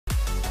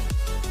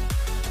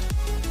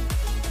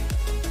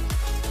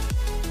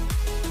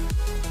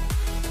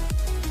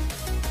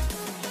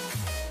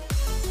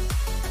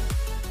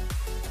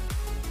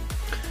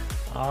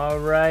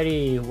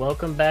Alrighty,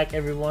 welcome back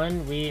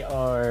everyone. We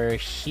are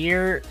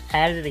here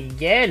at it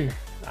again.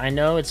 I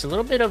know it's a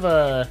little bit of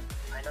a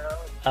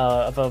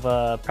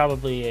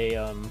probably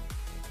a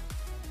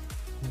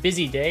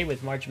busy day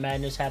with March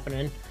Madness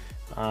happening,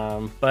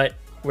 but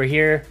we're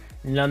here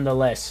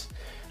nonetheless.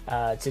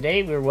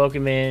 Today we're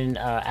welcoming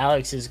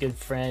Alex's good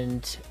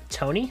friend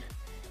Tony,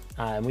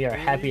 and we are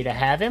happy to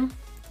have him.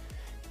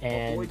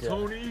 And boy,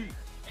 Tony.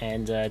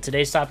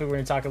 Today's topic, we're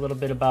going to talk a little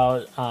bit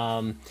about,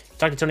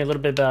 talk to Tony a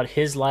little bit about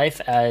his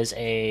life as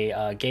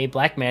a gay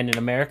black man in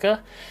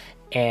America,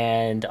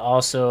 and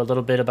also a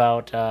little bit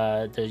about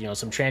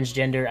some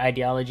transgender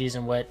ideologies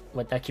and what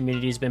that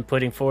community has been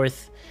putting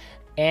forth.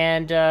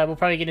 And we'll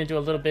probably get into a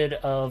little bit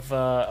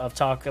of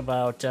talk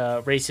about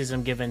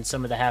racism, given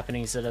some of the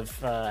happenings that have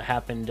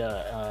happened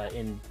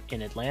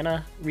in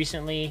Atlanta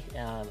recently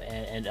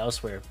and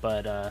elsewhere.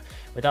 But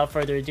without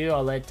further ado,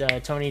 I'll let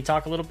Tony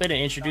talk a little bit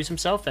and introduce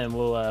himself, and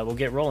we'll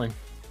get rolling.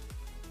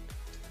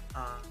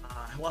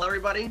 Hello,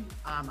 everybody.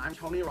 I'm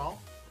Tony Rawl,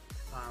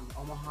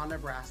 Omaha,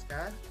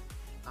 Nebraska.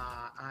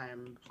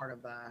 I'm part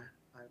of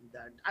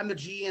I'm the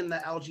G in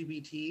the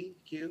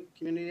LGBTQ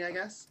community, I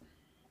guess,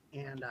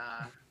 and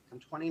I'm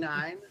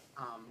 29.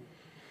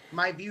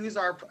 My views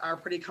are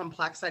pretty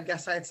complex, I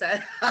guess I'd say.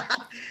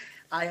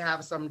 I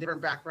have some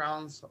different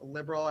backgrounds,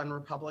 liberal and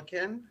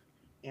Republican,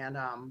 and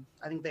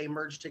I think they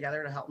merged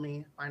together to help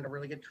me find a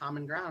really good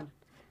common ground.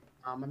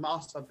 I'm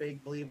also a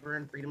big believer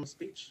in freedom of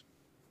speech,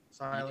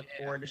 so I look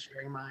forward to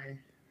sharing my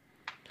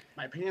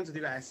opinions with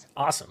you guys.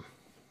 Awesome.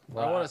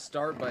 Wow. I want to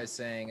start by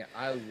saying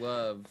I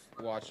love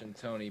watching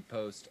Tony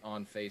post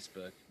on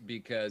Facebook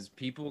because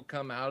people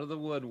come out of the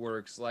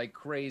woodworks like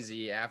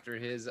crazy after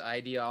his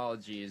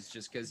ideologies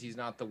just because he's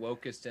not the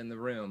wokest in the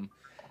room.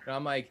 And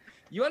I'm like,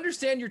 you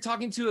understand you're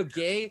talking to a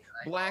gay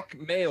black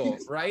male,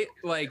 right?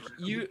 Like,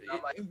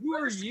 who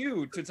are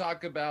you to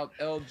talk about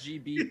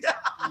LGBT?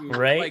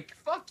 Right? Like,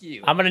 fuck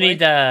you. I'm gonna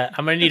need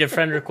a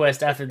friend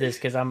request after this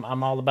because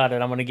I'm all about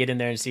it. I'm gonna get in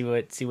there and see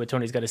what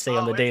Tony's got to say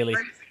on the daily.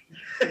 Crazy.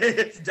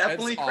 It's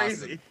definitely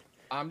crazy. Awesome.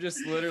 I'm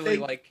just literally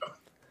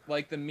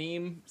like the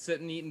meme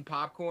sitting eating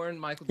popcorn,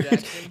 Michael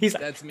Jackson.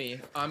 That's me.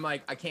 I'm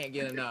like, I can't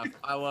get enough.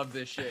 I love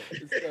this shit.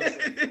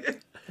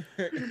 It's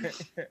so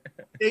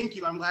Thank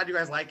you. I'm glad you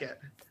guys like it.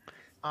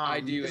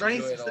 I do is there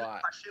enjoy any it a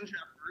lot. questions you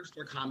have first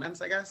or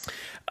comments, I guess?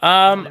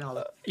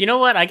 You know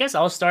what? I guess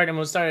I'll start, and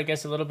we'll start, I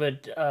guess, a little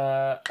bit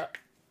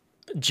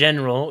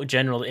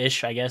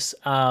general-ish, I guess.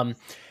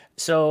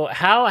 So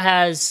how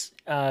has,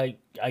 I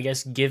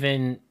guess,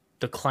 given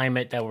the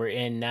climate that we're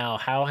in now,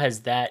 how has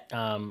that,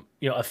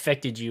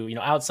 affected you,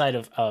 outside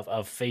of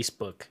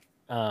Facebook?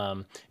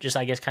 Just,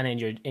 I guess, kind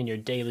of in your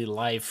daily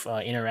life,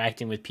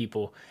 interacting with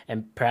people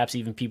and perhaps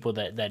even people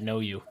that know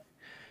you.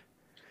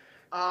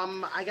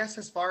 I guess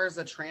as far as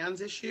the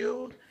trans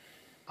issue,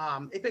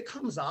 if it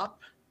comes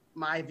up,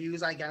 my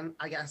views, I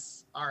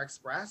guess, are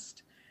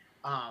expressed,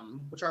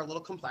 which are a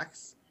little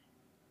complex.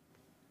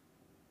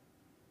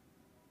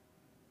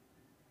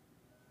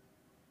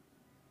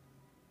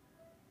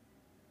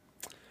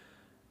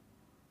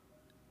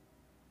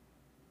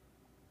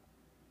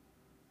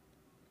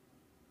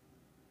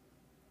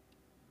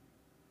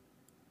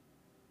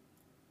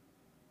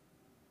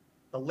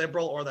 The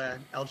liberal or the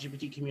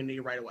LGBT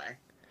community right away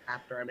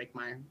after I make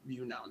my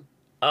view known.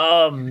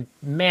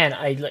 Man,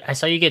 I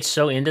saw you get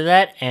so into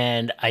that,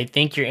 and I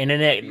think your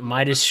internet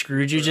might have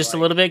screwed you just a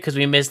little bit because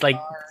we missed like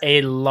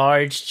a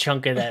large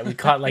chunk of that. We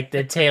caught like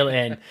the tail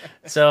end.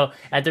 So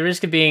at the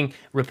risk of being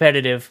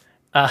repetitive,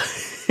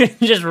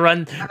 just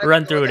run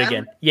through it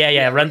again.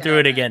 Yeah, run through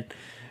it again,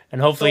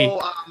 and hopefully.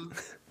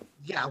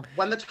 So,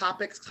 when the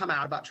topics come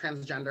out about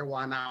transgender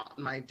while I'm out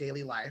in my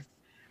daily life,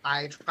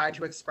 I try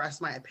to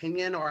express my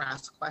opinion or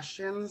ask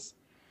questions,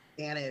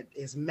 and it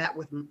is met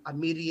with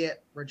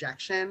immediate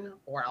rejection,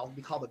 or I'll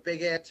be called a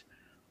bigot,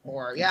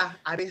 or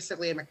I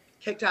basically am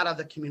kicked out of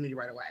the community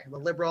right away, the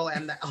liberal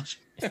and the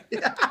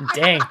LGBT.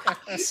 Dang.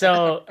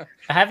 So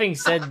having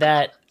said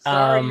that,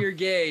 sorry, you're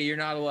gay. You're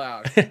not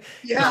allowed.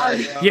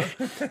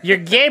 You're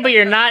gay, but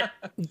you're not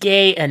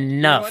gay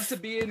enough. You want to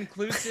be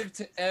inclusive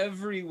to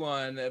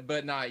everyone,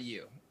 but not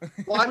you.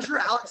 Well, I'm sure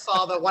Alex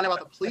saw the one about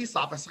the police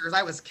officers.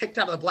 I was kicked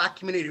out of the black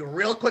community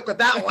real quick with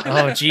that one.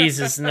 Oh,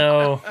 Jesus,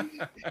 no.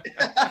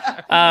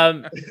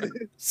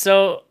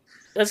 So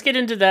let's get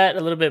into that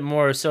a little bit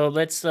more. So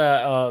let's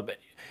kind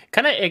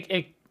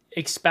of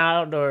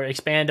expound or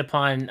expand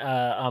upon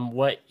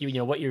what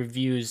what your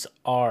views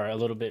are a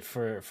little bit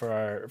for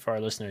our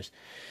listeners.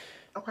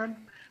 Okay.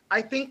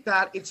 I think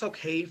that it's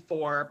okay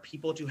for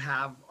people to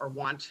have or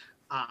want,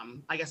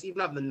 I guess,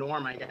 even of the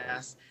norm, I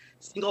guess,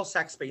 single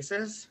sex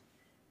spaces.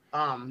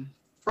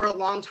 For a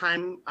long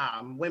time,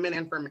 women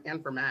and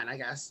for men, I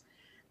guess,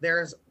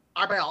 there's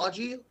our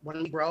biology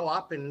when we grow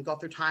up and go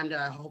through time to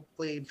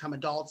hopefully become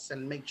adults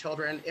and make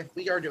children. If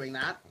we are doing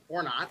that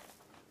or not,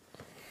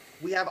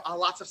 we have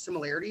lots of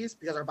similarities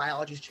because our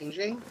biology is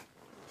changing.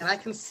 And I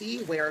can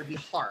see where it'd be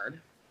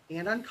hard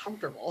and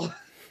uncomfortable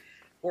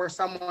for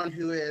someone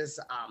who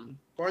is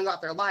going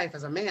about their life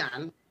as a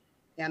man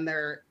and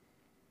they're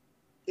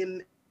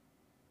in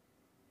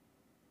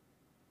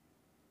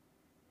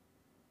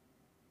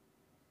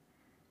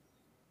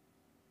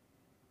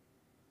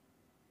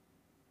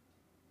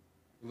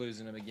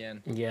Losing him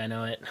again. Yeah, I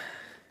know it.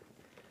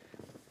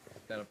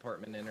 That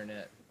apartment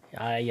internet.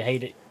 You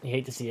hate it. You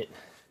hate to see it.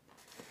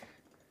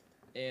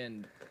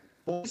 And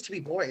boys to be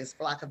boys,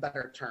 for lack of a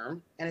better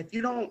term. And if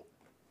you don't,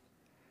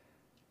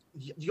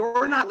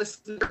 you're not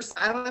listening. You're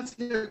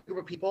silencing a group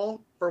of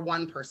people for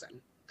one person,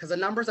 because the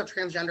numbers of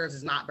transgenders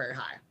is not very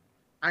high.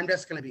 I'm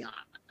just going to be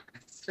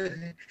honest.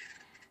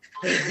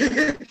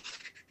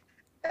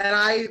 And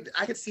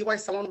I could see why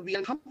someone would be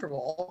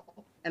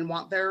uncomfortable and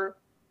want to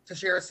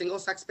share a single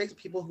sex space with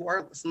people who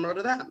are similar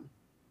to them.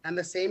 And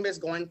the same is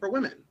going for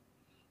women.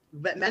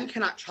 But men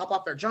cannot chop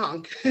off their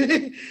junk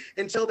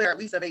until they're at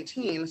least of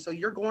 18. So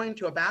you're going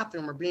to a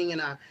bathroom or being in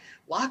a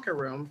locker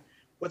room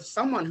with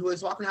someone who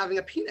is walking having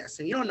a penis,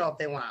 and you don't know if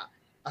they want to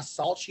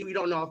assault you. You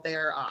don't know if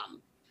they're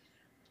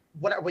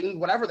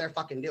whatever they're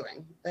fucking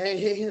doing.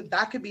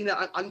 That could be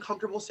an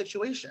uncomfortable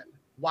situation.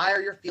 Why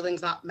are your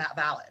feelings not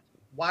valid?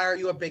 Why are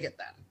you a bigot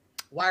then?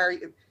 Why are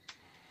you?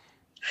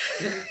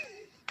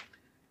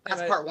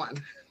 That's part one.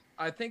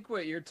 I think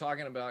what you're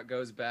talking about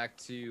goes back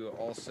to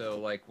also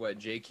like what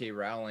J.K.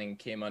 Rowling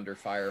came under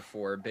fire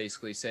for,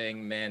 basically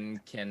saying men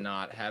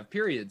cannot have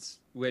periods,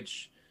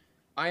 which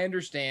I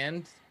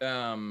understand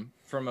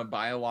from a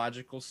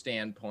biological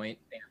standpoint.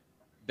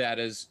 That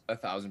is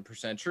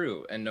 1,000%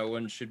 true, and no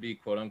one should be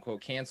quote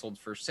unquote canceled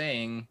for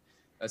saying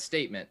a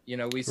statement. You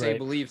know, we say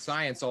believe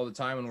science all the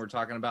time when we're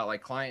talking about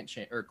like climate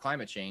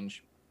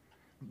change,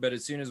 but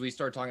as soon as we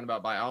start talking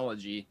about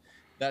biology,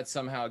 that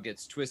somehow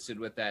gets twisted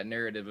with that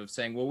narrative of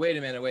saying, well, wait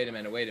a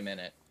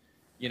minute.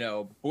 You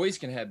know, boys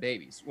can have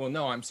babies. Well,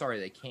 no, I'm sorry,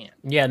 they can't.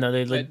 Yeah, no,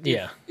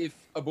 If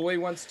a boy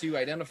wants to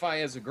identify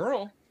as a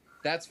girl,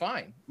 that's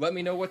fine. Let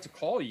me know what to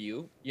call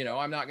you. You know,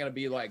 I'm not going to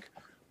be like,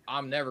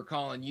 I'm never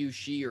calling you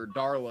she or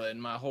Darla in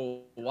my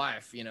whole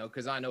life, you know,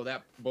 because I know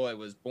that boy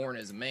was born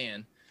as a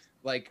man.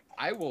 Like,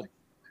 I will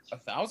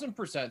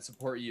 1,000%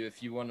 support you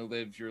if you want to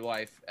live your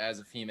life as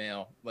a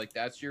female. Like,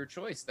 that's your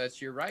choice.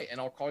 That's your right.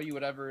 And I'll call you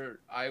whatever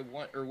I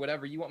want or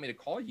whatever you want me to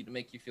call you to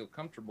make you feel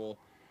comfortable.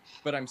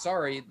 But I'm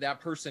sorry, that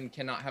person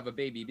cannot have a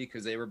baby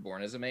because they were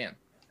born as a man.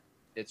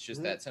 It's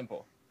just that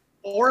simple.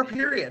 Or a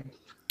period.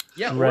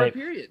 Yeah, or a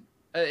period.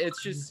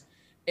 It's just,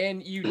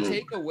 and you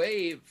take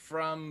away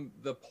from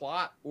the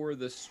plot or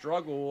the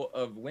struggle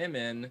of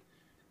women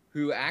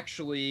who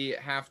actually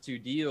have to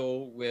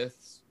deal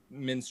with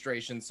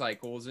menstruation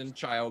cycles and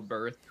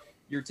childbirth.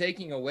 You're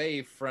taking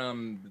away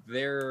from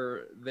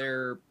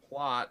their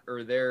plot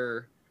or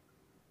their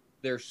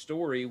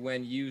story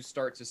when you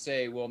start to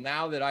say, well,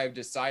 now that I've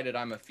decided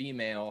I'm a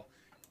female,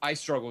 I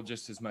struggle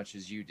just as much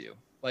as you do.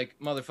 Like,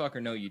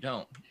 motherfucker, no, you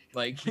don't.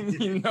 Like,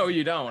 no,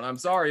 you don't. I'm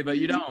sorry, but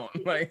you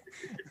don't. Like,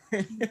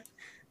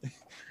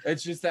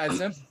 it's just that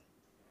simple.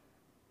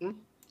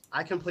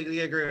 I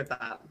completely agree with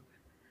that.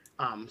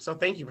 So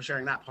thank you for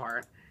sharing that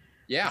part.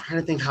 Yeah. I'm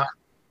trying to think how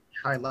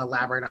I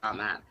elaborate on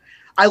that.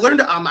 I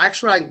learned,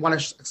 actually, I want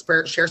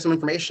to share some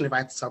information if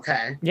it's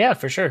okay. Yeah,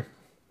 for sure.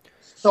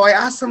 So I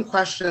asked some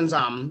questions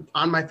on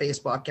my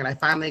Facebook, and I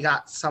finally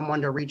got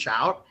someone to reach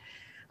out.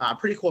 A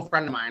pretty cool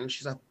friend of mine.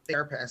 She's a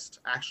therapist,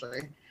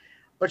 actually.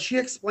 But she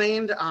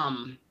explained,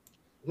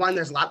 one,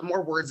 there's a lot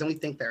more words than we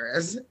think there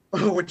is,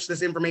 which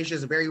this information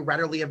is very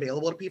readily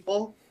available to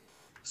people.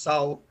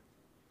 So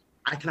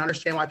I can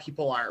understand why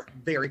people are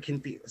very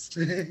confused.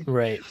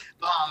 Right.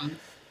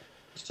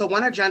 So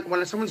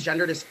when someone's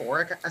gender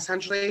dysphoric,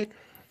 essentially,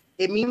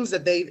 it means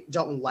that they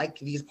don't like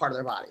these part of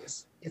their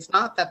bodies. It's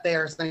not that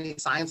there's any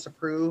science to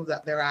prove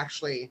that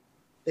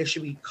they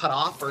should be cut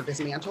off or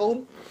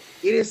dismantled.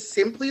 It is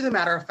simply the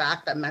matter of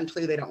fact that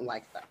mentally they don't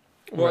like them.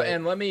 Well,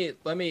 and let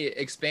me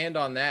expand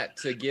on that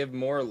to give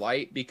more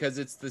light, because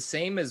it's the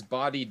same as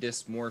body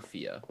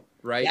dysmorphia,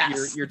 right?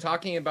 Yes. You're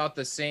talking about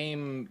the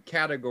same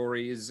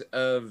categories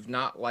of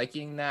not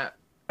liking that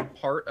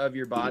part of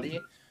your body,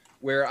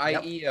 where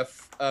i.e.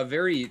 a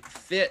very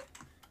fit,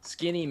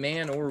 skinny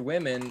man or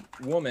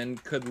woman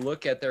could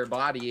look at their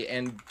body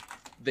and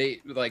they,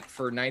 like,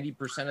 for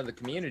 90% of the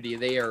community,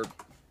 they are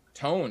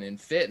toned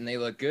and fit and they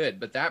look good,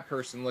 but that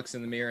person looks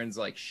in the mirror and is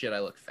like, shit, I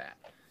look fat.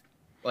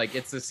 Like,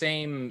 it's the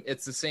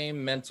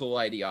same mental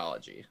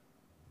ideology.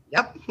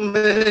 Yep.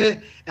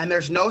 And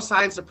there's no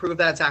science to prove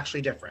that it's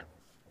actually different.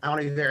 I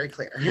want to be very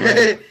clear.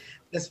 Right.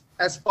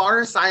 As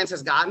far as science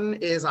has gotten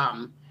is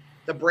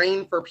the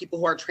brain for people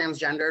who are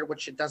transgendered,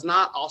 which it does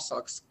not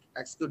also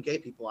exclude gay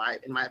people,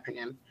 in my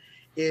opinion,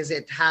 is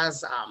it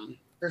has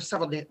there's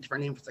several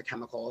different names for the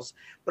chemicals,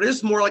 but it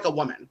is more like a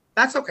woman.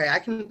 That's okay. I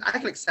can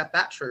accept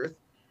that truth.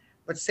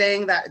 But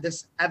saying that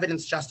this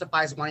evidence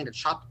justifies wanting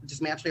to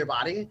dismantle your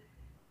body,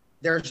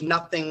 there's no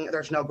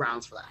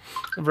grounds for that.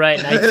 Right.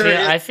 And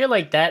I feel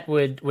like that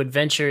would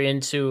venture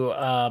into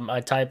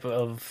a type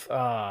of,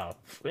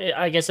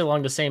 I guess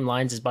along the same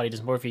lines as body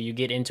dysmorphia, you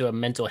get into a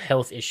mental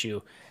health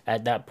issue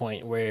at that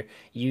point where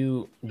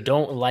you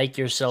don't like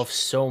yourself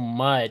so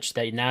much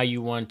that now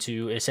you want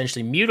to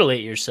essentially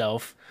mutilate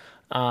yourself.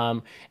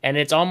 And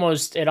it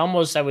almost,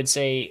 I would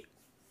say,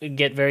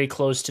 get very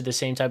close to the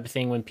same type of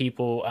thing when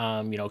people,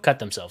 cut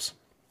themselves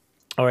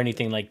or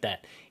anything like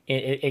that.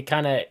 It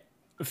kind of,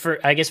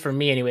 I guess for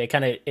me anyway,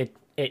 it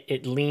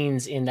it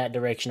leans in that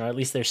direction, or at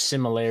least there's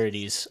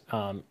similarities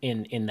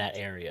in that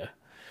area.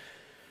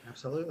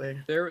 Absolutely.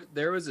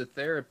 There was a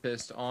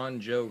therapist on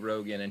Joe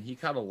Rogan, and he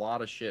caught a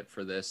lot of shit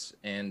for this.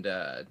 And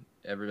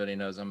everybody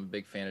knows I'm a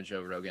big fan of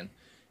Joe Rogan.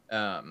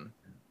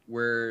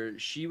 Where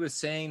she was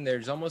saying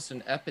there's almost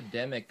an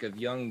epidemic of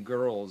young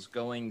girls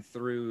going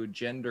through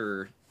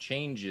gender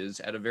changes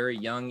at a very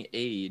young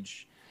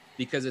age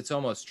because it's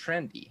almost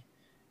trendy,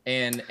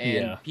 and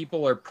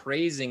people are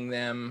praising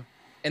them.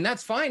 And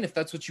that's fine if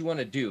that's what you want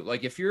to do.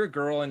 Like, if you're a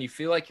girl and you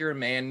feel like you're a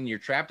man and you're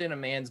trapped in a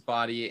man's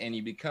body and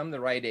you become the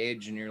right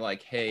age and you're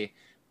like, hey,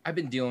 I've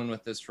been dealing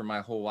with this for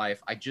my whole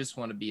life, I just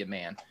want to be a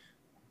man.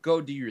 Go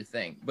do your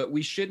thing. But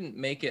we shouldn't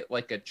make it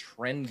like a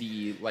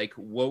trendy, like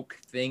woke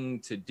thing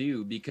to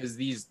do, because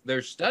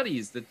there's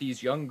studies that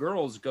these young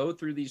girls go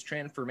through these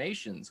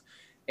transformations,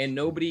 and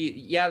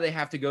they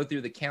have to go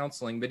through the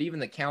counseling, but even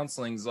the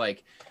counseling's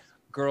like,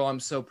 girl, I'm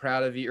so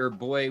proud of you, or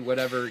boy,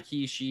 whatever,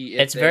 he, she.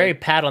 It's very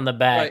pat on the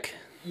back.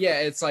 Yeah,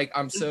 it's like,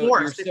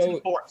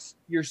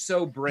 you're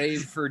so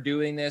brave for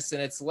doing this,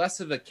 and it's less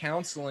of a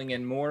counseling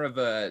and more of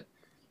a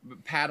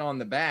pat on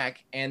the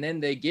back. And then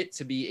they get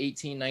to be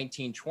 18,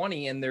 19,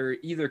 20, and they're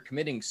either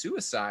committing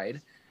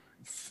suicide.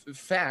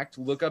 Fact,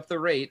 look up the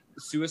rate.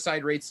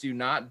 Suicide rates do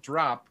not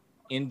drop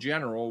in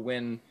general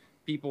when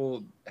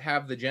people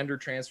have the gender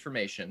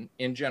transformation.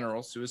 In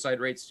general,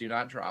 suicide rates do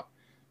not drop.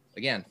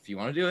 Again, if you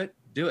want to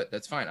do it.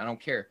 That's fine. I don't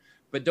care.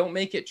 But don't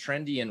make it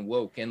trendy and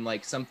woke and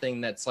like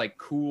something that's like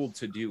cool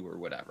to do or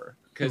whatever.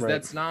 Because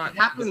that's not. It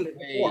happened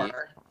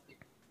before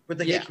with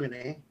the gay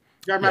community.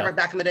 You remember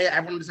back in the day,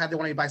 everyone decided they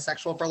wanted to be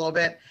bisexual for a little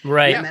bit.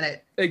 Right. And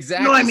then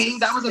exactly. You know what I mean?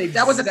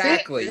 That was a thing.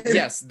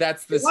 Yes,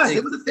 that's the thing.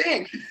 It was a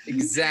thing.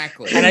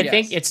 Exactly. And I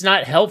think it's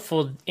not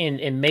helpful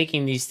in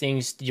making these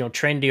things,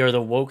 trendy or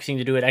the woke thing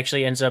to do. It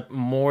actually ends up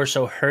more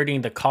so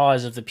hurting the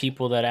cause of the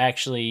people that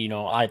actually,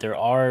 either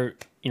are,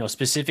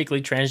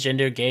 specifically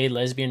transgender, gay,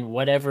 lesbian,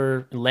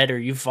 whatever letter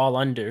you fall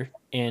under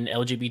in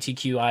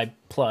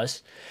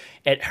LGBTQI+.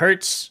 It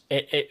hurts.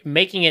 It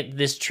making it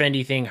this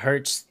trendy thing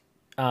hurts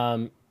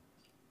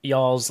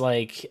y'all's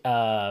like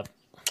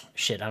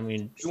shit. I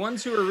mean, the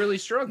ones who are really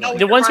struggling.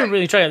 The ones who are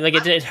really struggling.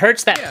 Like it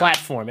hurts that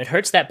platform. It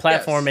hurts that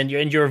platform and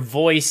your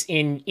voice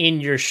in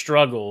your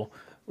struggle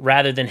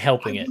rather than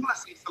helping it. I want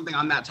to say something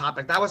on that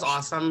topic. That was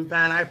awesome,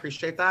 Ben. I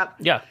appreciate that.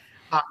 Yeah.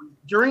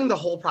 During the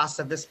whole process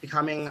of this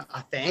becoming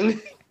a thing,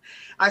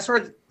 I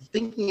started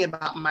thinking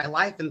about my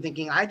life and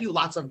thinking I do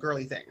lots of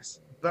girly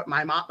things, but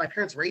my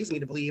parents raised me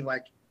to believe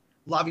like,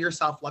 love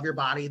yourself, love your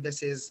body.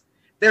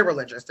 They're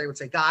religious. They would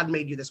say, God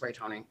made you this way,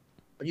 Tony.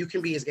 But you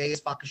can be as gay as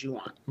fuck as you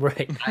want.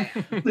 Right. I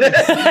am.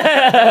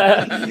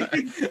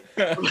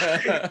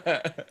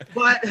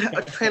 But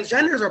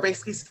transgenders are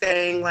basically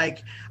saying,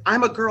 like,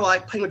 I'm a girl, I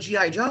like playing with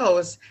G.I.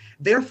 Joes,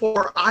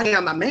 therefore I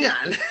am a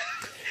man.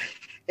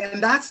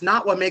 And that's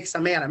not what makes a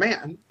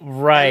man.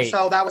 Right. And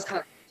so that was kind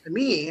of, to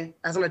me,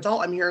 as an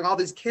adult, I'm hearing all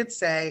these kids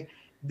say,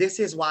 this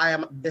is why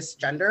I'm this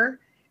gender.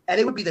 And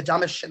it would be the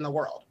dumbest shit in the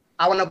world.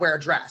 I want to wear a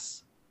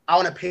dress. I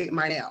want to paint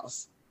my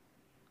nails.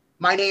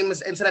 My name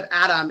is, instead of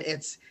Adam,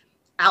 it's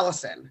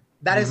Allison.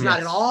 That is not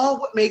at all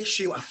what makes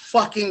you a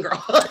fucking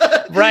girl.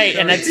 Right.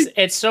 And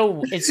it's so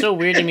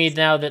weird to me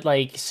now that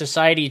like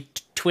society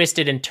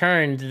twisted and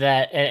turned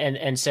that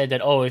and said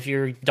that, oh, if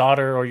your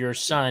daughter or your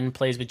son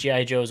plays with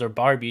G.I. Joes or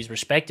Barbies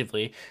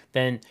respectively,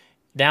 then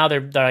now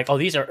they're like, oh,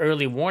 these are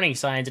early warning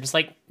signs. And it's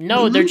like,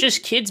 no, they're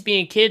just kids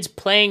being kids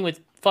playing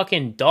with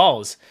fucking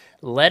dolls.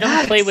 Let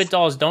them play with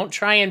dolls. Don't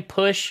try and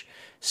push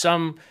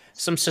some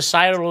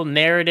societal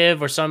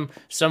narrative or some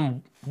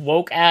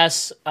woke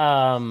ass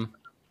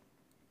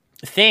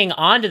thing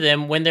onto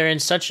them when they're in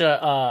such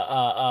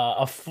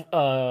a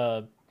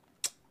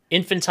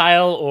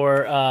infantile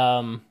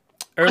or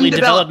early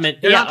development,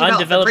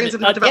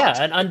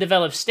 an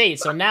undeveloped state.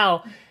 So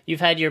now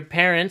you've had your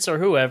parents or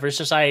whoever,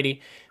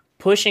 society,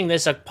 pushing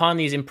this upon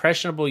these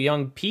impressionable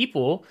young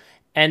people,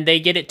 and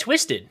they get it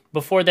twisted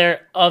before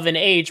they're of an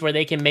age where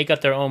they can make up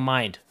their own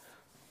mind.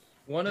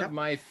 One of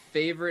my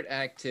favorite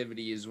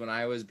activities when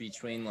I was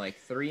between like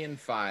 3 and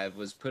 5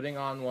 was putting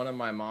on one of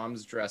my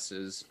mom's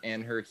dresses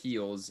and her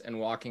heels and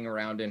walking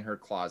around in her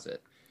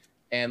closet.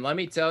 And let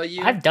me tell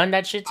you, I've done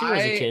that shit too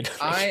as a kid.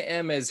 I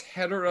am as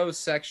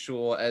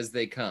heterosexual as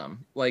they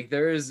come. Like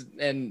there is,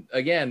 and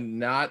again,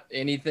 not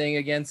anything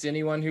against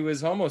anyone who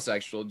is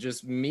homosexual.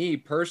 Just me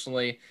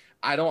personally,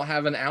 I don't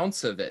have an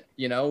ounce of it.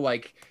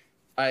 Like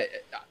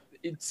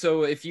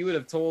so if you would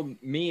have told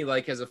me,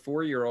 like as a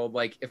 4-year-old,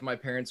 like if my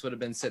parents would have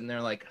been sitting there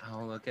like,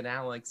 oh, look at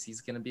Alex,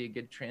 he's going to be a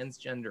good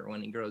transgender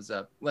when he grows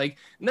up. Like,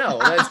 no,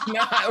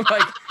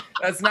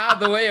 that's not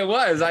the way it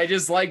was. I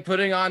just like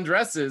putting on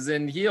dresses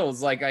and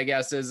heels, like I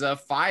guess as a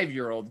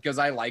 5-year-old, because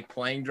I like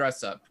playing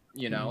dress up,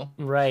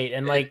 Right.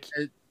 And like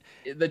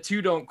the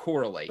two don't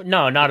correlate.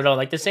 No, not at all.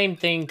 Like the same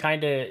thing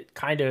kind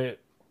of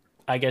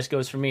I guess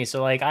goes for me.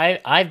 So like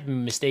I've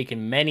been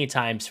mistaken many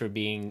times for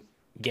being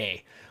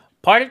gay.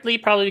 Partly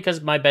probably because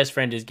my best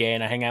friend is gay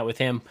and I hang out with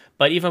him.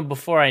 But even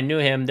before I knew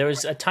him, there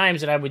was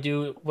times that I would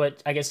do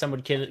what I guess some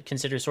would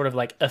consider sort of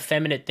like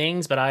effeminate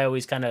things, but I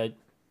always kind of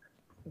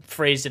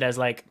phrased it as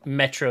like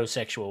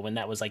metrosexual when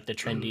that was like the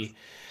trendy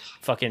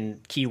fucking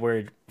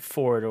keyword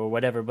for it or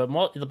whatever.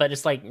 But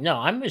it's like, no,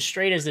 I'm as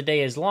straight as the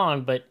day is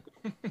long, but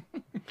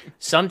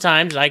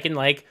sometimes I can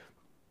like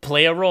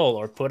play a role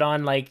or put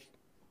on like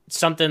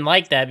something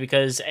like that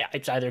because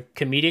it's either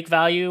comedic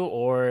value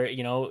or,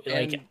 you know,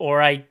 like,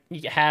 or I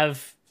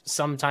have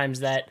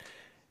sometimes that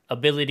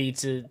ability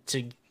to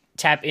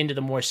tap into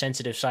the more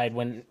sensitive side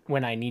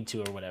when I need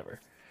to or whatever.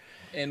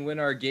 And when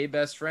our gay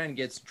best friend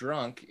gets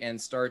drunk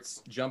and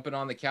starts jumping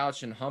on the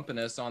couch and humping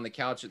us on the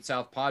couch at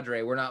South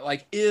Padre, we're not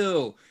like,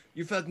 ew,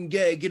 you're fucking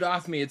gay, get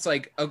off me. It's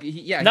like, okay,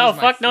 yeah, no,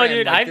 he's fuck my no, friend.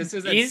 dude. Like, this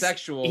isn't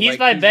sexual. He's like,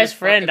 my best just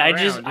friend.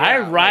 fucking I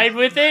around. ride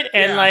with it,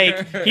 and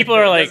like people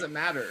are like, it doesn't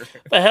matter.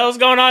 "What the hell's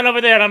going on over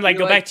there?" And I'm like,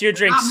 You're "Go like, back to your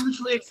drinks." Not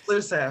mutually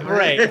exclusive.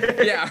 Right.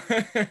 Yeah.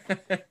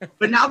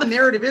 But now the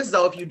narrative is,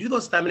 though, if you do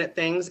those feminine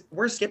things,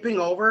 we're skipping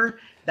over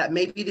that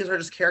maybe these are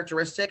just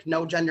characteristic,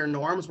 no gender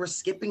norms. We're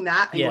skipping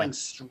that and going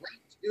straight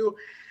to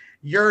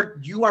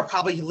you are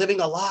probably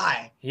living a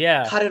lie.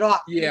 Yeah. Cut it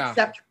off. Yeah.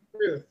 Accept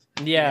your truth.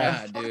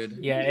 Yeah. Dude.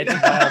 Yeah, it's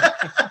wild.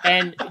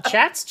 And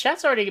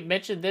chat's already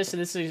mentioned this,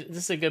 and this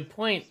is a good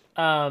point.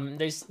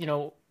 They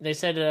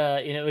said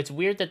it's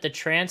weird that the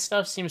trans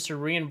stuff seems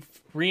to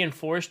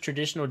reinforce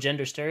traditional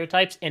gender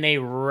stereotypes in a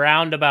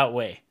roundabout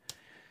way.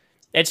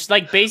 It's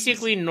like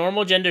basically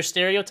normal gender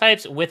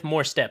stereotypes with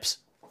more steps.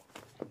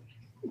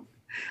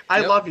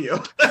 I love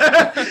you.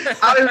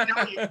 I don't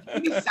know you.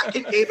 Give me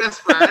second gay best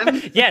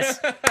friend. Yes.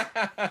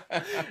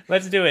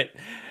 Let's do it.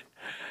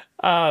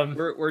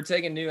 We're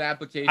taking new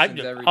applications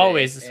every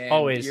day.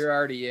 Always. You're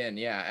already in.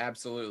 Yeah,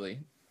 absolutely.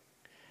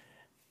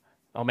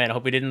 Oh man, I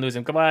hope we didn't lose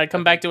him. Come on,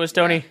 come back to us,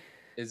 Tony. Yeah,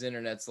 his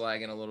internet's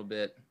lagging a little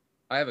bit.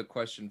 I have a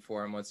question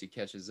for him once he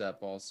catches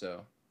up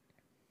also.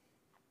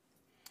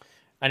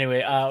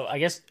 Anyway, I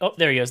guess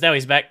there he goes. Now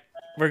he's back.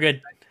 We're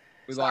good.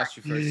 We lost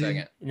you for a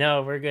second.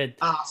 No, we're good.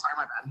 Oh, sorry,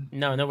 my bad.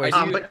 No worries.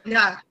 But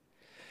yeah,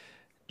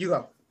 you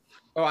go.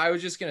 Oh, I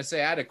was just gonna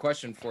say I had a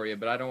question for you,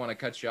 but I don't want to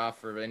cut you off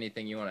for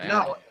anything you want to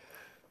add.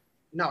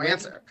 No,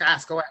 answer.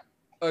 Ask. Go ahead.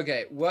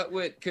 Okay,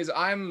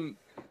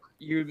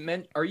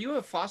 are you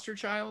a foster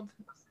child?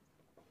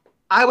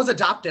 I was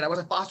adopted. I was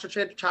a foster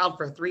child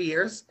for 3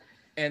 years.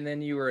 And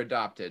then you were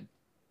adopted.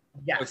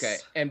 Yes. Okay,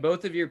 and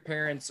both of your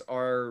parents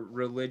are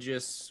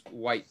religious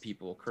white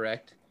people,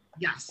 correct?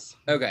 Yes.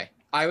 Okay.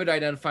 I would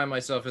identify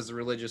myself as a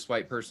religious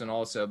white person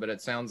also, but it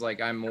sounds like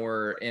I'm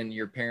more in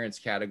your parents'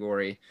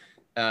 category.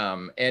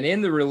 And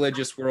in the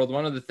religious world,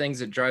 one of the things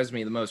that drives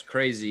me the most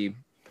crazy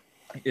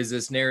is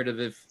this narrative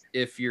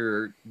if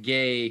you're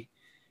gay,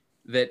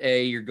 that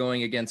you're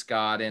going against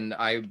God. And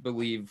I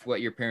believe what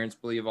your parents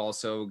believe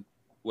also,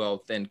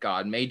 well, then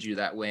God made you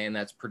that way, and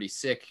that's pretty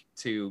sick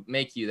to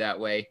make you that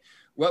way.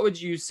 What would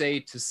you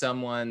say to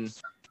someone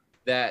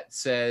that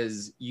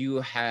says you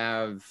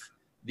have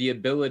the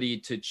ability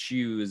to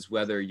choose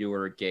whether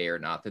you're gay or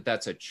not,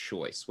 that's a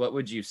choice? What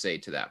would you say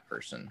to that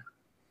person?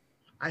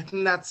 I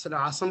think that's an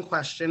awesome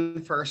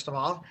question, first of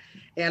all.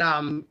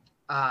 And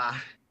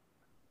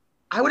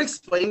I would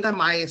explain them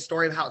my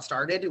story of how it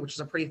started, which is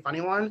a pretty funny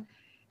one.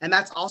 And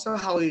that's also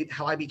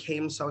how I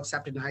became so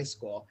accepted in high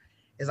school,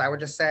 is I would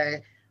just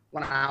say,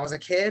 when I was a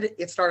kid,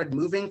 it started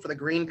moving for the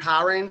Green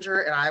Power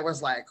Ranger, and I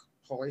was like,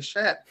 holy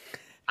shit.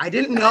 I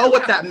didn't know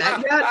what that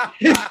meant yet.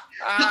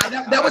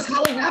 that was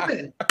how it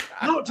happened.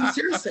 No, dude,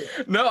 seriously.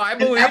 No, I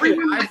believe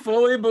you. I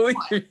fully believe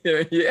you.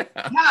 Yeah. Yeah.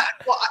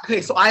 Well,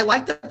 okay, so I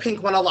like the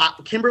pink one a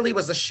lot. Kimberly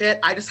was the shit.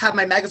 I just had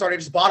my Megazord I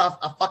just bought off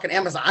of fucking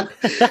Amazon.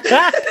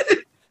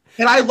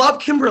 And I love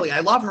Kimberly.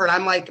 I love her. And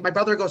I'm like, my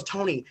brother goes,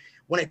 Tony,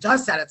 when it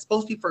does that, it's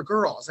supposed to be for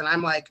girls. And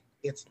I'm like,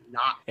 it's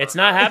not. It's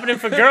not happening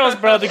for girls,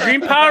 bro. The Green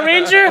Power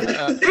Ranger?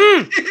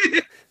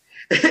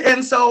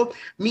 And so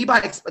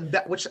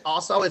which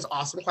also is an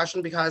awesome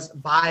question, because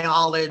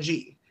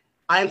biology.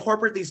 I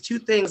incorporate these two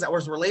things that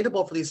was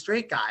relatable for these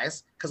straight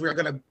guys, because we are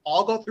going to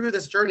all go through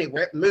this journey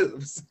where it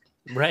moves.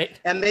 Right.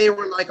 And they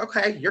were like,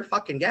 okay, you're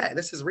fucking gay.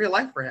 This is real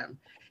life for him.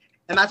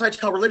 And that's what I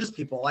tell religious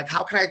people. Like,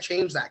 how can I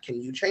change that? Can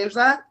you change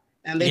that?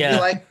 And they'd be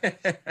like, I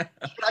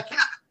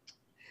can't.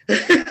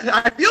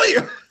 I feel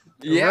you.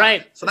 Yeah.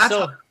 Right. So that's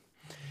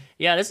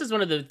yeah, this is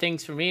one of the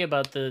things for me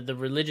about the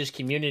religious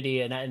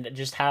community and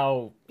just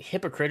how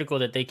hypocritical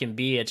that they can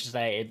be. It's just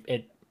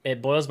like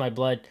it boils my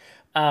blood.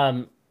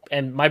 And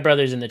my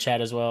brother's in the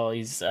chat as well.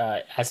 He's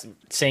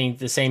saying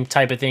the same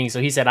type of thing. So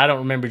he said, I don't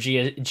remember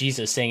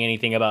Jesus saying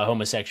anything about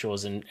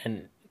homosexuals. And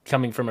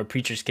coming from a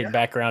preacher's kid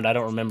background, I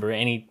don't remember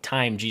any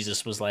time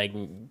Jesus was like,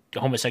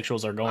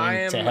 homosexuals are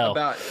going to hell. I am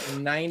about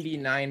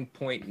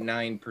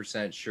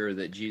 99.9% sure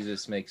that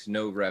Jesus makes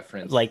no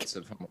reference. Like,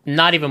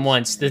 not even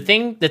once. The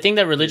thing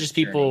that religious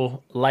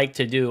people like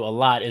to do a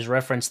lot is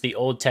reference the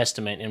Old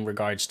Testament in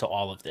regards to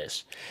all of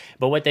this.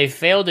 But what they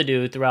fail to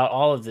do throughout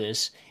all of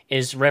this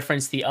is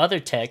reference the other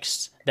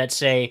texts that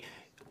say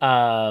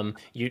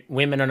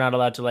women are not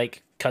allowed to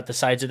like cut the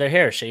sides of their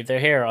hair, shave their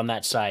hair on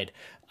that side.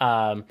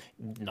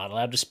 Not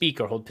allowed to speak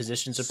or hold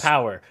positions of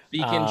power.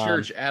 Speak in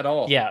church at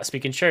all. Yeah,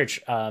 speak in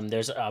church.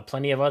 There's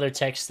plenty of other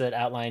texts that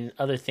outline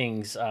other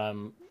things.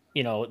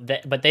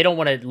 but they don't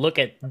want to look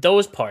at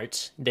those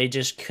parts. They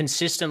just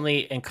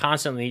consistently and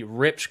constantly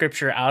rip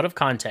scripture out of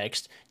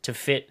context to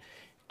fit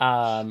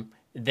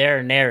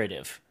their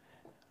narrative.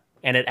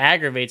 And it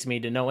aggravates me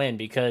to no end,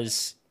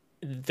 because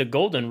the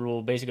golden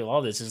rule, basically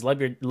all this, is love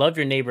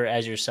your neighbor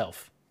as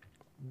yourself.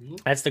 Mm-hmm.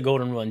 That's the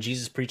golden rule, and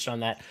Jesus preached on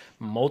that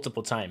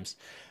multiple times.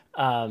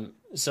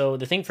 So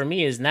the thing for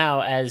me is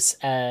now,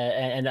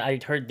 and I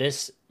heard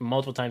this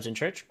multiple times in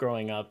church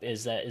growing up,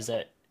 is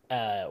that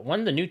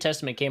when the New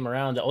Testament came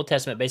around, the Old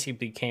Testament basically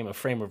became a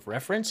frame of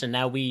reference, and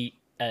now we,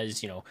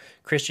 as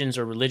Christians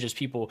or religious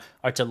people,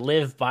 are to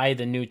live by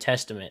the New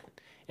Testament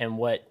and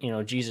what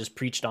Jesus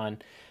preached on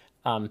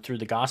through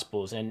the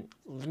Gospels. And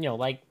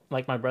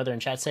like my brother in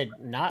chat said,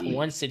 not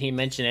once did he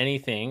mention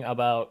anything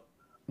about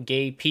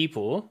gay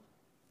people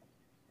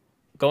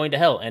going to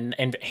hell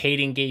and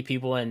hating gay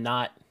people and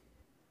not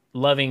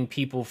loving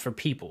people for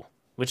people,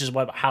 which is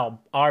how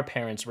our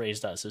parents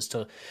raised us, is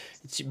to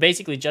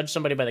basically judge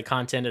somebody by the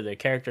content of their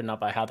character, not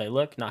by how they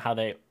look, not how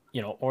they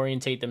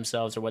orientate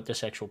themselves or what their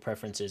sexual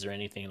preference is or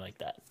anything like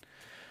that.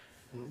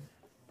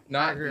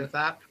 I agree with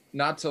that.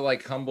 Not to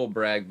like humble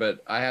brag,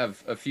 but I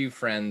have a few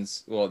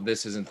friends. Well,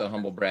 this isn't the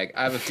humble brag.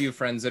 I have a few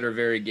friends that are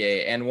very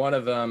gay, and one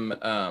of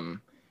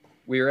them,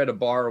 we were at a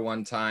bar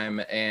one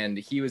time, and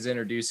he was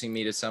introducing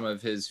me to some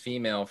of his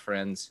female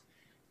friends,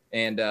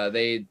 and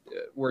they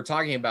were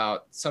talking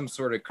about some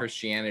sort of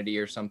Christianity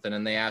or something,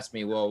 and they asked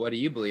me, well, what do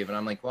you believe? And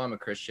I'm like, well, I'm a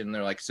Christian. And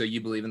they're like, so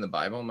you believe in the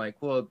Bible? I'm like,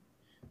 well,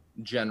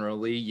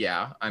 generally,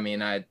 yeah. I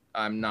mean,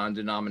 I'm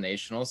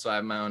non-denominational, so I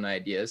have my own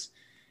ideas.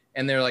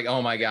 And they're like,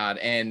 oh my God.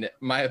 And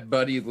my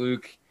buddy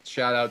Luke,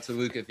 shout out to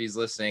Luke if he's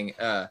listening,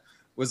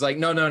 was like,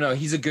 no,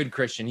 he's a good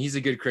Christian. He's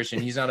a good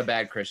Christian. He's not a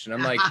bad Christian.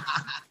 I'm like,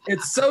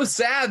 it's so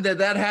sad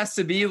that has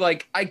to be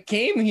like, I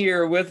came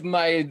here with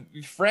my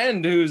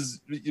friend who's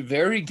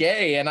very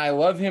gay and I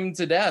love him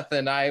to death.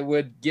 And I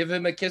would give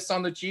him a kiss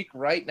on the cheek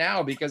right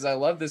now because I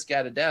love this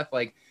guy to death.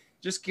 Like,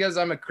 just because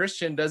I'm a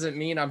Christian doesn't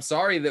mean I'm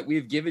sorry that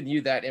we've given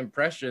you that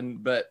impression,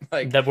 but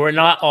like that we're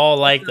not all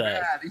like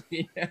that.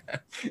 Yeah.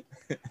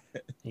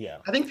 Yeah.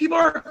 I think people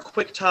are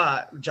quick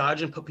to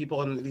judge and put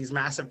people in these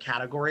massive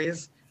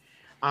categories.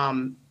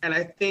 And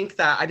I think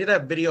that I did a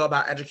video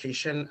about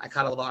education. I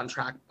got a little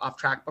off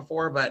track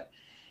before, but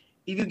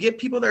if you give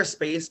people their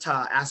space to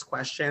ask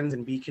questions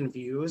and be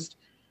confused,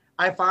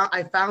 I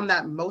found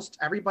that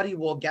everybody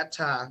will get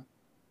to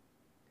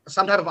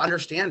some type of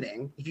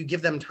understanding if you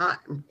give them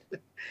time.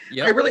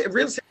 Yeah. I really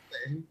seriously.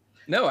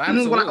 No,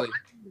 absolutely.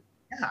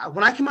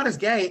 When I came out as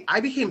gay,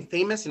 I became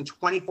famous in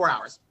 24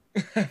 hours.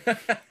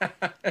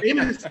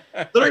 Famous,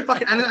 literally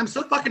fucking, and I'm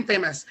still fucking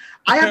famous.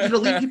 I have to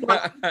delete people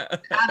and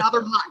add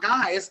other hot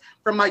guys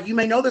from my. You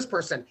may know this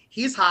person.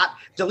 He's hot.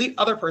 Delete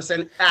other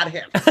person. Add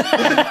him. You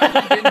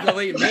didn't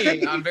delete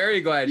me. I'm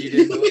very glad you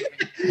didn't delete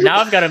me. Now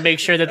I've got to make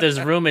sure that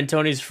there's room in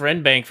Tony's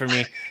friend bank for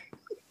me.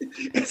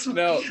 I'm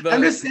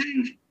just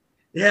saying.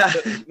 Yeah.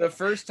 The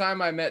first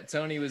time I met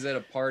Tony was at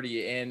a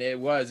party, and it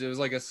was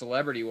like a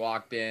celebrity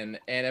walked in,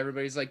 and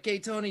everybody's like, "Gay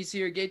Tony's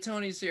here. Gay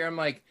Tony's here." I'm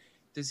like,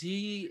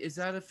 is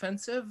that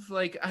offensive?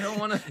 Like, I don't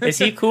want to. Is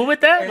he cool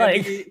with that?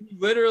 Like, he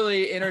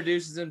literally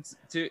introduces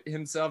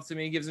himself to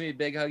me, gives me a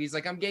big hug. He's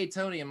like, "I'm Gay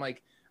Tony." I'm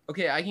like,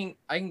 okay, I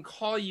can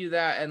call you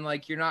that, and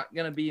like, you're not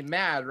gonna be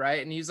mad,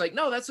 right? And he's like,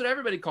 "No, that's what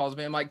everybody calls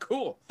me." I'm like,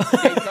 "Cool,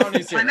 Gay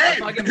Tony's here." I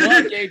fucking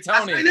love Gay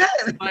Tony.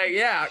 Like,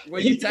 yeah, will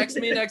you text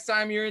me next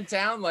time you're in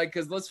town? Like,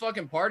 cause let's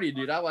fucking party,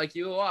 dude. I like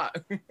you a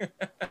lot.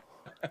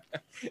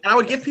 And I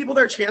would give people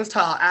their chance to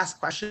ask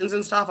questions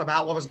and stuff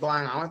about what was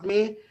going on with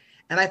me.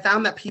 And I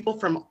found that people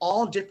from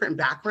all different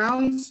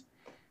backgrounds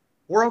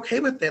were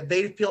okay with it.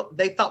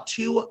 They felt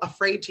too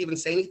afraid to even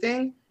say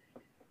anything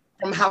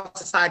from how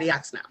society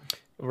acts now.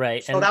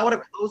 Right. So that would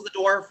have closed the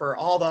door for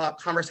all the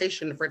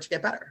conversation for it to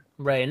get better.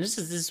 Right. And this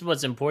is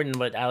what's important,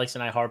 what Alex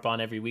and I harp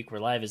on every week we're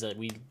live, is that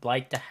we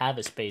like to have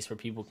a space where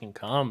people can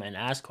come and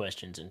ask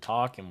questions and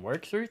talk and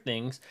work through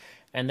things.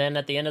 And then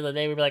at the end of the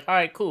day, we'd be like, all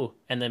right, cool.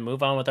 And then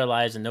move on with our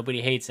lives, and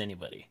nobody hates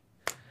anybody.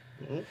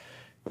 Mm-hmm.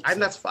 I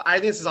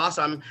think this is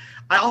awesome.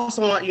 I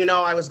also want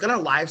I was gonna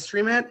live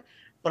stream it,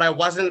 but I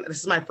wasn't. This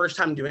is my first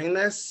time doing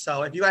this,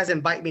 so if you guys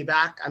invite me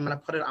back, I'm gonna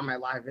put it on my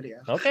live video.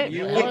 Okay,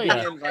 you will be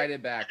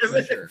invited back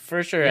for sure.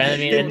 For sure. I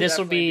mean, and this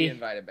will be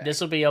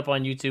up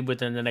on YouTube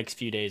within the next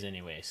few days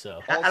anyway.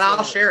 So and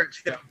I'll share it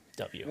too.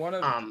 One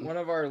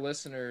of our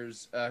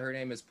listeners, her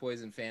name is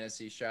Poison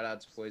Fantasy. Shout out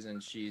to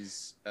Poison. She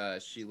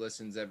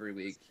listens every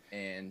week,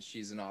 and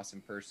she's an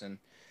awesome person.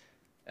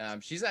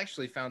 She's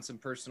actually found some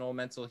personal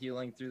mental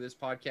healing through this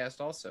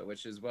podcast also,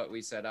 which is what we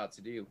set out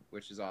to do,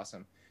 which is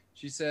awesome.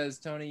 She says,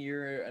 "Tony,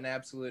 you're an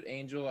absolute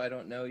angel. I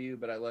don't know you,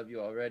 but I love you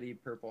already.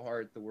 Purple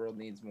Heart, the world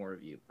needs more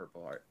of you,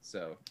 Purple Heart."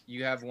 So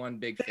you have one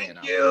big fan.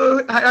 Thank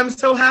you. I'm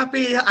so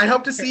happy. I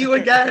hope to see you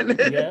again.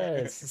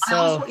 Yes. I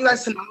also want you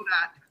guys to know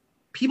that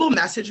people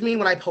message me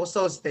when I post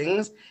those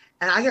things,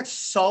 and I get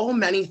so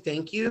many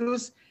thank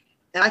yous.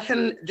 And I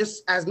can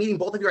just, as meeting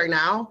both of you right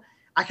now,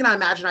 I cannot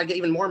imagine I'd get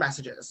even more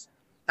messages.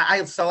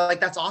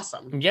 That's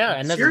awesome. Yeah,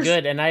 and that's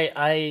good. And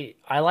I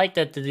like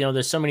that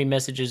there's so many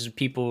messages of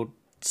people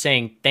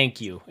saying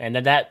thank you, and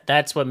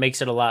that's what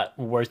makes it a lot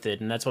worth it,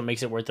 and that's what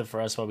makes it worth it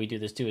for us while we do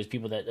this too, is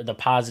people that the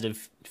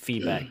positive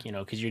feedback, you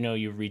know, because you know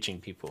you're reaching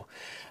people.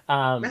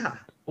 Yeah.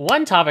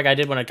 One topic I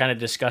did want to kind of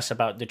discuss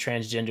about the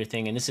transgender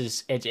thing, and this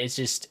is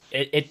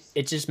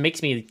it just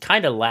makes me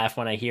kind of laugh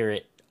when I hear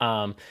it.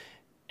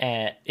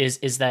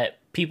 Is that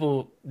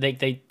people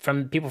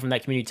from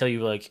that community tell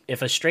you, like,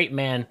 if a straight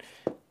man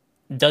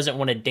doesn't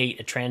want to date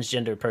a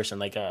transgender person,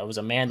 like it was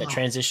a man that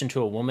transitioned to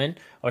a woman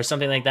or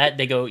something like that,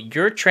 they go,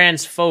 you're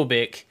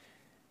transphobic,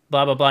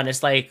 blah blah blah. And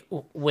it's like,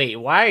 wait,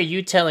 why are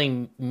you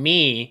telling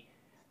me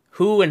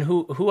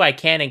who I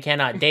can and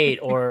cannot date,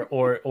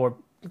 or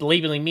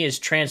labeling me as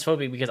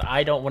transphobic because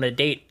I don't want to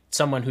date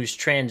someone who's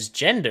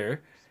transgender,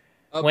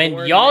 when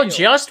y'all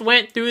just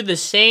went through the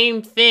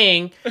same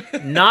thing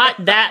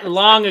not that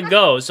long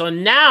ago? So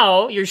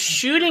now you're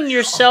shooting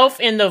yourself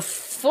in the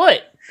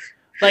foot.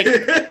 Like,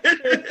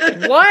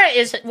 what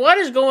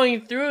is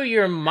going through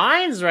your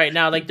minds right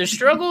now? Like, the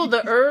struggle,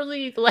 the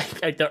early,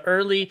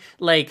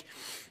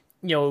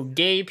 you know,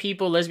 gay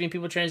people, lesbian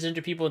people,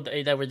 transgender people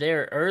that were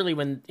there early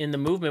when in the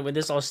movement, when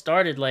this all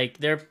started, like,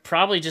 they're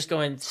probably just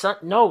going,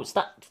 no,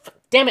 stop,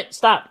 damn it,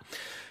 stop.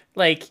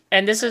 Like,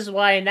 and this is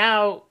why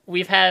now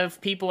we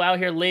have people out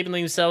here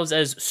labeling themselves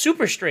as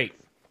super straight,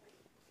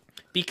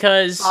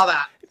 because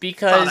they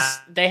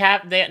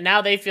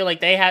feel like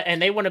they have, and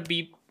they want to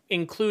be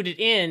included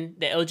in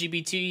the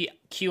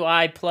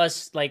LGBTQI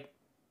plus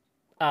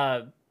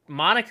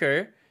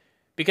moniker,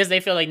 because they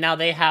feel like now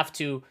they have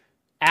to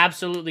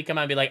absolutely come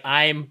out and be like,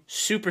 I'm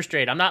super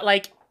straight. I'm not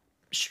like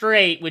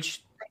straight,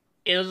 which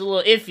is a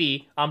little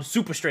iffy. I'm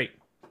super straight.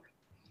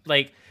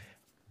 Like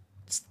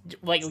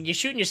you're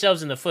shooting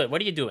yourselves in the foot.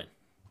 What are you doing?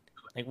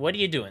 Like, what are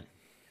you doing?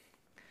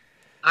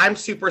 I'm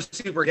super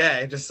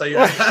gay, just so you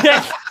know.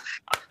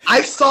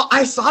 I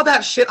saw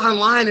that shit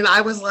online and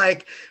I was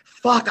like,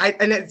 fuck.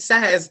 And it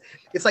says,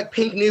 it's like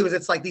pink news.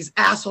 It's like these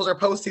assholes are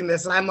posting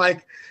this, and I'm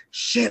like,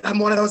 shit, I'm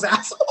one of those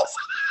assholes.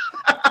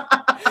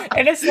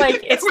 And it's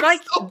like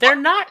they're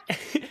not.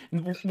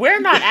 We're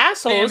not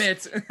assholes. Damn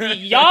it.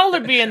 Y'all are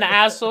being the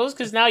assholes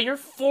because now you're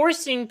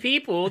forcing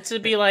people to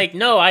be like,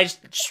 no, I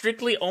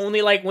strictly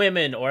only like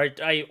women, or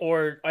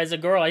as a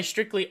girl, I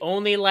strictly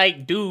only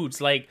like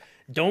dudes. Like,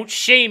 don't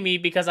shame me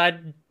because I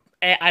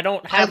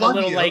don't have a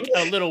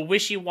little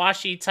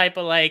wishy-washy type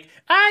of like,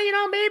 you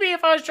know, maybe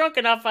if I was drunk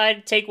enough,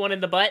 I'd take one in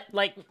the butt.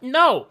 Like,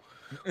 no.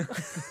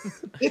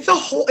 It's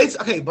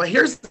okay, but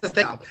here's the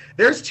thing.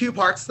 There's two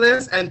parts to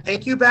this, and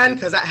thank you, Ben,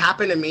 because that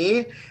happened to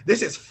me.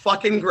 This is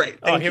fucking great.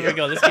 Here we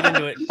go. Let's get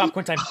into it.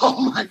 Popcorn time.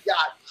 Oh my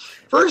God.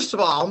 First of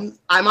all,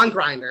 I'm on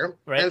Grindr,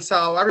 right? And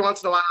so every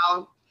once in a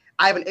while,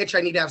 I have an itch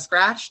I need to have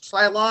scratched. So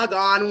I log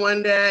on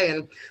one day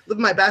and live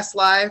my best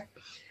life.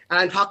 And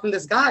I'm talking to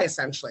this guy,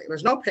 essentially.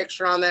 There's no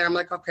picture on there. I'm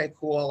like, okay,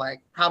 cool.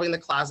 Like, probably in the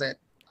closet.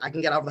 I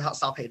can get over the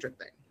self-hatred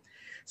thing.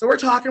 So we're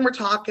talking.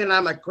 And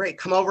I'm like, great,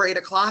 come over 8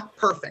 o'clock.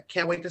 Perfect.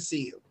 Can't wait to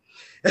see you.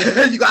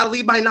 You got to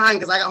leave by 9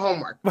 because I got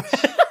homework.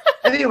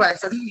 Anyway,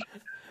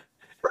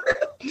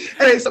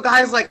 so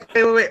guys like,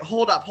 wait,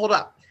 hold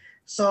up.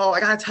 So I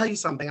got to tell you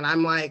something. And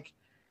I'm like,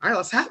 all right,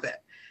 let's have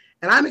it.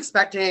 And I'm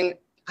expecting,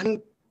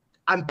 I'm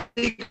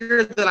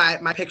bigger than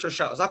my picture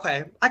shows.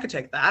 Okay, I could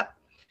take that.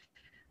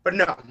 But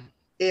no.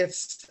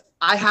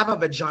 I have a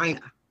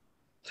vagina.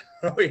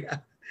 Oh, yeah.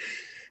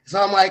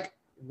 So I'm like,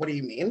 what do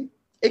you mean?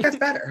 It gets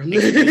better.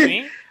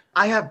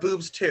 I have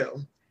boobs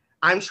too.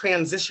 I'm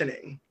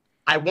transitioning.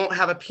 I won't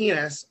have a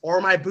penis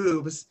or my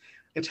boobs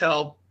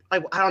until, I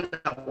don't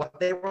know what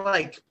they were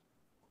like,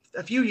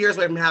 a few years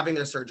away from having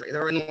their surgery. They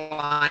were in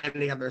line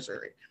to have their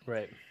surgery.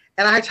 Right.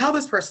 And I tell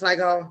this person, I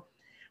go,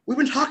 we've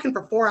been talking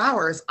for 4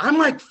 hours. I'm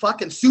like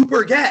fucking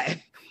super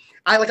gay.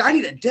 I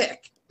need a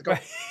dick. I go,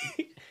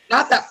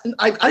 not that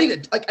I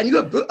need to, and you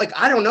have,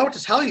 I don't know what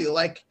to tell you.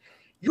 Like,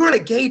 you're on a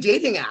gay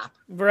dating app.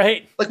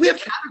 Right. Like, we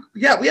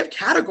have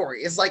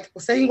categories, like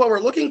saying what we're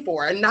looking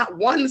for, and not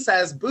one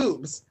says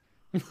boobs.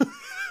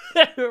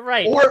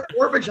 Right.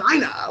 Or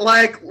vagina.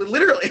 Like,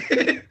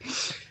 literally.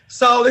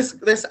 So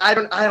this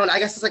I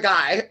guess it's a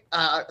guy,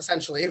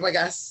 essentially, who I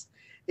guess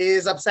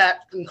is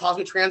upset and calls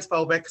me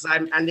transphobic because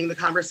I'm ending the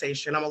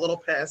conversation. I'm a little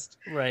pissed.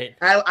 Right.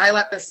 I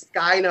let this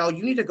guy know,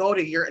 you need to go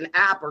to an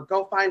app or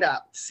go find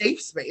a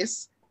safe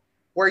space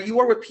where you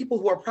are with people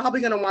who are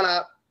probably going to want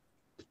to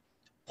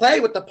play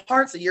with the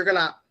parts that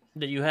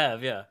you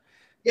have, yeah.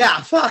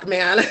 Yeah, fuck,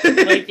 man.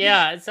 Like,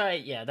 yeah, it's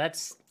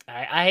that's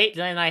I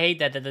hate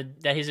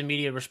that his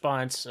immediate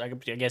response, I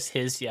guess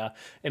his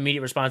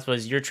immediate response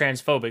was, you're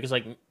transphobic. It's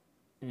like,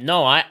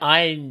 no,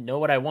 I know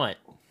what I want.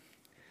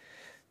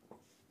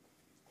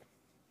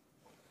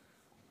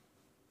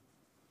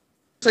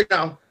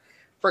 So,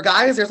 for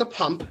guys, there's a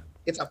pump.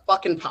 It's a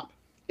fucking pump.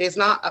 It's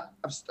not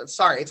it's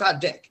not a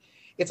dick.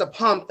 It's a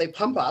pump. They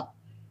pump up,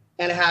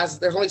 and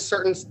there's only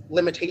certain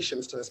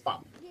limitations to this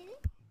pump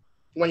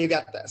when you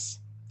get this.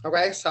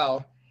 Okay,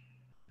 so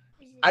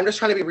I'm just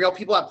trying to be real.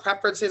 People have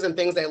preferences and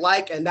things they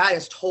like, and that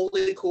is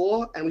totally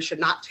cool, and we should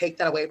not take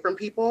that away from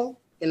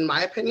people, in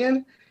my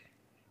opinion.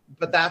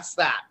 But that's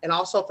that. And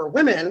also for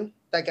women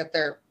that get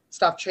their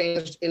stuff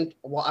changed in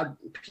a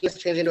penis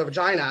changed into a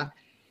vagina,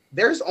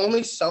 there's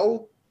only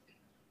so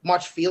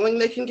much feeling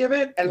they can give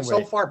it, and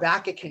so far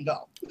back it can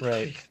go.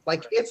 Right.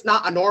 Like it's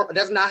not a normal. It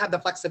does not have the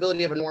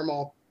flexibility of a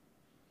normal.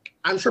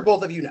 I'm sure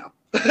both of you know.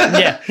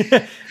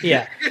 Yeah.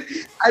 Yeah.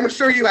 I'm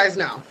sure you guys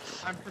know.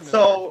 I'm familiar.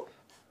 So,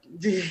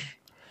 and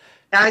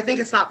I think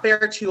it's not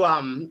fair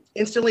to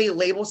instantly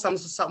label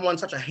someone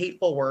such a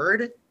hateful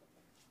word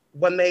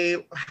when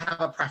they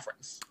have a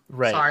preference.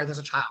 Right. Sorry, there's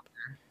a child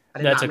there.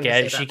 That's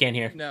okay. She can't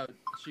hear. No,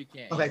 she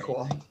can't. Okay,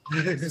 cool.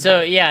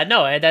 So yeah,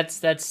 no, that's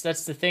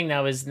the thing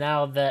now is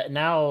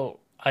now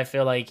I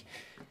feel like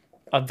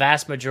a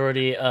vast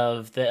majority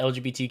of the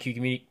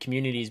LGBTQ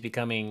community is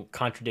becoming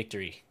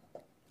contradictory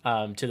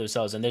to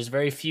themselves, and there's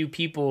very few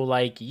people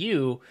like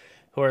you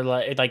who are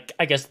like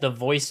I guess the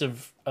voice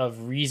of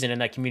reason in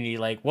that community.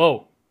 Like,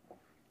 whoa,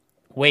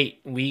 wait,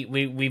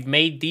 we've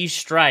made these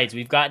strides,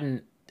 we've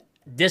gotten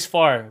this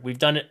far, we've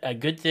done a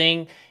good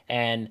thing,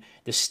 and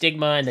the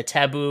stigma and the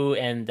taboo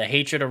and the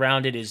hatred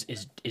around it is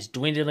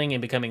dwindling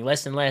and becoming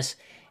less and less.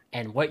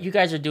 And what you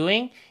guys are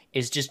doing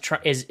is just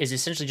is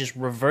essentially just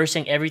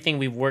reversing everything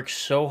we've worked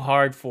so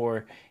hard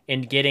for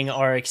in getting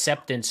our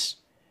acceptance.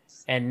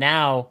 And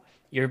now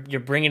you're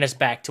bringing us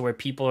back to where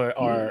people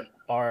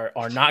are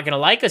not gonna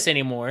like us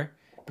anymore,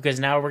 because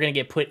now we're gonna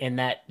get put in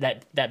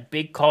that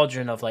big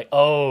cauldron of like,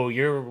 oh,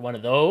 you're one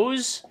of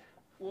those.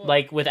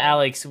 Like with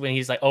Alex when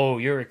he's like, oh,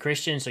 you're a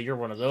Christian, so you're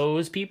one of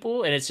those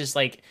people. And it's just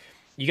like,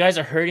 you guys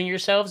are hurting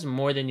yourselves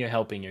more than you're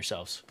helping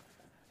yourselves.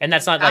 And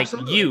that's not like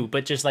you,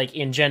 but just like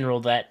in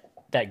general, that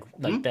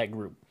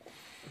group.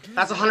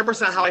 That's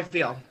 100% how I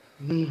feel.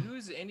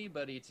 Who's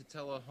anybody to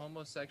tell a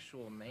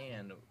homosexual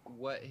man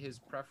what his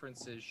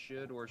preferences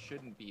should or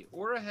shouldn't be,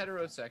 or a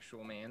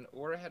heterosexual man,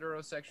 or a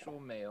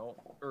heterosexual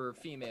male or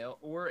female,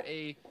 or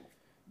a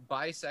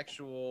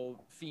bisexual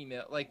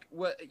female? Like,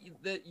 what,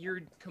 that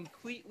you're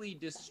completely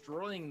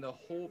destroying the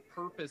whole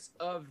purpose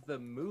of the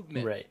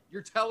movement. Right.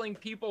 You're telling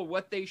people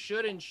what they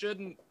should and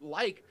shouldn't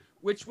like,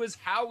 which was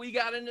how we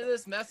got into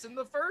this mess in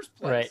the first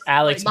place. Right.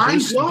 Alex, Like,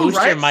 boost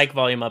your mic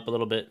volume up a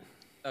little bit.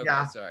 Okay,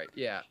 Yeah. sorry.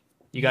 Yeah.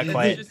 You got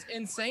quiet. It's just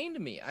insane to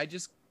me. I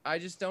just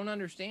don't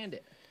understand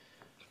it.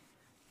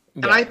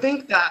 And I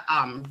think that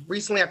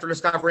recently, after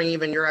discovering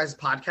even your guys'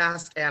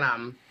 podcast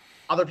and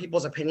other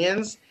people's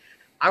opinions,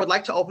 I would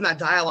like to open that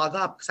dialogue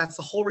up, because that's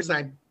the whole reason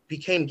I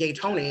became Gay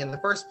Tony in the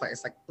first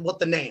place. Like, what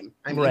the name?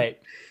 I mean, Right.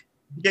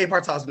 Gay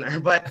part's always been there,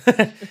 but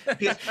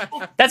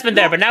That's been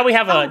there, but now we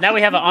have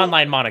an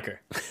online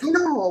moniker.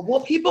 no.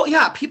 Well, people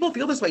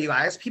feel this way, you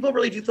guys. People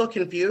really do feel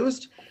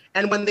confused,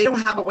 and when they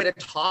don't have a way to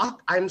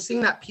talk, I'm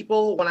seeing that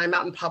people, when I'm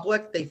out in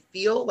public, they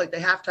feel like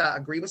they have to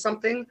agree with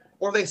something,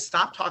 or they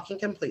stop talking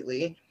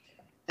completely,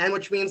 and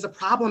which means the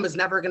problem is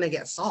never going to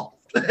get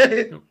solved.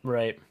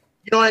 Right.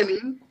 You know what I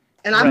mean?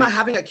 And I'm not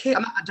having a kid.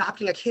 I'm not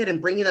adopting a kid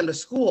and bringing them to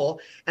school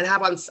and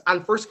have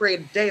on first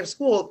grade day of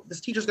school,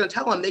 this teacher's going to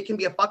tell them they can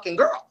be a fucking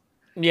girl.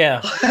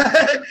 Yeah.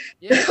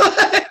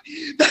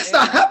 That's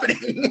not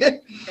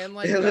happening. And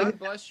like, God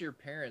bless your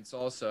parents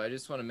also. I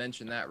just want to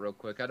mention that real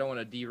quick. I don't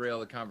want to derail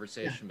the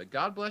conversation, but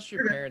God bless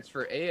your parents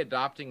for A,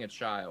 adopting a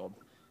child,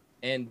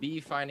 and B,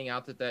 finding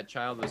out that that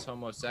child was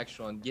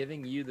homosexual and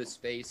giving you the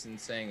space and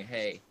saying,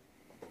 hey,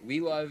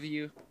 we love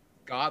you.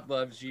 God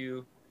loves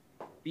you.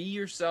 Be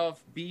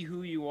yourself, be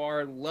who you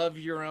are, love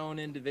your own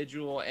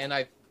individual. And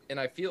I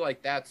feel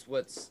like that's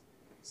what's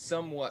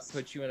somewhat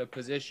put you in a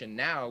position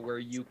now where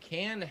you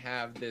can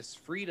have this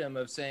freedom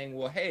of saying,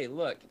 well, hey,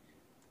 look,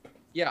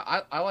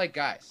 yeah, I like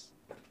guys.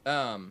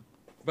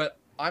 But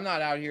I'm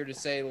not out here to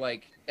say,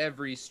 like,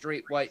 every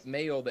straight white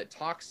male that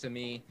talks to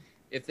me,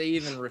 if they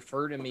even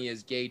refer to me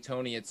as Gay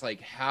Tony, it's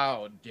like,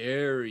 how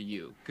dare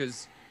you?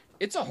 Because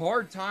it's a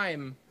hard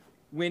time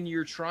when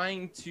you're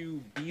trying to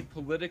be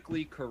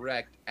politically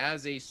correct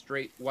as a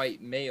straight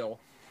white male,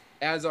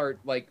 as are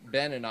like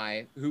Ben and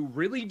I, who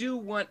really do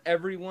want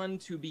everyone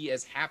to be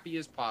as happy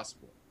as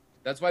possible.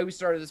 That's why we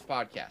started this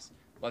podcast.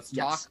 Let's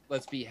talk.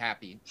 Let's be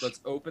happy.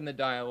 Let's open the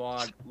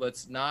dialogue.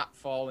 Let's not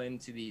fall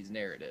into these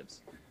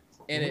narratives.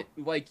 And it,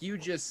 like you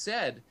just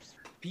said,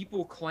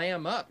 people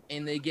clam up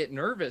and they get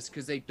nervous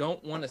because they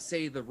don't want to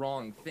say the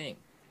wrong thing.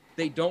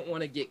 They don't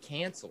want to get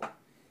canceled.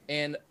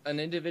 And an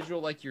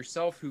individual like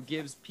yourself who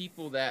gives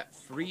people that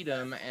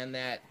freedom and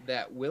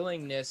that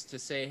willingness to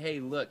say, hey,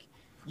 look,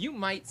 you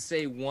might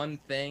say one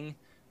thing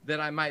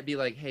that I might be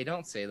like, hey,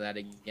 don't say that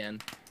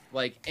again.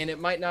 Like, and it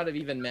might not have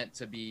even meant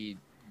to be,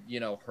 you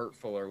know,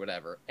 hurtful or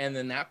whatever. And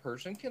then that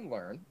person can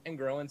learn and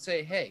grow and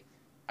say, hey,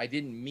 I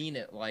didn't mean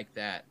it like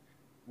that.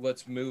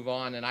 Let's move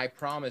on. And I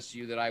promise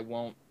you that I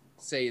won't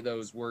say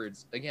those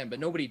words again. But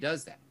nobody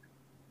does that.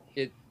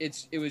 It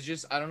was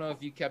just, I don't know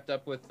if you kept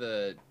up with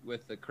the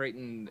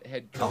Creighton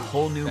head coach. A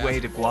whole new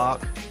way to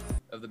guap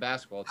of the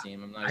basketball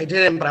team. I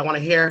didn't, but I want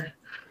to hear.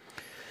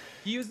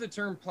 He used the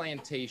term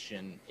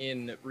plantation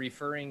in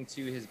referring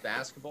to his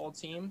basketball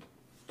team.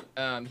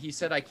 He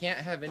said, I can't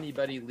have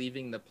anybody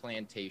leaving the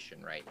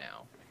plantation right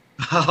now.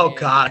 Oh,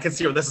 God, I can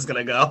see where this is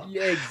going to go.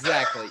 Yeah,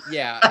 exactly.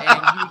 Yeah.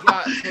 And he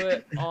got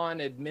put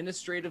on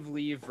administrative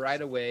leave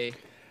right away.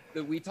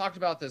 we talked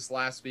about this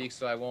last week,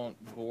 so I won't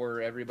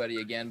bore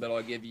everybody again, but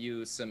I'll give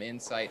you some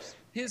insight.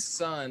 His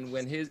son,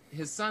 when his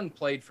son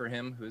played for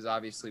him, who's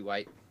obviously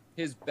white,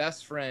 his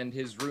best friend,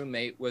 his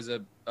roommate, was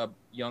a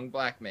young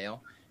black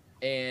male,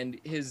 and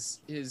his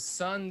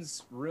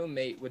son's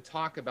roommate would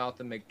talk about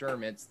the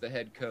McDermotts, the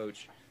head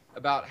coach,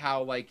 about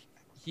how like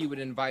he would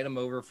invite him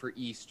over for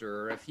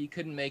Easter, or if he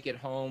couldn't make it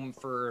home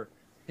for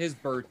his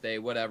birthday,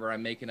 whatever,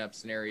 I'm making up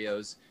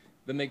scenarios,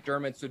 the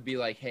McDermotts would be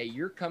like, hey,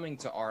 you're coming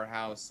to our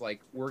house, like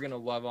we're gonna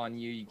love on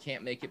you, you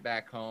can't make it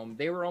back home.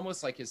 They were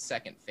almost like his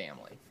second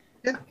family.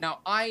 Yeah. Now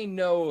I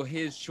know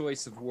his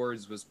choice of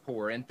words was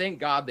poor, and thank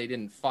God they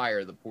didn't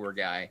fire the poor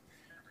guy,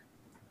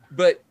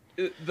 but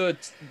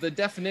the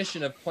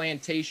definition of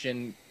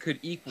plantation could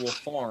equal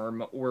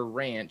farm or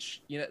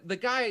ranch. You know, the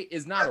guy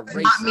is not a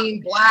racist. Not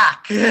mean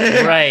black.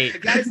 Right. The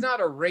guy's not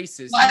a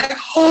racist. Like,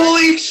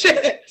 holy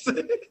shit.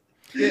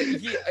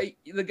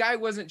 The guy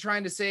wasn't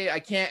trying to say I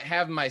can't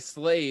have my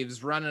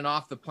slaves running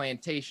off the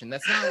plantation.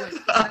 That's not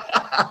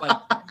what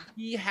like,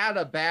 he had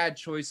a bad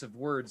choice of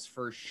words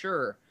for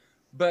sure,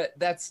 but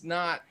that's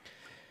not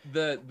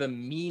the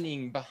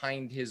meaning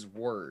behind his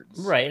words.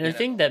 Right. And the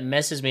thing that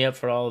messes me up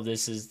for all of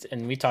this is,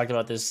 and we talked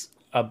about this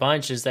a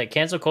bunch, is that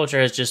cancel culture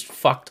has just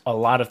fucked a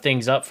lot of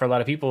things up for a lot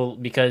of people,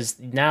 because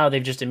now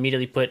they've just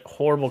immediately put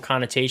horrible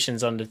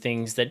connotations onto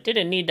things that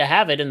didn't need to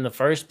have it in the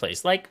first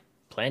place, like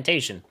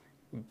plantation.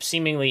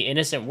 Seemingly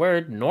innocent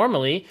word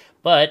normally,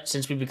 but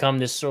since we become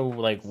this so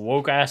like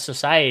woke ass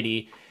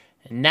society,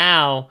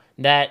 now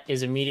that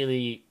is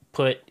immediately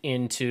put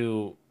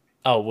into,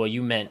 oh well,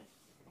 you meant,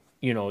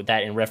 you know,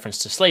 that in reference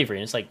to slavery.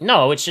 And it's like,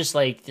 no, it's just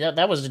like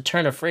that was a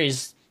turn of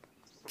phrase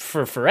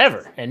for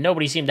forever, and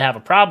nobody seemed to have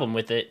a problem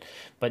with it.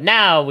 But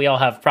now we all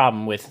have a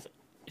problem with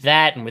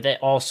that, and with it,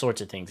 all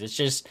sorts of things. It's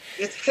just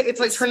it's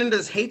like turned into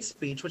this hate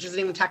speech, which isn't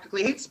even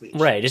technically hate speech.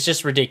 Right. It's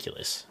just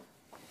ridiculous.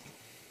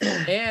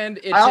 And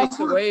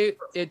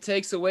it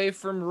takes away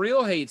from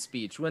real hate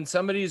speech when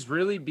somebody's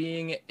really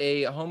being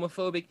a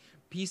homophobic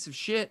piece of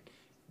shit.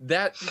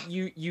 That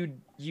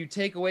you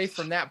take away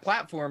from that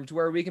platform to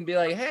where we can be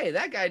like, hey,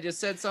 that guy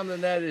just said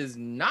something that is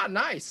not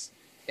nice,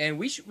 and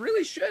we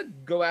really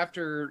should go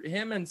after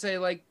him and say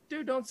like,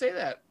 dude, don't say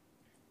that.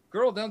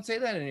 Girl, don't say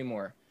that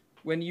anymore.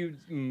 When you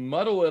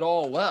muddle it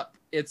all up,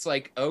 it's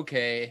like,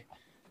 okay,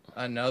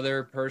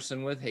 another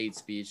person with hate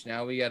speech.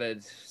 Now we got to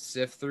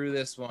sift through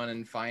this one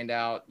and find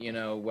out, you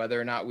know,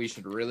 whether or not we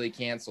should really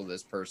cancel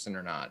this person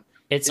or not.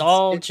 It's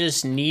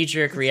just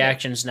knee-jerk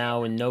reactions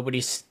now, and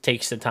nobody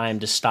takes the time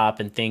to stop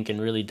and think and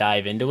really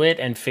dive into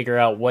it and figure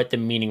out what the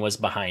meaning was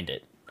behind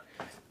it.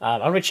 I'm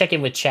going to check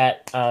in with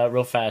chat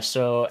real fast.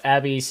 So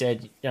Abby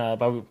said,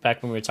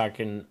 back when we were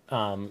talking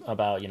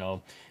about, you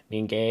know,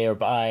 being gay or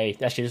bi,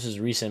 actually this was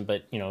recent,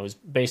 but, you know, it was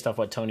based off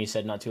what Tony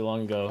said not too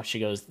long ago. She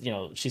goes, you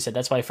know, she said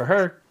that's why for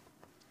her,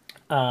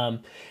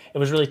 it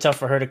was really tough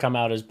for her to come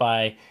out as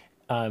bi,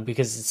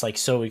 because it's like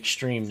so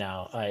extreme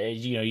now.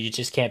 You know, you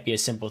just can't be a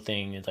simple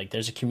thing. It's like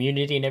there's a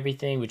community and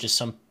everything, which is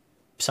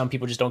some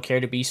people just don't care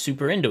to be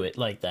super into it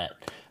like that.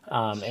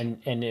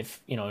 And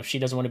if, you know, if she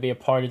doesn't want to be a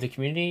part of the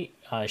community,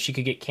 she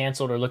could get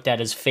canceled or looked at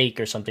as fake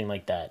or something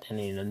like that.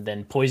 And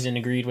then Poison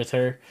agreed with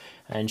her,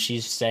 and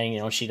she's saying, you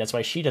know, that's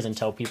why she doesn't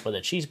tell people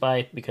that she's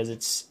bi, because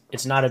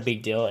it's not a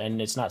big deal, and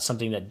it's not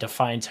something that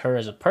defines her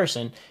as a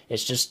person.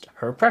 It's just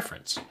her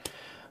preference.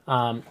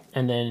 And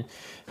then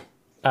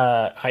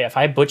if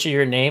I butcher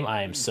your name,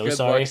 I am so Good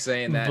sorry. luck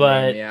saying that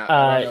but name. Yeah,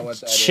 I don't know what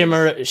that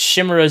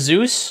Shimura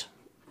Zeus,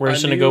 we're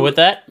just gonna go with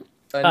that.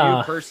 A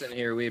new person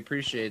here. We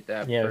appreciate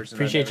that. Yeah, person.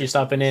 appreciate you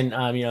stopping in.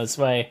 You know, that's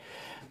why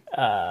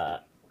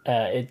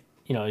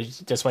you know,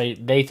 that's why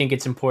they think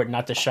it's important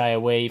not to shy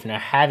away even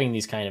having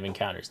these kind of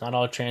encounters. Not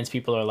all trans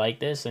people are like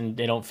this, and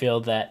they don't feel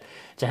that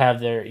to have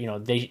their, you know,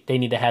 they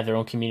need to have their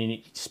own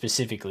community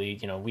specifically.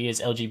 You know, we as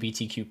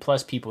LGBTQ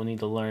plus people need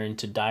to learn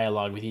to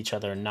dialogue with each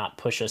other and not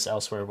push us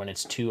elsewhere when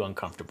it's too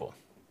uncomfortable,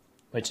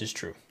 which is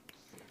true.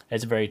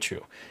 It's very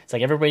true. It's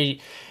like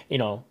everybody, you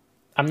know,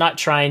 I'm not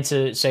trying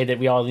to say that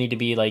we all need to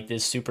be like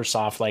this super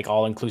soft, like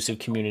all-inclusive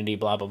community,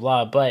 blah, blah,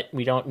 blah, but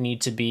we don't need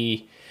to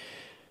be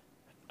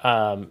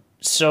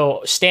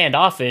so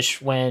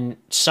standoffish when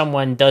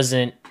someone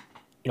doesn't,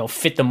 you know,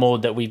 fit the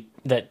mold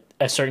that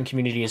a certain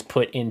community has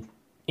put in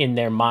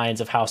their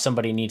minds of how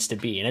somebody needs to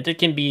be. And it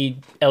can be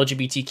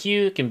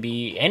LGBTQ, it can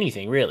be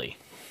anything, really.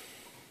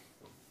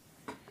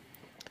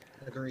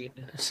 Agreed.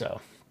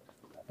 So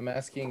I'm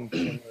asking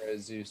Kimura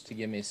Zeus to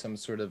give me some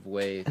sort of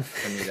way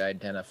for me to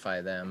identify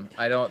them.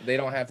 They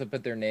don't have to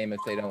put their name if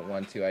they don't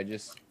want to.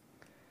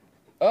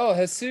 Oh,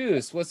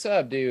 Jesus, what's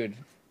up, dude?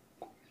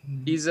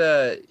 He's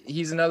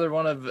another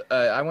one of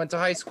I went to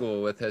high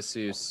school with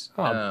Jesus.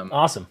 Oh,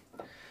 awesome.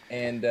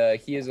 And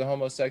he is a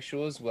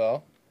homosexual as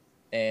well.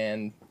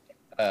 And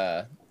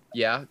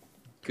yeah,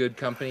 good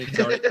company.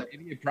 Tony,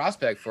 maybe a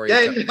prospect for you.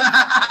 Yeah,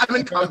 I'm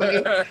in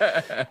company.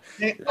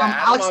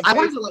 Alex, I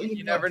wanted to let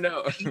you never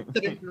know.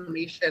 The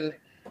information.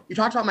 You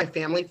talked about my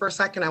family for a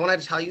second. I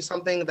wanted to tell you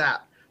something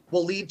that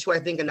will lead to, I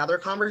think, another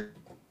conversation.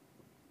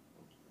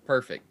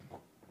 Perfect.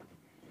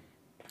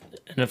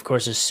 And of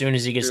course, as soon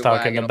as he gets You're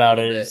talking lagging a about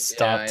little it, bit. it's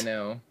stopped. Yeah, I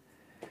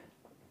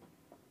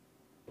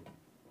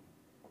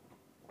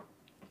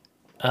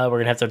know. We're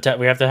gonna have to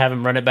we have to have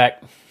him run it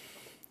back.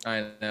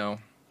 I know.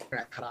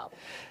 Got cut off.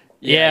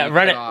 Yeah, you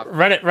run cut it,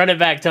 off. run it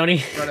back,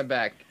 Tony. Run it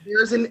back.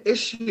 There's an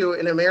issue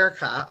in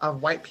America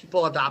of white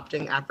people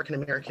adopting African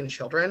American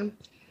children,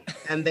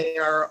 and they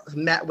are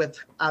met with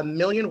a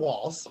million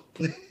walls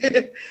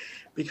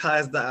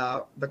because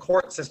the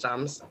court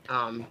systems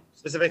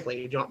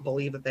specifically don't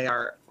believe that they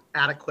are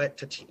adequate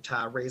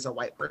to raise a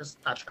white person,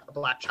 a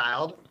black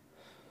child,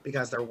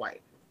 because they're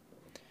white,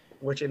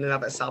 which in and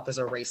of itself is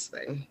a race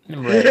thing.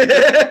 Right.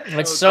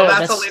 It's so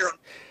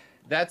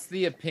That's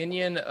the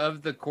opinion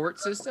of the court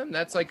system.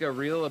 That's like a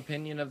real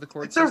opinion of the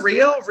court it's system. a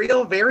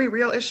real, very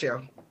real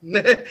issue.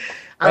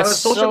 I was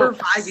social for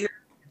 5 years.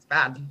 It's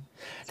bad.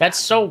 That's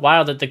so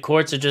wild that the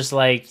courts are just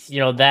like,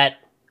 that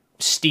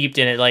steeped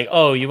in it. Like,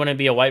 oh, you want to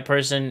be a white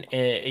person,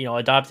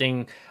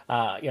 adopting,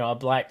 a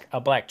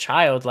black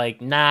child.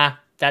 Like, nah,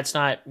 that's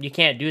not. You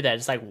can't do that.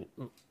 It's like,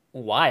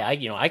 why?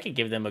 I could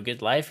give them a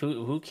good life.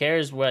 Who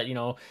cares what,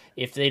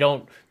 if they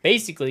don't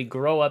basically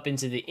grow up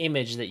into the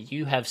image that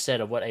you have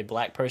said of what a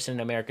black person in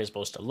America is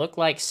supposed to look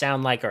like,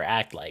 sound like, or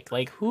act like.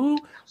 Like, who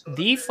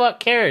the fuck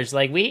cares?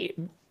 Like,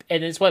 and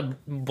it's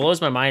what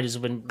blows my mind is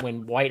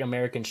when white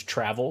Americans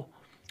travel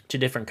to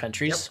different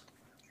countries. Yep.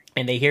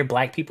 And they hear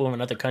black people in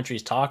other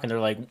countries talk, and they're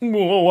like,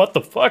 "Whoa, what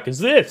the fuck is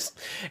this?"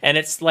 And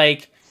it's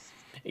like,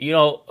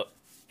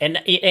 and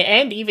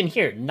even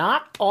here,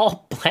 not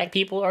all black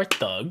people are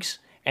thugs.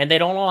 And they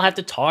don't all have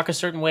to talk a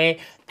certain way,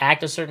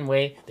 act a certain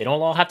way. They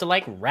don't all have to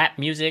like rap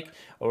music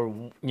or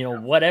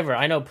whatever.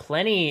 I know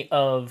plenty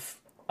of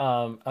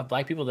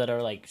black people that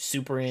are like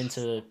super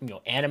into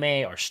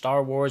anime or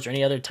Star Wars or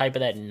any other type of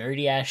that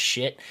nerdy ass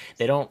shit.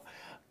 They don't,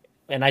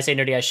 and I say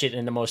nerdy ass shit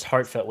in the most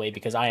heartfelt way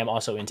because I am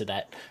also into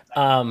that.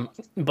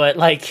 But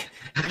like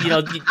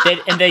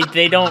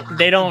they don't.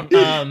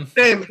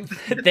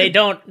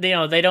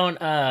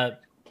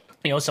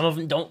 Some of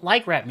them don't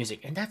like rap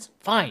music, and that's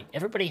fine.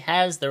 Everybody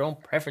has their own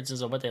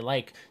preferences of what they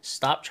like.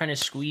 Stop trying to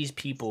squeeze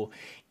people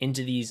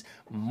into these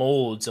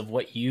molds of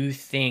what you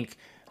think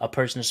a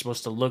person is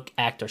supposed to look,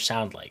 act, or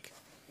sound like.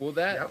 Well,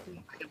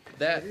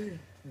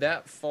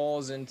 that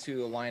falls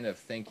into a line of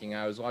thinking.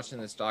 I was watching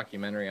this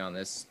documentary on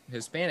this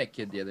Hispanic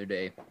kid the other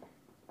day,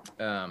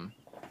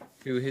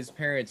 who his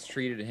parents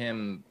treated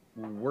him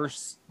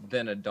worse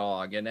than a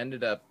dog and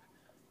ended up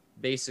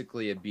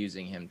basically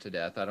abusing him to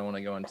death. I don't want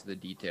to go into the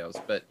details,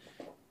 but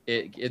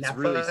it's Netflix.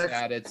 Really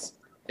sad.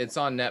 It's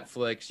on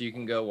Netflix. You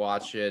can go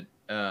watch it.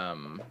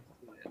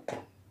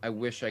 I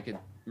wish I could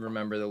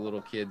remember the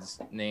little kid's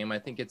name. I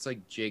think it's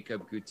like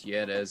Jacob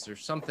Gutierrez or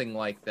something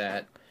like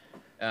that.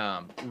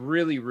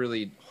 Really,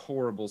 really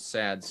horrible,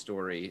 sad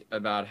story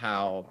about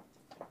how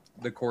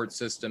the court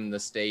system, the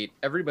state,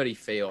 everybody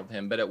failed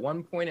him. But at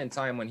one point in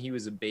time when he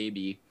was a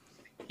baby,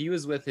 he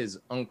was with his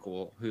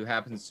uncle, who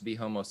happens to be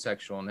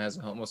homosexual and has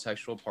a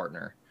homosexual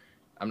partner.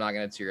 I'm not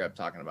going to tear up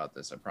talking about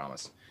this, I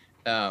promise.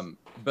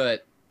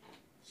 But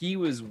he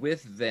was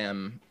with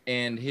them,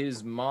 and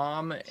his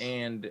mom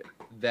and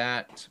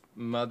that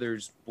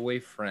mother's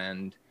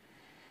boyfriend,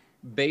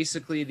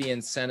 basically the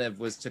incentive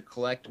was to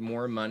collect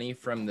more money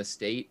from the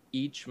state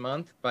each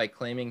month by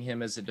claiming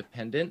him as a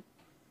dependent.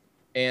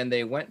 And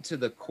they went to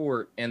the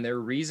court, and their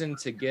reason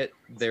to get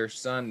their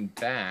son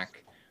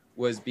back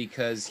was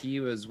because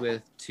he was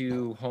with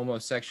two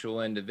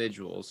homosexual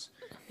individuals.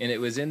 And it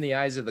was in the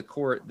eyes of the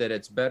court that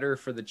it's better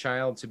for the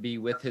child to be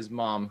with his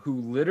mom,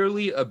 who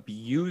literally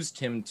abused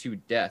him to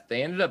death.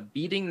 They ended up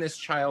beating this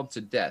child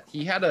to death.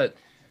 He had a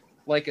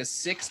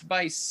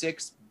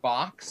 6x6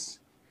 box,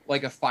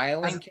 like a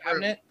filing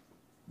cabinet,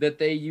 that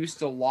they used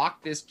to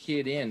lock this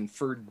kid in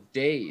for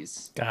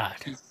days. God.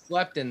 He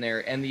slept in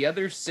there, and the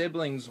other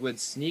siblings would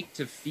sneak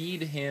to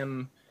feed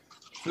him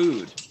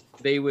food.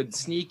 They would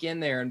sneak in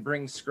there and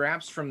bring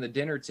scraps from the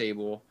dinner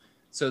table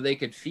so they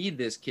could feed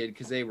this kid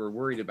because they were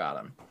worried about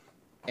him.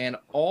 And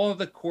all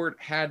the court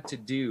had to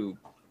do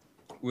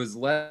was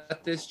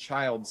let this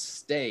child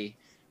stay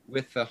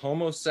with the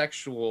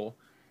homosexual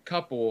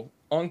couple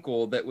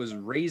uncle that was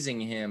raising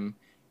him,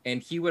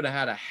 and he would have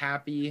had a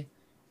happy,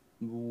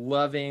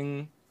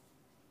 loving,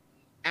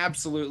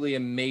 absolutely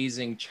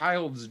amazing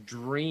child's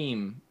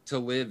dream to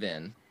live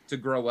in, to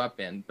grow up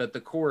in. But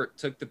the court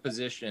took the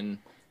position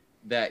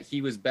that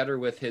he was better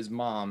with his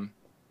mom,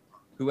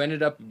 who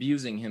ended up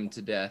abusing him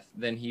to death,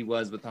 than he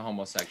was with the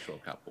homosexual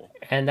couple.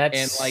 And that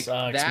sucks,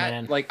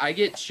 man. Like, I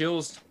get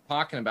chills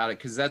talking about it,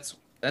 because that's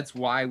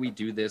why we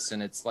do this.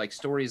 And it's like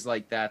stories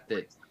like that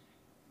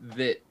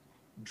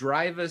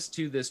drive us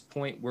to this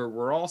point where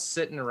we're all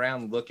sitting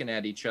around looking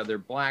at each other,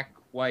 black,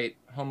 white,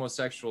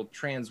 homosexual,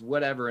 trans,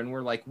 whatever, and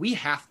we're like, we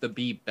have to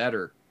be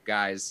better,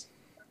 guys.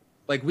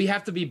 Like, we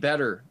have to be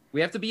better. We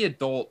have to be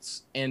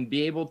adults and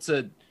be able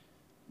to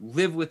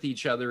live with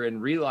each other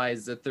and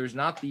realize that there's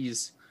not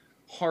these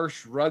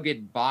harsh,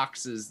 rugged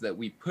boxes that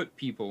we put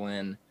people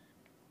in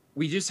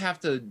we just have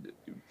to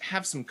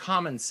have some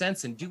common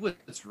sense and do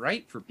what's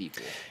right for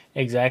people.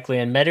 Exactly,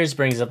 and Metters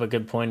brings up a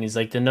good point. He's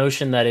like the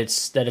notion that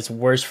it's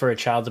worse for a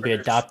child to be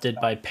adopted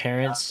by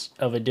parents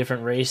of a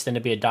different race than to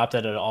be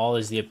adopted at all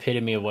is the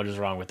epitome of what is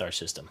wrong with our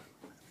system.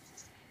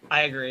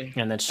 I agree,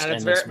 and that's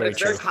very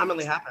true.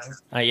 Commonly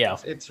happens. Yeah,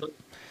 it's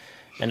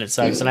and it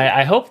sucks. And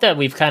I hope that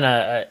we've kind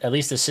of at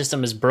least the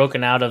system is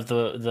broken out of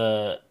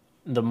the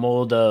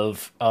mold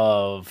of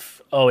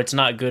oh, it's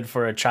not good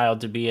for a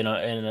child to be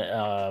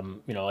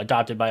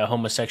adopted by a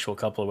homosexual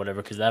couple or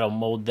whatever, because that'll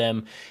mold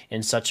them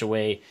in such a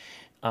way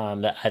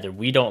that either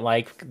we don't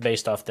like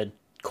based off the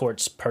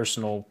court's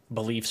personal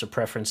beliefs or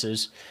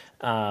preferences,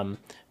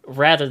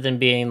 rather than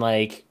being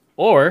like,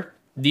 or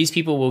these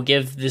people will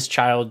give this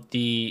child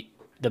the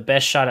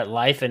best shot at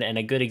life and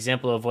a good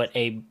example of what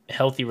a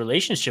healthy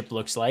relationship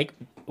looks like,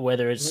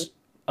 whether it's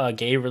a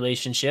gay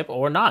relationship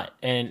or not.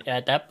 And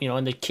at that,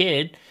 and the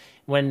kid,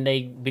 when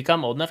they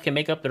become old enough, can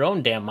make up their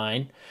own damn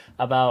mind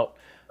about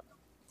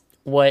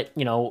what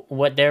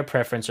their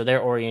preference or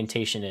their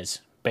orientation is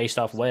based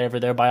off whatever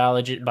their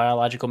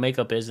biological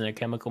makeup is and their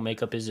chemical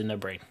makeup is in their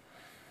brain.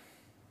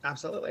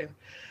 Absolutely.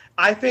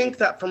 I think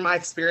that from my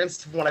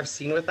experience, from what I've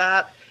seen with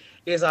that,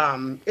 is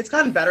it's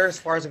gotten better as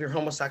far as if you're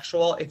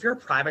homosexual. If you're a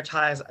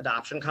privatized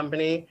adoption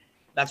company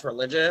that's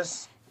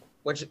religious,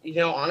 which,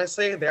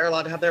 honestly, they're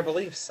allowed to have their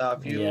beliefs. So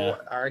if you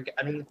are,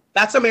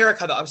 that's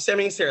America, though. I'm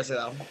seriously,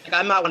 though. Like,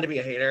 I'm not one to be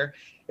a hater.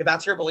 If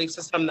that's your belief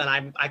system, then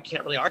I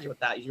can't really argue with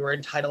that. You are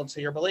entitled to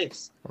your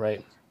beliefs.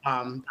 Right.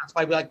 That's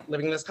why we like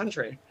living in this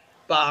country.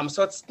 But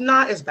so it's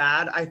not as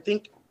bad. I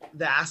think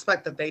the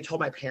aspect that they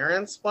told my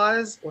parents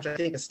was, which I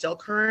think is still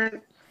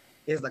current,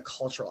 is the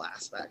cultural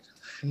aspect.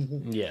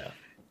 Yeah.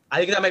 I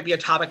think that might be a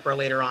topic for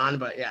later on,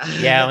 but yeah.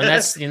 Yeah,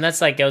 and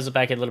that's like goes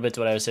back a little bit to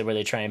what I was saying, where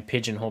they try and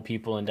pigeonhole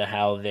people into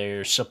how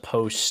they're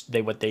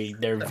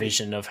their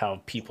vision of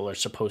how people are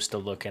supposed to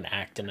look and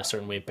act in a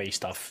certain way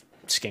based off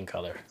skin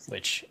color,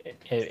 which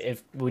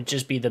if would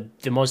just be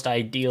the most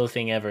ideal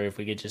thing ever if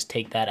we could just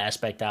take that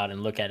aspect out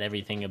and look at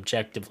everything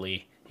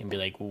objectively and be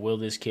like, will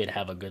this kid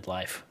have a good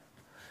life?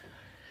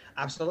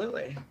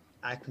 Absolutely.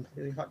 I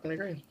completely fucking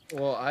agree.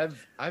 Well,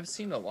 I've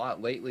seen a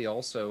lot lately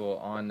also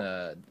on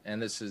and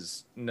this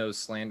is no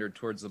slander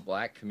towards the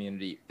black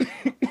community,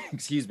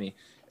 excuse me,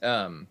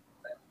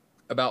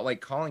 about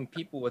like calling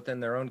people within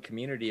their own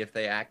community if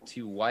they act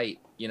too white,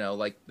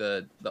 like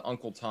the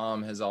Uncle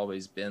Tom has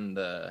always been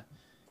the,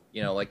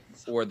 like,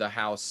 or the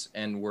house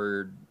N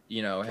word,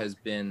 has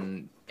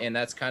been, and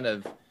that's kind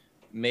of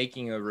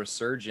making a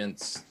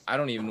resurgence. I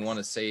don't even want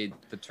to say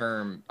the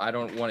term. I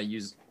don't want to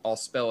use, I'll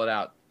spell it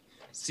out.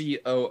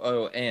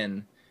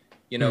 COON,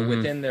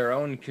 within their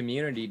own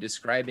community,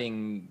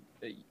 describing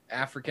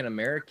African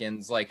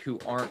Americans like who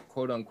aren't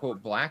quote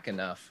unquote black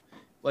enough.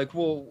 Like,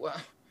 well,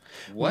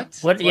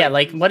 what? Yeah,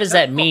 like what does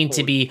that mean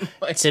to be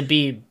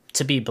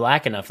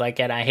black enough? Like,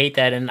 and I hate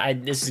that.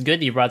 And this is good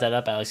that you brought that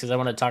up, Alex, because I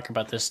want to talk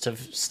about this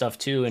stuff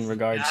too in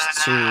regards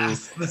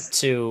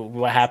to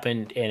what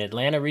happened in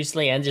Atlanta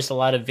recently, and just a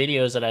lot of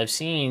videos that I've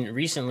seen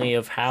recently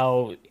of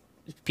how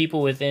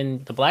people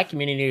within the black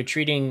community are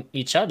treating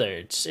each other.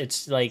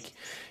 It's like,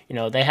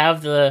 they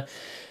have the,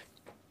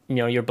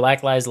 your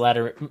Black Lives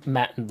Matter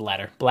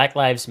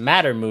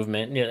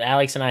movement.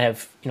 Alex and I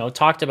have,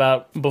 talked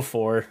about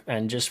before,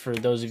 and just for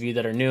those of you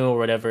that are new or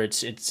whatever,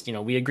 it's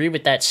we agree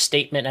with that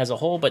statement as a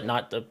whole, but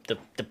not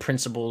the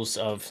principles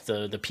of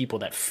the people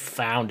that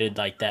founded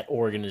like that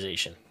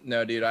organization.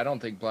 No, dude, I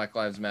don't think Black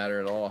Lives Matter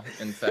at all.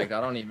 In fact,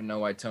 I don't even know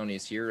why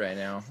Tony's here right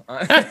now.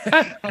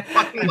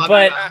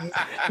 but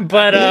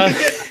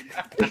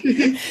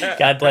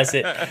God bless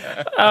it.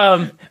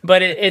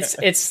 But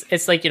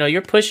it's like,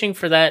 you're pushing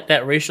for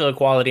that racial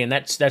equality, and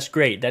that's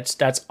great.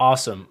 That's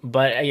awesome.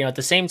 But at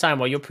the same time,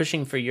 while you're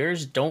pushing for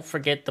yours, don't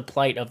forget the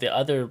plight of the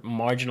other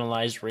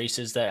marginalized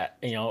races that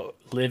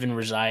live and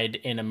reside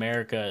in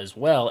America as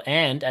well.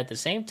 And at the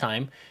same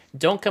time,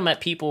 don't come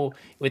at people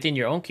within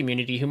your own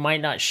community who might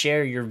not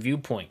share your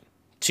viewpoint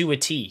to a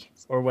T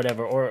or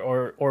whatever,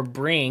 or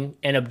bring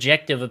an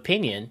objective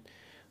opinion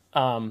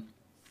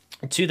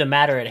to the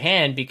matter at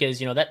hand, because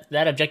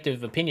that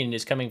objective opinion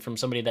is coming from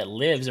somebody that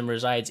lives and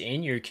resides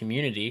in your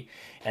community,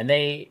 and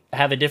they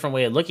have a different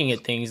way of looking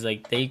at things.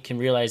 Like, they can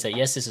realize that,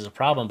 yes, this is a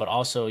problem, but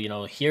also,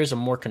 here's a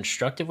more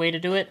constructive way to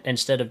do it,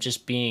 instead of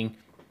just being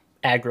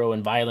aggro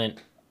and violent,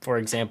 for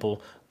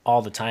example,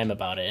 all the time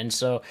about it. And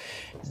so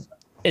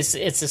it's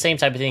the same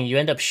type of thing. You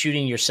end up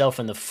shooting yourself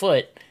in the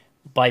foot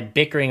by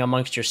bickering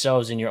amongst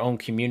yourselves in your own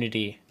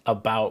community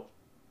about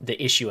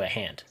the issue at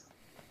hand.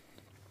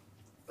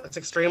 That's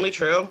extremely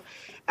true.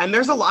 And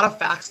there's a lot of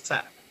facts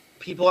that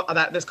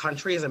this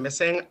country is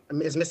missing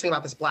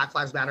about this Black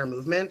Lives Matter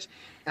movement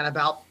and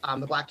about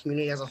the black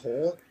community as a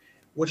whole,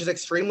 which is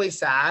extremely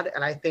sad.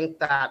 And I think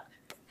that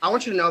I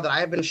want you to know that I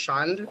have been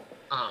shunned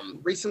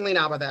recently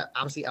now by the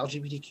obviously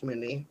LGBT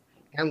community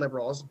and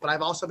liberals, but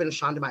I've also been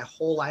shunned my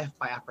whole life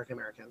by African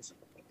Americans.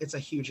 It's a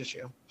huge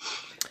issue.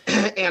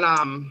 And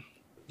I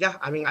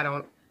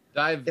don't.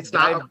 Dive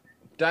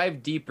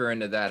dive deeper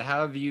into that. How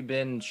have you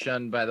been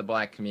shunned by the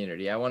Black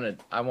community? I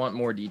want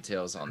more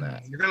details on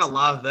that. You're gonna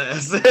love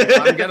this.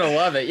 I'm gonna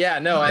love it. Yeah,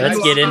 no. Let's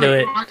get into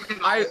it.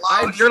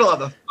 You're gonna love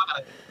this.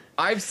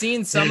 I've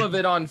seen some of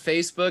it on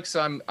Facebook,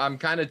 so I'm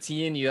kind of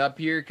teeing you up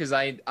here because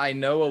I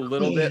know a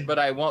little bit, but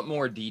I want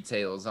more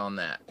details on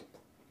that.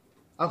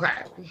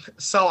 Okay,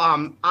 so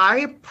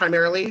I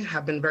primarily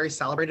have been very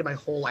celebrated my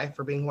whole life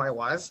for being who I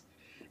was,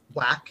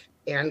 Black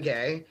and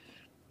gay,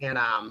 and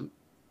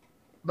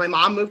my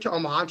mom moved to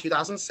Omaha in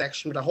 2006.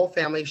 She moved a whole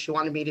family. She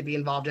wanted me to be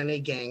involved in any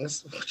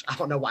gangs, which I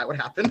don't know why would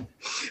happen,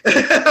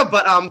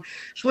 but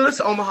she moved us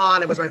to Omaha,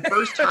 and it was my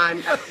first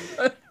time.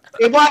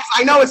 It was.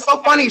 I know, it's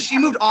so funny. She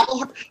moved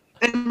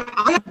and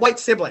I have white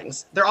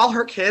siblings. They're all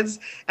her kids,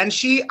 and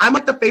I'm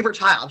like the favorite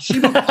child. She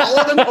moved all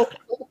of them over.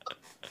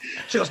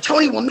 She goes,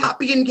 Tony will not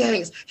be in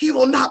gangs. He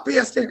will not be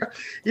a sticker.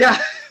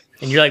 Yeah.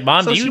 And you're like,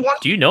 Mom, so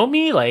do you know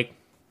me? Like,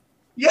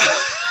 yeah.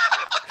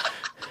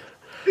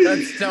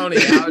 That's Tony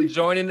out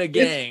joining the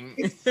gang.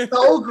 It's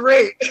so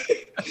great.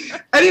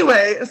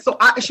 Anyway, so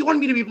she wanted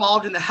me to be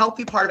involved in the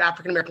healthy part of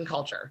African American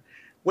culture,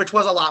 which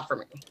was a lot for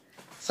me.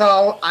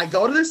 So I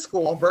go to this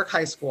school, Burke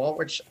High School,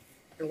 which,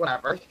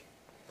 whatever.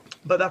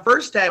 But the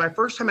first day, my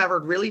first time ever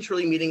really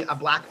truly meeting a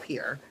Black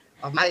peer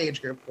of my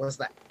age group was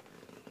that.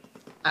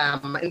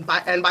 And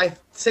by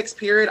sixth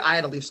period, I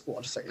had to leave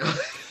school, just so you know.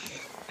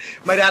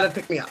 My dad had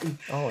picked me up.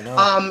 Oh no.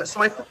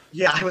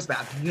 I was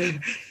bad.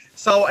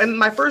 So in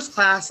my first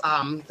class,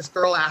 this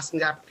girl asked me,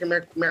 the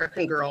African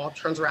American girl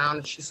turns around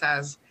and she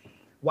says,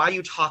 "Why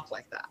you talk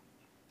like that?"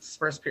 This is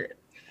first period.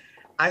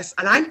 And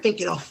I'm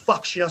thinking, oh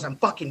fuck, she knows I'm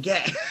fucking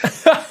gay.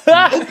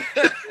 Nope.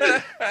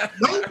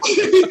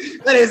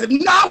 That is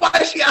not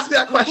why she asked me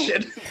that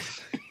question.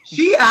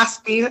 She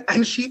asked me,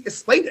 and she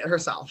explained it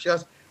herself. She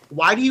goes,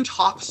 "Why do you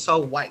talk so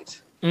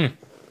white?" I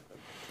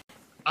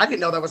didn't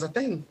know that was a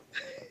thing.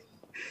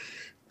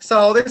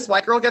 So this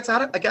white girl gets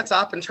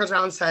up and turns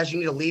around and says, "You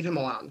need to leave him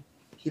alone.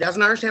 He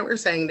doesn't understand what you're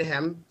saying to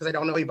him because I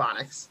don't know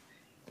Ebonics.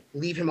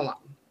 Leave him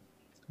alone."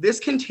 This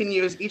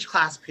continues each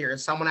class period.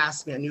 Someone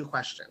asks me a new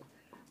question,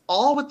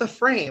 all with the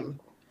frame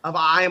of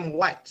I am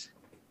white.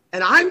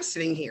 And I'm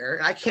sitting here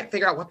and I can't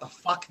figure out what the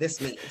fuck this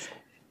means.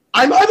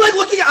 I'm like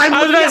looking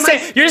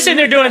at, you're sitting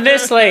there doing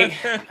this like,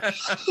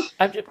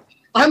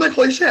 I'm like,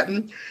 holy shit.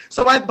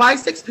 So by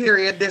sixth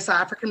period, this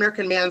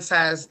African-American man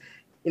says,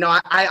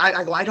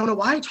 I go, "I don't know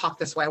why I talk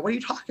this way. What are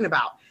you talking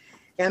about?"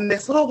 And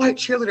this little white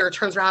cheerleader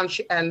turns around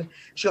and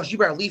she goes, "You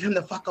better leave him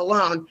the fuck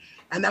alone."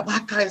 And that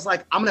Black guy is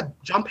like, "I'm going to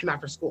jump him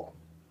after school."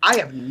 I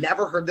have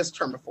never heard this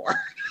term before.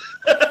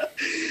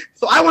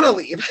 So I want to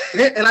leave,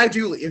 and I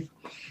do leave.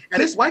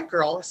 And this white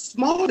girl,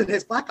 smaller than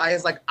his Black guy,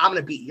 is like, "I'm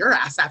going to beat your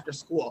ass after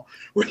school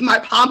with my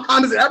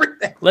pom-poms and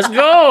everything." Let's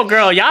go,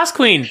 girl. Yas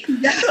queen.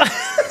 Yeah.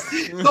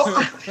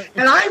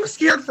 And I'm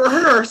scared for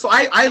her, so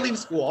I leave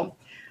school.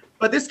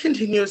 But this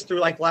continues through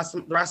like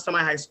the rest of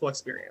my high school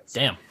experience.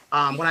 Damn.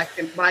 When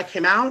I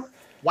came out,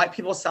 white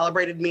people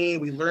celebrated me.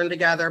 We learned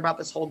together about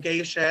this whole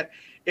gay shit.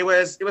 It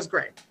was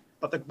great.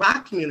 But the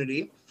Black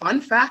community,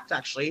 fun fact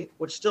actually,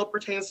 which still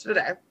pertains to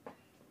today,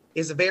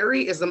 is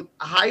the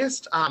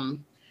highest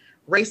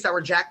race that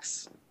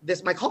rejects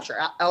my culture.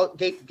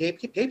 Gay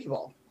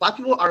people. Black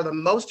people are the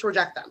most to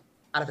reject them.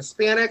 Out of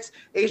Hispanics,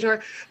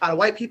 Asian, out of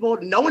white people,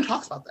 no one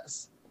talks about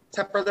this,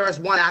 except for there was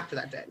one actor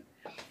that did.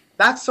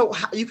 That's so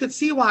you could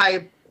see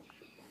why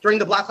during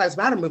the Black Lives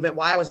Matter movement,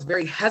 why I was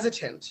very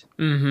hesitant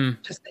to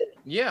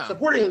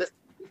supporting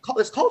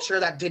this culture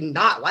that did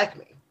not like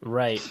me.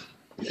 Right.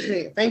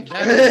 Thank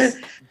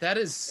you. That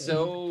is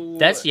so.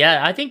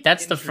 I think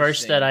that's the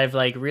first that I've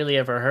like really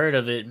ever heard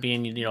of it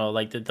being,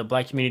 like the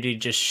Black community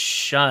just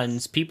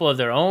shuns people of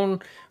their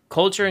own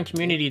culture and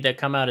community that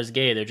come out as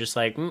gay. They're just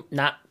like,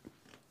 not.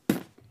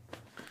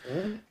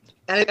 And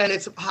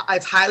it's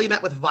highly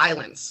met with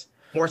violence,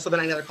 more so than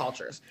any other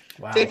cultures.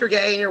 Wow. Say if you're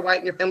gay and you're white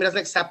and your family doesn't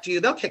accept you,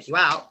 they'll kick you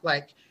out.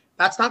 Like,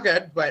 that's not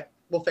good, but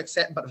we'll fix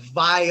it. But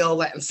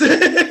violence.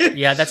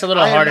 Yeah, that's a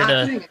little harder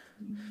to.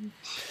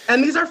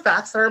 And these are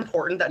facts that are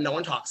important that no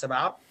one talks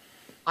about.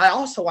 I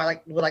also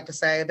would like to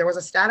say there was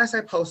a status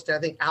I posted, I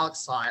think Alex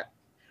saw it,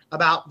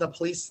 about the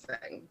police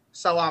thing.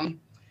 So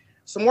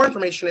some more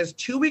information is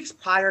 2 weeks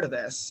prior to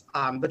this,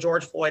 the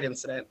George Floyd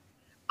incident,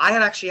 I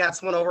had actually had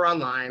someone over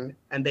online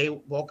and they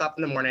woke up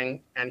in the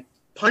morning and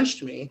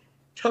punched me,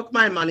 took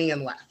my money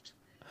and left.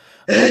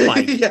 Oh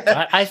my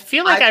God. I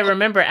feel like I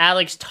remember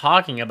Alex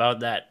talking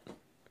about that.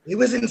 It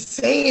was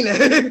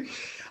insane.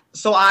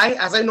 So I,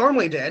 as I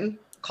normally did,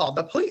 called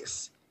the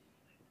police.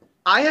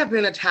 I have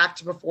been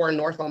attacked before in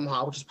North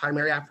Omaha, which is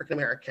primarily African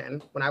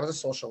American, when I was a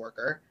social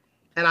worker.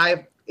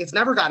 And it's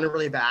never gotten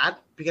really bad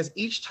because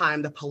each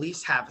time the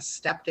police have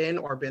stepped in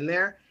or been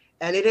there,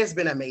 and it has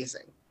been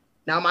amazing.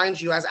 Now, mind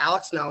you, as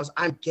Alex knows,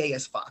 I'm gay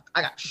as fuck.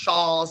 I got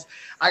shawls.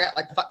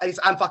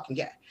 I'm fucking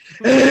gay.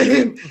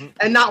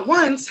 And not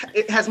once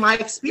has my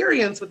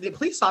experience with the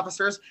police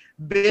officers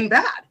been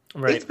bad.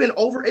 Right. It's been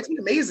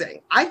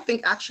amazing. I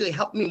think actually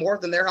helped me more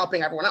than they're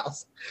helping everyone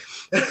else.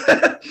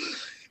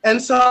 And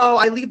so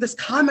I leave this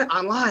comment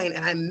online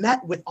and I'm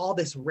met with all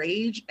this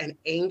rage and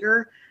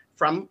anger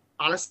from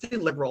honestly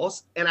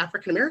liberals and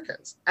African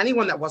Americans.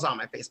 Anyone that was on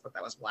my Facebook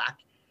that was Black,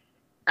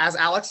 as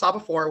Alex saw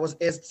before,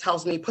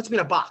 puts me in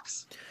a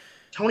box.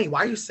 Tony,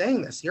 why are you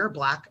saying this? You're a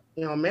Black,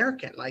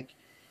 American. Like,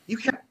 you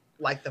can't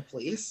like the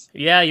police.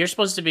 Yeah, you're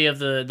supposed to be of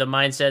the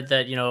mindset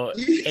that,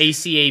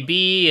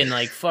 ACAB and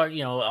like fuck,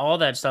 all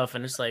that stuff,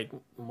 and it's like,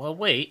 well,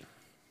 wait.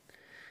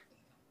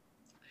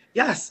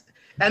 Yes.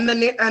 And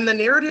the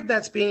narrative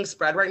that's being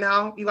spread right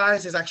now, you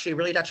guys, is actually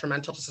really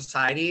detrimental to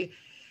society.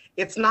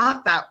 It's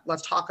not that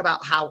let's talk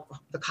about how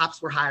the cops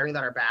we're hiring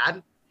that are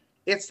bad.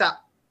 It's that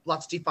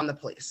let's defund the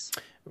police.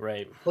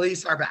 Right.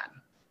 Police are bad.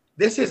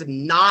 This is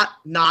not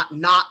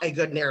a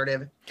good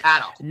narrative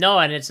at all. No,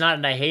 and it's not,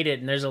 and I hate it.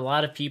 And there's a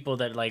lot of people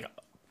that like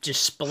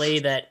display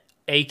that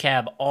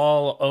ACAB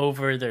all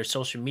over their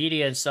social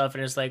media and stuff.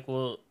 And it's like,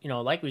 well,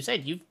 like we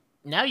said,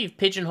 you've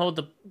pigeonholed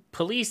the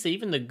police,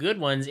 even the good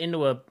ones,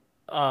 into a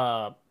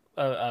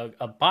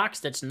box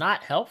that's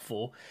not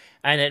helpful,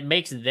 and it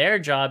makes their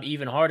job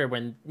even harder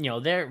when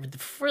they're,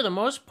 for the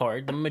most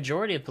part, the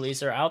majority of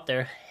police are out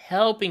there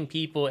helping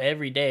people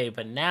every day.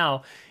 But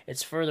now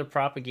it's further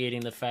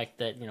propagating the fact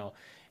that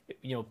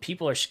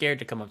people are scared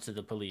to come up to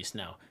the police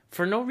now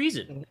for no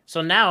reason.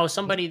 So now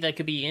somebody that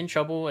could be in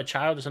trouble, a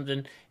child or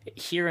something,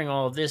 hearing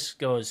all of this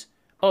goes,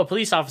 oh, a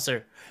police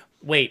officer,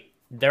 wait,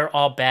 they're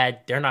all bad,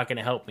 they're not going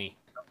to help me.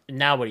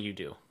 Now what do you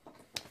do?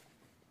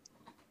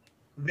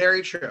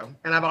 Very true.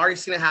 And I've already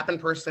seen it happen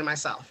personally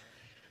myself.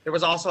 There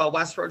was also a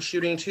West Road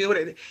shooting too.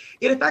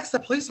 It affects the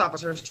police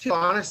officers too,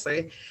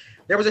 honestly.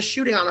 There was a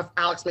shooting, I don't know if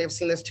Alex may have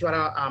seen this too,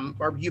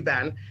 or you,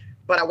 Ben,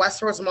 but at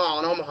Westroads Mall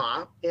in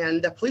Omaha,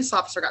 and the police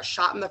officer got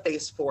shot in the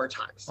face 4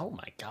 times. Oh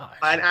my gosh.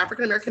 By an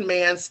African-American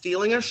man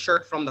stealing a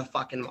shirt from the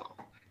fucking mall.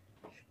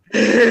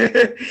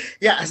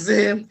 Yes.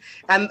 And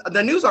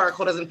the news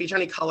article doesn't feature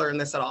any color in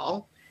this at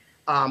all.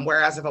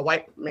 Whereas if a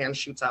white man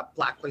shoots a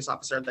Black police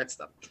officer, that's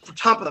the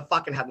top of the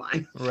fucking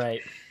headline.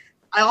 Right.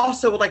 I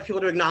also would like people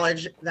to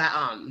acknowledge that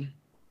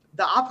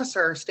the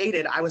officer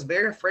stated, I was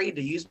very afraid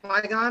to use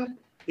my gun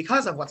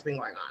because of what's been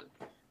going on.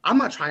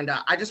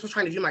 I just was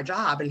trying to do my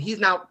job, and he's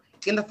now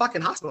in the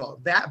fucking hospital,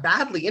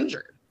 badly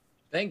injured.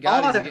 Thank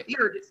God.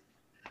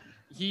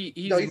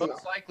 He's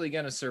most likely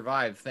going to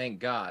survive, thank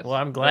God. Well,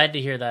 I'm glad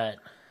to hear that.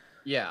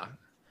 Yeah.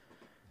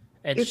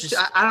 It's just,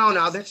 I don't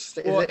know. That's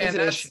an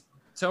issue.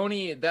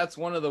 Tony, that's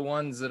one of the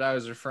ones that I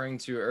was referring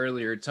to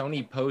earlier.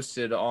 Tony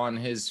posted on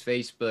his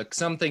Facebook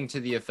something to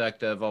the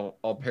effect of,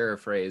 I'll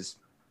paraphrase,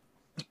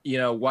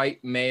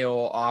 white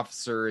male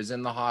officer is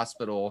in the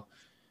hospital.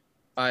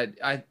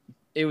 I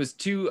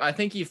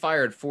think he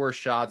fired 4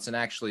 shots and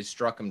actually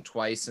struck him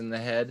twice in the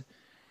head.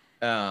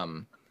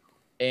 And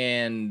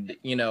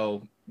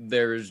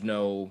there's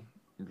no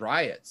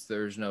riots,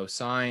 there's no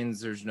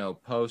signs, there's no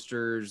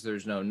posters,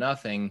 there's no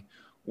nothing.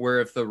 Where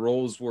if the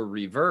roles were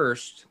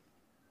reversed,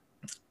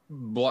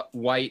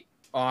 white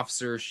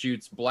officer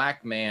shoots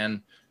Black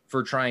man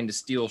for trying to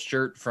steal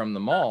shirt from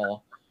the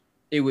mall,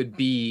 it would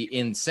be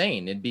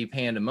insane. It'd be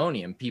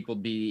pandemonium. People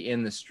be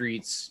in the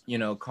streets,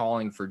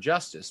 calling for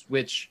justice,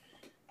 which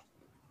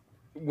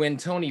when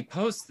Tony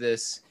posts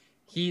this,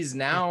 he's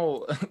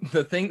now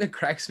the thing that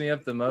cracks me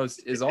up the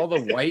most is all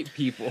the white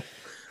people.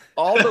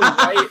 All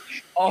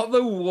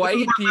the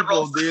white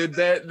people, dude,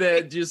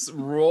 that just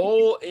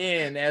roll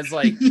in as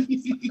like,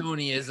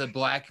 Tony, is a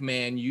Black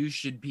man, you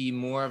should be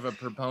more of a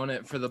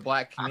proponent for the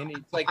Black community.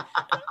 It's like,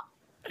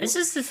 this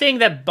is the thing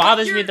that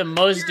bothers me the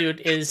most, dude.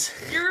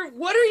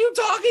 What are you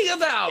talking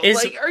about?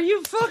 Are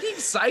you fucking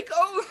psycho?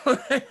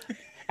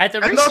 And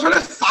those trying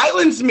to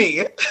silence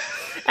me.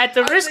 At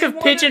the risk of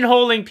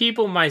pigeonholing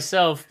people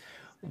myself,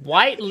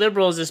 white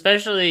liberals,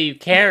 especially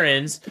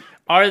Karens,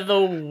 are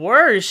the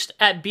worst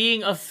at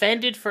being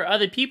offended for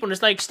other people. And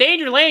it's like, stay in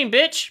your lane,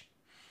 bitch.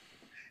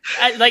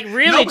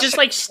 Just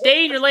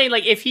stay in your lane.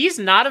 Like, if he's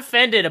not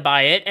offended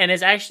by it and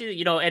is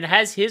actually, and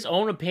has his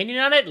own opinion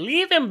on it,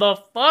 leave him the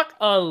fuck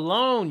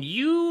alone.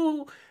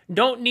 You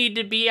don't need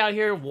to be out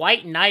here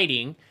white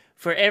knighting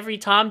for every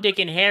Tom, Dick,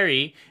 and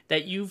Harry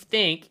that you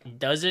think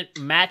doesn't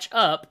match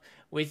up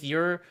with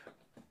your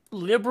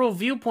liberal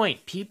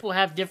viewpoint. People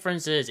have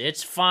differences.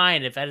 It's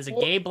fine. If that is a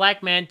gay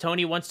Black man,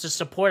 Tony wants to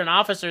support an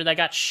officer that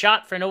got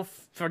shot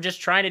for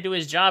just trying to do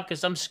his job because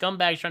some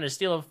scumbag's trying to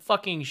steal a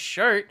fucking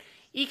shirt,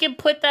 he can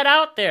put that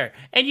out there,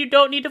 and you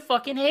don't need to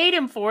fucking hate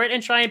him for it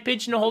and try and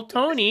pigeonhole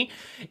Tony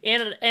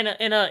in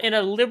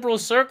a liberal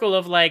circle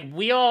of like,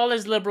 we all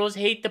as liberals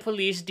hate the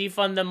police,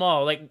 defund them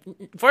all. Like,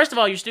 first of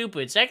all, you're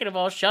stupid. Second of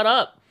all, shut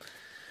up.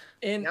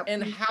 And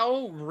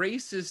how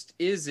racist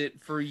is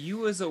it for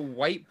you as a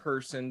white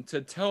person to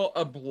tell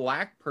a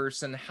Black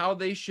person how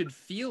they should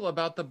feel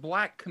about the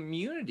Black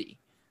community?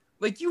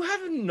 Like, you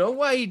have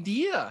no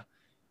idea.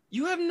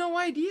 You have no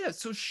idea.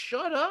 So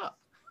shut up.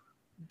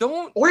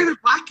 Don't. Or even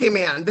Black gay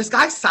man. This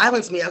guy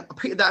silenced me.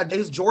 It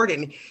was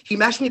Jordan. He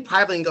messaged me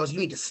privately and goes, "You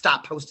need to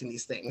stop posting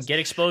these things." Get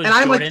exposed. And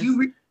I'm Jordan.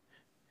 like,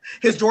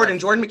 his Jordan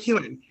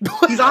McEwen.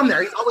 He's on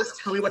there. He's always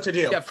telling me what to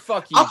do. Yeah,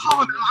 fuck you. I'll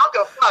call him. I'll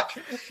go fuck.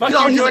 Fuck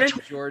you, Jordan.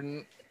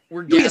 Jordan.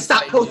 We're You need to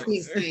stop gaslighting posting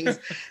you. these things.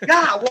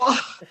 Yeah, well,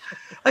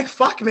 like,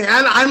 fuck,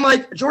 man. I'm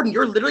like, Jordan,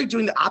 you're literally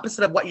doing the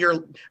opposite of what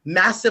your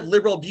massive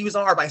liberal views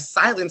are by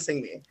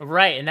silencing me.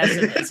 Right, and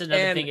that's another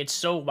And- thing. It's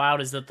so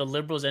wild is that the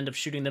liberals end up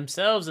shooting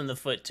themselves in the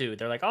foot too.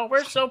 They're like, "Oh,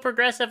 we're so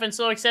progressive and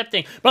so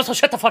accepting," but also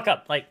shut the fuck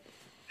up. Like,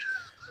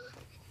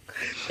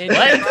 And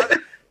What?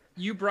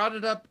 you brought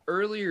it up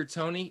earlier,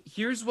 Tony.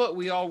 Here's what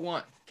we all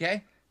want,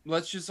 okay?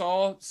 Let's just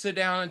all sit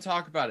down and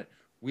talk about it.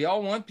 We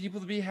all want people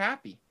to be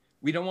happy.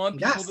 We don't want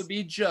people Yes. to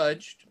be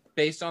judged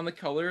based on the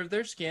color of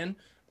their skin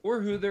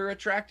or who they're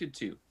attracted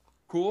to.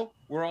 Cool?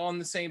 We're all on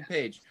the same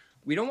page.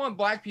 We don't want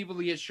black people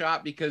to get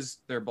shot because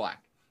they're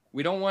black.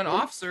 We don't want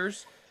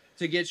officers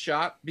to get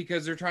shot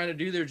because they're trying to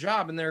do their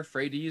job and they're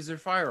afraid to use their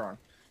firearm.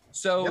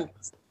 So Yep.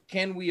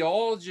 can we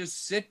all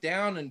just sit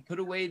down and put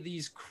away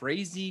these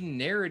crazy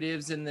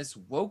narratives and this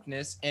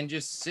wokeness and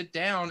just sit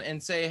down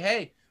and say,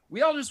 hey,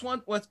 we all just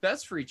want what's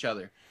best for each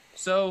other.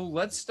 So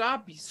let's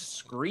stop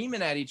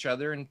screaming at each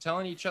other and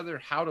telling each other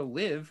how to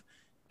live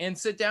and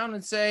sit down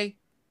and say,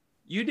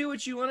 you do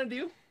what you want to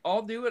do.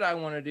 I'll do what I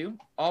want to do.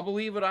 I'll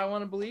believe what I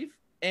want to believe.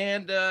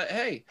 And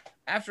hey,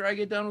 after I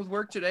get done with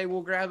work today,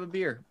 we'll grab a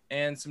beer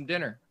and some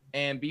dinner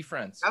and be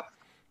friends. Yep.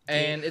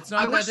 And it's I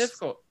not that wish-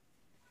 difficult.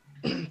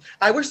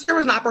 I wish there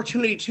was an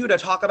opportunity too to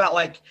talk about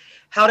like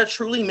how to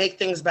truly make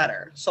things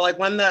better. So like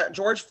when the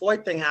George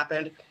Floyd thing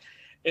happened,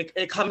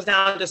 it comes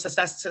down to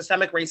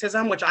systemic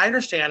racism, which I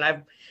understand.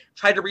 I've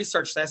tried to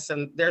research this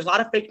and there's a lot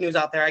of fake news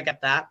out there. I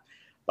get that.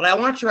 But I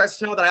want you guys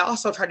to know that I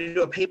also tried to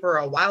do a paper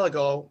a while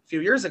ago, a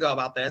few years ago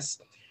about this.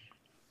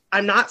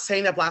 I'm not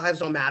saying that Black lives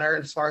don't matter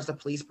as far as the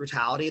police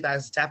brutality. That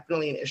is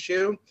definitely an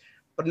issue.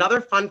 But another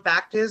fun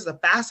fact is the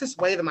fastest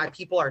way that my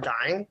people are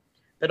dying,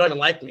 they don't even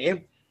like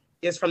me,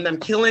 is from them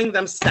killing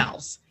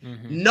themselves.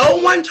 No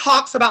one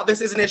talks about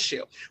this as an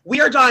issue. We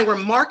are dying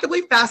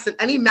remarkably fast than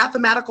any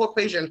mathematical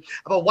equation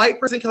of a white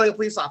person killing a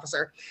police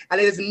officer,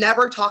 and it is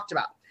never talked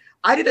about.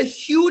 I did a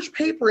huge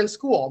paper in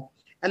school,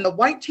 and the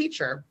white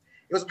teacher,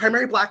 it was a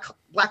primarily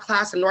black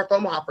class in North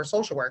Omaha for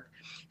social work.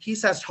 He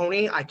says,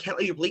 Tony, I can't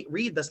let you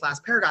read this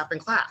last paragraph in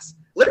class,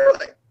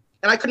 literally,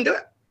 and I couldn't do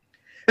it.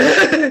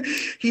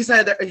 He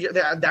said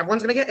that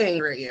everyone's gonna get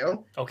angry at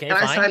you. okay, And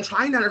I said, fine. I'm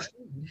trying to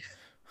understand.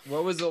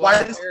 What was the Why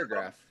last does-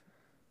 paragraph?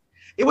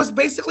 It was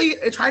basically,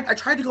 I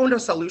tried to go into a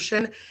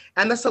solution,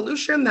 and the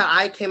solution that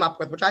I came up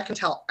with, which I can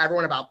tell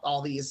everyone about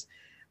all these,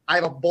 I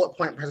have a bullet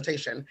point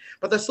presentation,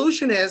 but the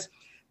solution is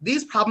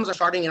these problems are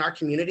starting in our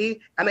community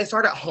and they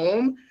start at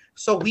home.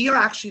 So we are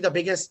actually the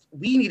biggest,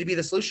 we need to be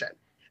the solution.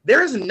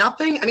 There is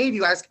nothing, any of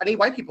you guys, any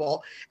white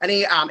people,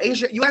 any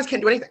Asian, you guys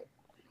can't do anything.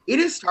 It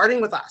is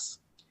starting with us.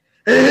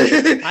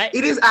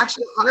 It is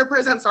actually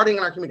 100% starting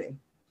in our community.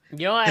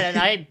 You know,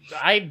 and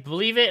I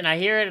believe it, and I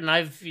hear it, and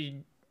I've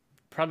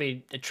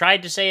probably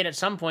tried to say it at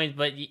some point,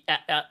 but you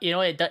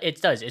know,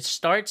 it does. It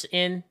starts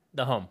in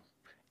the home,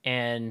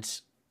 and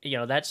you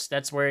know that's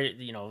where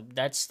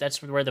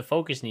that's where the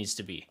focus needs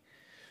to be.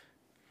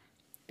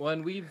 Well,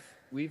 and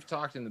we've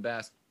talked in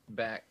the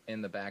back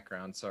in the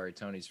background. Sorry,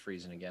 Tony's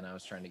freezing again. I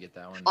was trying to get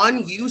that one.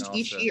 Unused And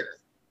each also- year.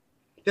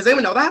 Does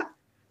anyone know that?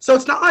 So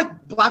it's not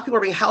like Black people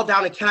are being held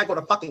down and cannot go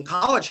to fucking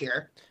college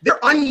here. They're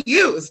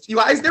unused, you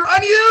guys. They're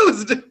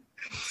unused.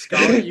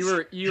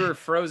 You were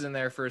frozen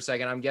there for a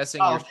second. I'm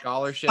guessing Oh, your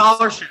scholarships.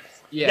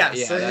 Scholarships. Yeah,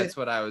 Yes. yeah, that's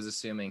what I was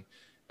assuming.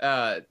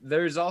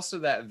 There's also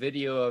that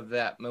video of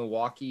that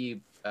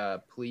Milwaukee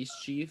police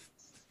chief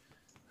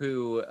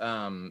who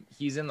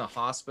he's in the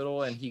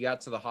hospital and he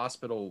got to the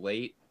hospital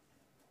late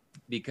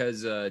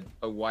because a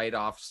white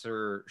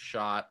officer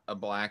shot a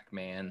black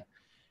man,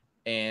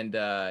 and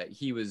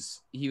he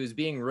was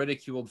being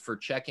ridiculed for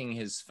checking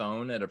his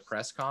phone at a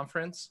press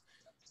conference.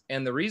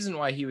 And the reason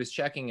why he was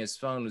checking his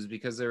phone was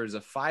because there was a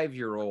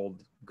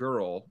 5-year-old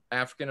girl,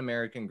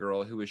 African-American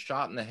girl, who was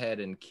shot in the head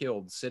and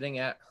killed sitting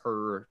at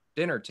her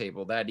dinner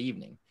table that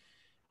evening.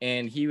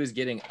 And he was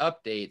getting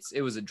updates.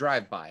 It was a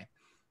drive-by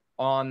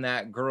on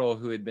that girl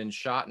who had been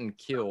shot and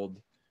killed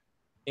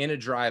in a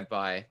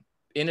drive-by,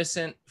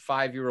 innocent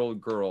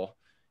 5-year-old girl.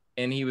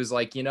 And he was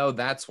like,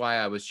 that's why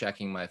I was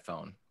checking my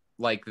phone.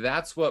 Like,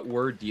 that's what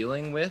we're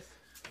dealing with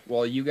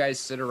while you guys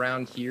sit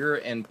around here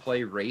and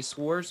play race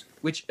wars,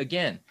 which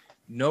again,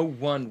 no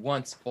one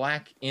wants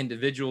black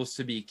individuals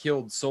to be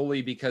killed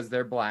solely because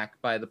they're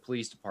black by the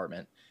police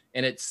department.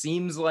 And it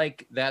seems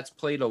like that's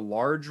played a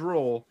large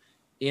role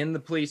in the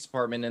police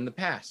department in the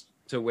past,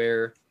 to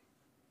where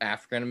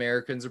African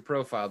Americans are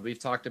profiled. We've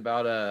talked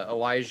about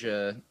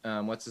Elijah,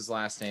 what's his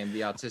last name?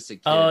 The autistic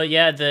kid. Oh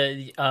yeah,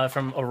 the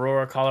from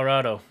Aurora,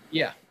 Colorado.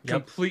 Yeah, Yep.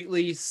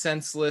 completely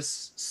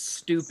senseless,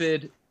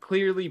 stupid,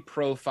 clearly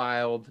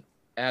profiled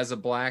as a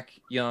black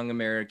young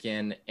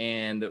American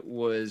and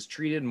was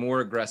treated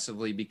more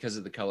aggressively because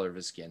of the color of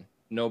his skin.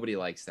 Nobody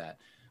likes that.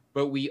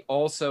 But we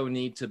also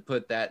need to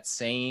put that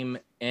same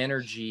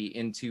energy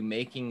into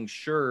making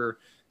sure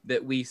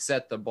that we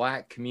set the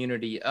black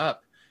community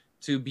up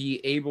to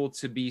be able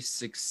to be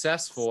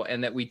successful,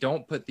 and that we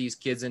don't put these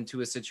kids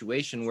into a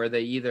situation where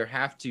they either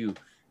have to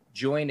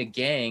join a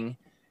gang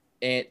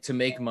to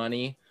make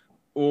money,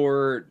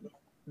 or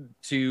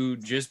to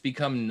just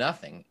become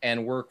nothing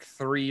and work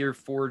 3 or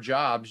 4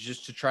 jobs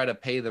just to try to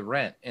pay the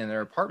rent in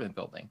their apartment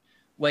building.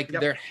 Like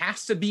there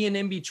has to be an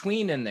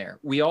in-between in there.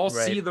 We all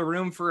see the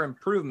room for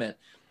improvement,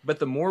 but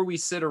the more we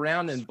sit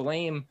around and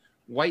blame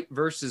white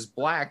versus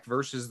black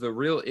versus the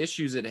real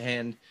issues at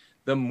hand,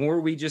 the more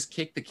we just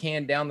kick the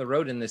can down the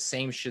road and the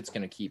same shit's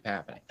going to keep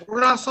happening. We're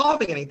not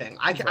solving anything.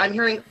 I'm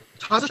hearing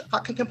tons of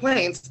fucking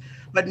complaints,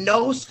 but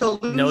no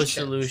solutions. No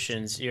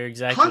solutions. You're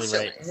exactly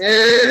Constantly.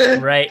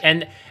 right.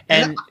 Right.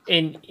 And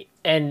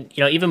you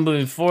know, even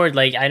moving forward,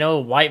 like I know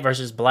white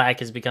versus black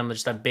has become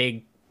just a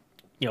big,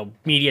 you know,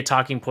 media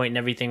talking point and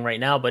everything right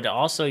now, but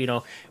also, you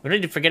know, we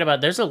don't need to forget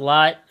about there's a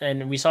lot,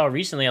 and we saw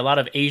recently a lot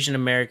of Asian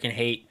American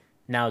hate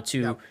now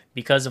too,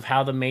 because of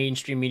how the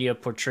mainstream media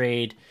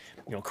portrayed,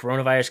 you know,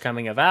 coronavirus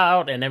coming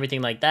about and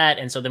everything like that.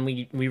 And so then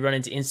we run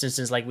into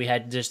instances like we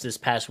had just this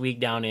past week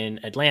down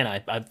in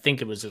Atlanta. I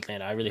think it was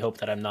Atlanta. I really hope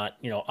that I'm not,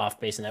 you know, off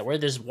base in that, where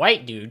this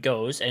white dude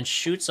goes and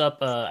shoots up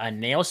a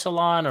nail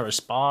salon or a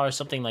spa or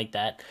something like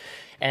that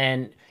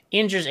and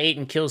injures 8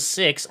 and kills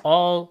 6,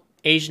 all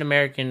Asian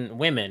American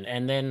women.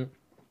 And then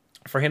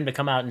for him to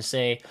come out and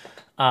say,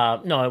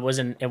 no, it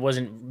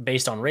wasn't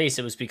based on race.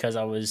 It was because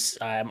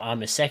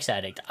I'm a sex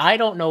addict. I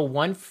don't know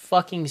one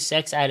fucking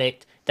sex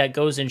addict that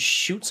goes and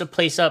shoots a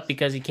place up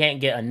because he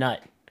can't get a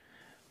nut.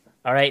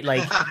 All right,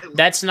 like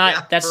that's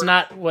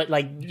not what,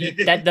 like,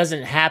 that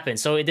doesn't happen.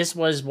 So this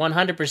was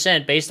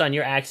 100% based on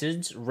your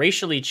actions,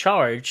 racially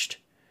charged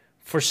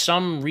for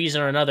some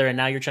reason or another, and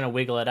now you're trying to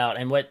wiggle it out.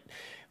 And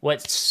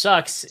what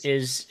sucks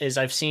is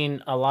I've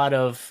seen a lot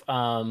of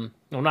well,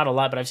 not a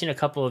lot, but I've seen a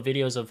couple of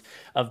videos of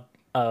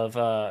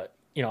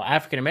you know,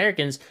 African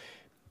Americans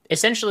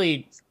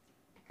essentially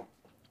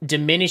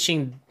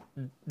diminishing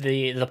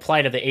the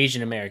plight of the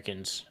Asian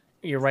Americans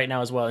here right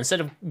now as well.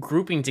 Instead of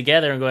grouping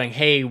together and going,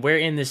 hey, we're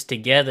in this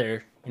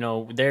together, you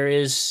know, there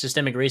is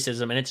systemic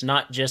racism, and it's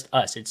not just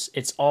us.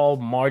 It's all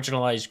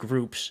marginalized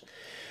groups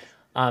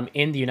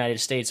in the United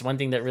States. One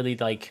thing that really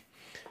like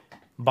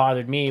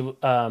bothered me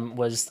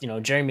was, you know,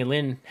 Jeremy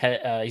Lin,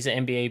 he's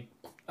an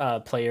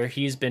NBA player.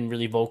 He's been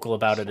really vocal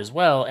about it as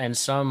well, and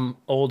some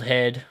old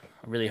head,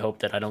 I really hope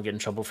that I don't get in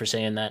trouble for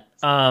saying that.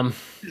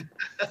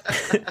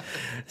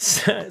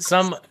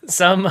 Some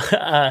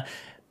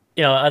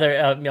you know,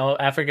 other you know,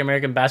 African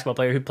American basketball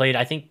player who played,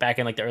 I think, back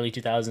in like the early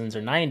 2000s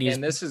or 90s.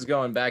 And this is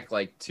going back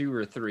like 2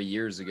 or 3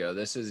 years ago.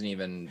 This isn't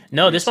even.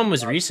 No, this one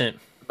was recent.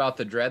 About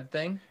the dread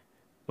thing.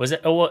 Was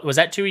it? Oh, was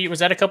that 2 years? Was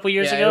that a couple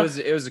years ago?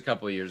 It was a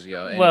couple of years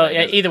ago. Anyway, well,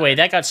 yeah, either way,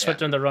 that got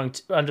swept under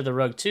the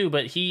rug too.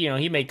 But he, you know,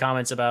 he made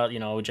comments about, you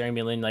know,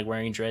 Jeremy Lin like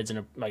wearing dreads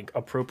and like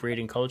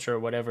appropriating culture or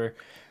whatever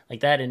like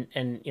that.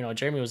 And you know,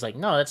 Jeremy was like,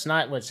 no, that's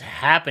not what's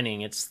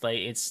happening. It's like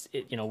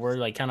you know, we're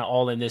like kind of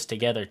all in this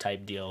together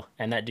type deal.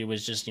 And that dude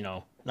was just, you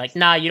know, like,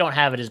 nah, you don't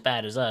have it as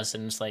bad as us.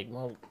 And it's like,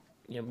 well,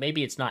 you know,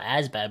 maybe it's not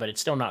as bad, but it's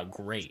still not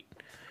great.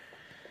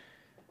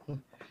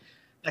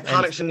 That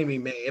comment shouldn't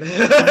even be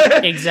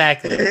made.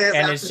 Exactly.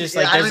 And it's just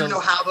like, I don't even know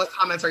how those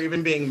comments are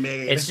even being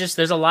made. It's just,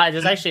 there's a lot,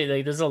 there's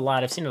a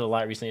lot, I've seen it a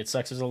lot recently. It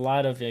sucks. There's a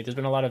lot of, like, there's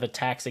been a lot of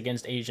attacks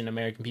against Asian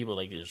American people.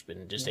 Like, there's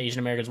been just Asian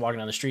Americans walking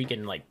down the street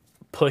getting like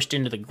pushed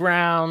into the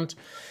ground.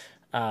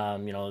 You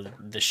know,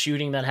 the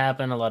shooting that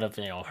happened, a lot of,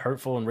 you know,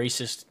 hurtful and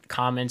racist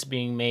comments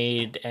being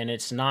made. And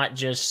it's not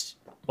just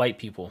white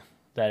people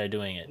that are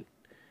doing it.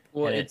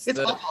 Well, it's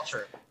all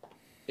culture.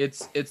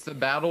 It's the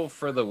battle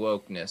for the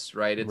wokeness,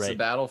 right? It's the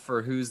battle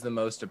for who's the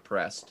most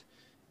oppressed.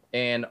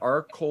 And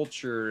our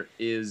culture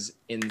is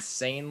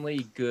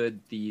insanely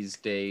good these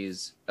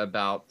days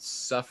about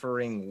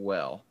suffering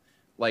well.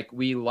 Like,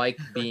 we like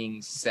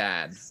being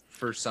sad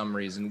for some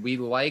reason. We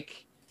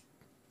like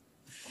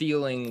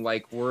feeling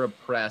like we're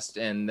oppressed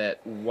and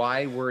that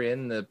why we're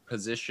in the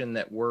position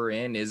that we're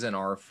in isn't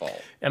our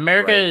fault.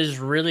 America is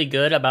really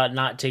good about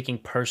not taking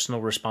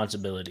personal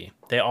responsibility.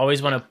 They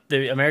always want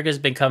to, America's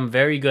become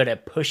very good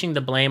at pushing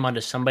the blame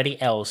onto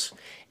somebody else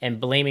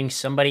and blaming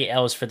somebody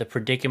else for the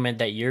predicament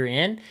that you're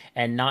in,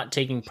 and not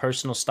taking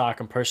personal stock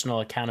and personal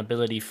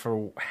accountability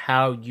for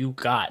how you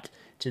got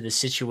to the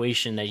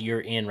situation that you're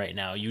in right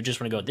now. You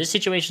just want to go, this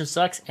situation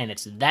sucks and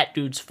it's that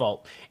dude's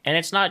fault. And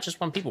it's not just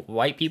one people.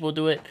 White people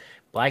do it.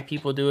 Black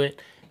people do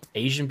it.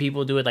 Asian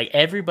people do it. Like,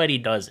 everybody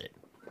does it.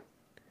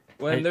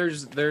 When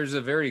there's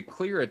a very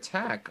clear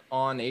attack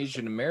on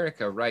Asian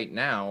America right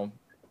now,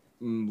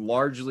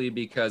 largely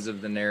because of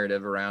the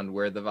narrative around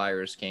where the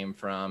virus came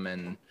from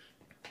and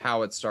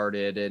how it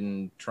started,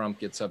 and Trump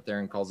gets up there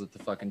and calls it the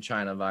fucking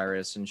China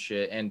virus and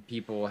shit, and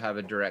people have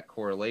a direct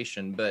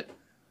correlation. But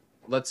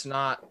let's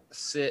not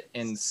sit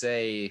and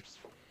say,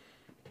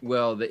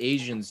 well, the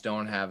Asians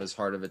don't have as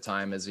hard of a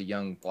time as a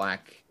young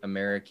black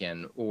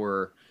American,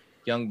 or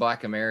young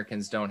black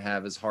Americans don't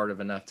have as hard of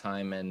enough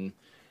time in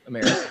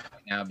America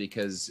right now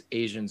because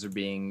Asians are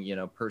being, you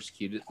know,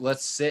 persecuted.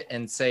 Let's sit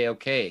and say,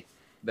 okay,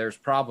 there's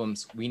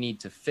problems. We need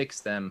to fix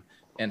them.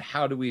 And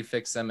how do we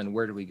fix them? And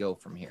where do we go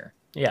from here?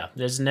 Yeah,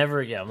 there's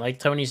never, like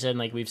Tony said, and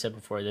like we've said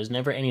before, there's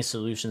never any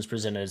solutions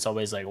presented. It's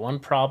always like one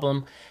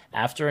problem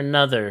after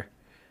another,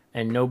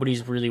 and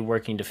nobody's really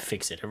working to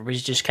fix it.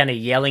 Everybody's just kind of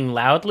yelling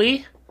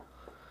loudly,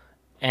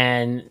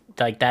 and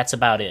like that's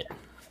about it.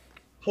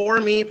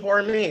 Poor me,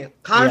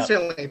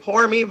 constantly. Yep.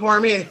 Poor me.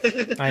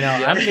 I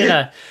know.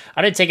 I'm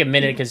gonna take a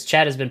minute because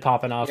Chad has been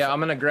popping off. Yeah, I'm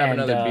gonna grab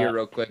another beer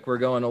real quick. We're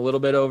going a little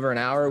bit over an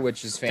hour,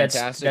 which is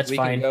fantastic. That's we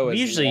fine. can go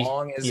as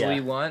long as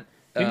we want.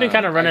 We've been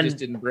kind of running.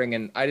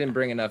 I didn't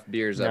bring enough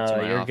beers up to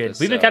my office. Good.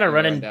 We've been kind of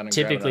running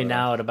typically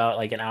now at about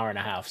like an hour and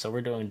a half, so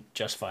we're doing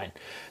just fine.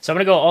 So I'm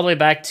gonna go all the way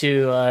back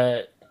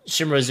to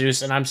Shimra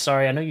Zeus, and I'm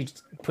sorry, I know you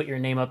put your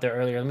name up there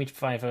earlier. Let me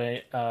find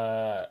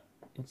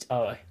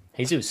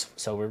Jesus.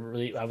 So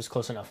I was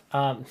close enough.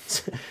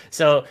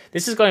 So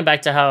this is going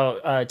back to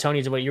how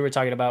Tony, to what you were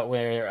talking about,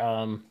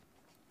 where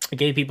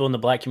gay people in the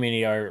Black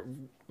community are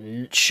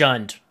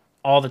shunned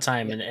all the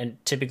time, and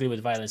typically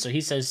with violence. So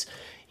he says.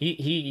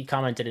 He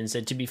commented and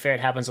said, to be fair, it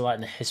happens a lot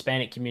in the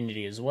Hispanic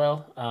community as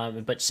well,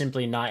 but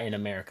simply not in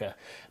America.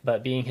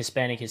 But being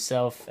Hispanic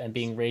himself and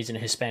being raised in a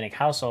Hispanic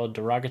household,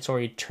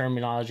 derogatory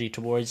terminology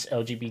towards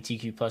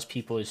LGBTQ plus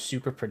people is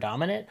super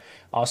predominant.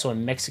 Also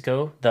in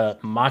Mexico, the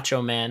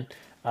macho man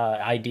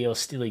ideal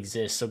still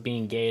exists. So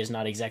being gay is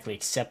not exactly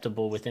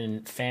acceptable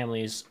within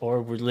families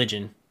or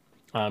religion,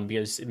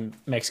 because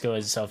Mexico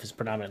itself is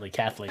predominantly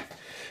Catholic.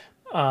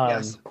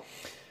 Yes.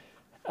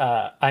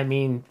 I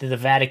mean, the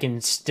Vatican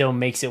still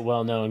makes it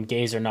well known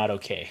gays are not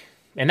okay.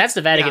 And that's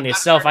the Vatican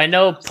itself. I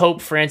know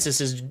Pope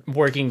Francis is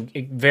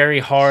working very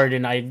hard,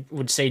 and I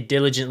would say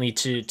diligently,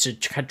 to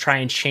try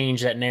and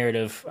change that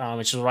narrative,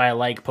 which is why I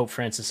like Pope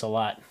Francis a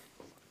lot.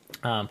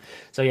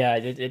 So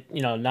yeah,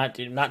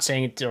 not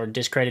saying it or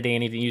discrediting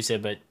anything you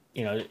said, but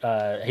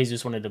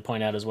Jesus wanted to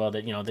point out as well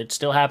that that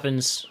still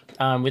happens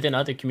within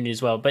other communities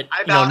as well, but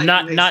not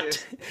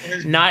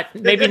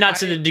maybe not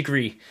to the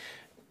degree.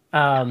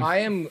 I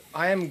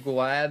am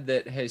glad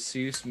that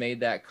Jesus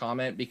made that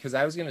comment, because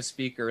I was going to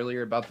speak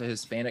earlier about the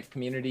Hispanic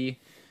community.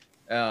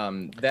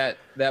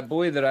 That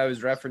boy that I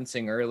was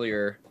referencing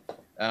earlier,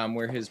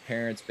 where his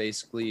parents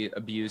basically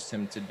abused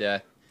him to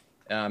death.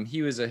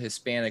 He was a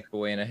Hispanic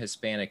boy in a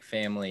Hispanic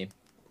family,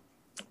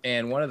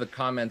 and one of the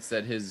comments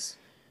that his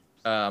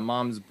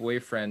mom's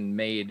boyfriend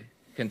made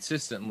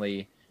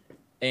consistently,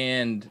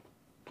 and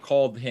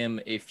called him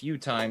a few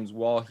times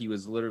while he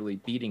was literally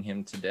beating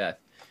him to death,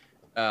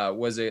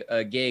 was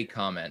a gay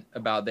comment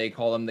about, they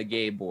call him the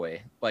gay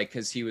boy, like,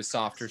 because he was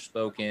softer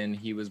spoken,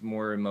 he was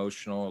more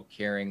emotional,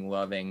 caring,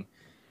 loving.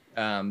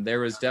 There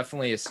was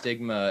definitely a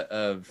stigma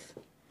of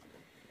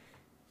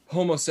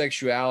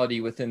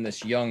homosexuality within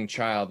this young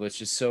child,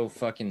 which is so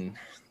fucking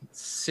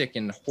sick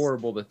and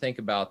horrible to think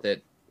about,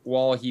 that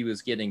while he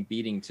was getting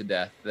beaten to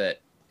death, that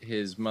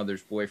his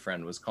mother's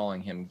boyfriend was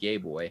calling him gay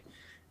boy.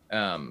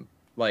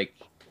 Like,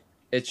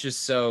 it's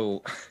just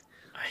so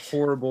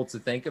horrible to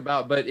think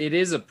about, but it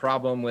is a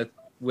problem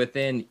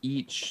within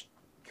each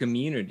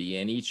community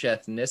and each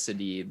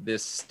ethnicity,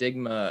 this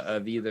stigma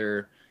of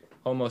either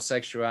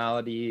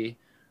homosexuality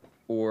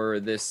or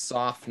this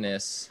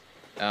softness.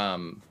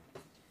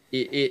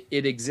 It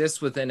exists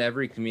within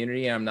every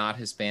community. I'm not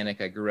Hispanic.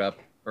 I grew up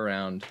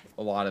around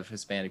a lot of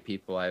Hispanic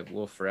people. I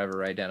will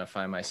forever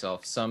identify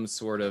myself some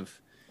sort of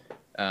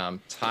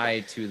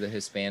tie to the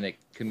Hispanic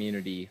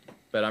community,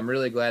 but I'm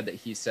really glad that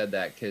he said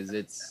that, because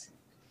it's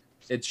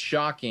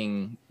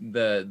shocking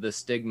the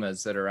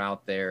stigmas that are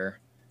out there,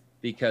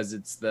 because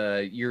it's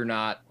you're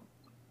not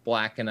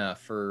black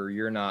enough, or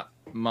you're not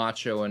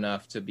macho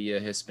enough to be a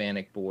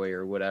Hispanic boy,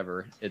 or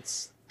whatever.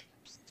 It's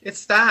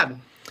sad.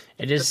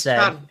 It is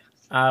sad.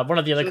 One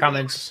of the other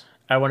comments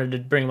I wanted to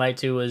bring light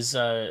to was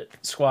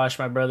Squash,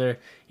 my brother.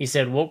 He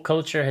said woke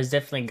culture has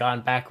definitely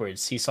gone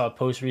backwards. He saw a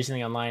post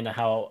recently online of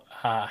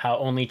how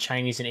only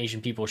Chinese and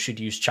Asian people should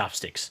use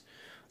chopsticks.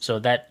 So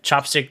that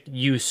chopstick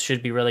use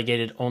should be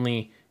relegated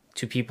only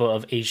to people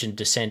of Asian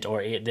descent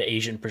or the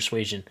Asian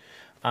persuasion,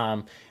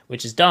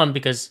 which is dumb,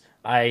 because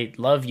I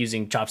love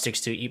using chopsticks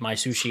to eat my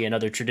sushi and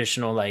other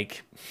traditional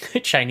like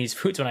Chinese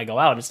foods when I go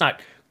out. It's not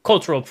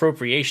cultural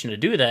appropriation to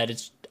do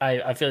that.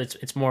 I feel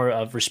it's more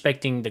of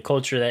respecting the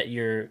culture that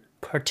you're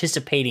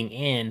participating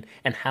in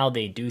and how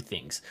they do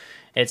things.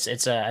 I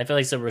feel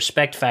like it's a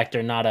respect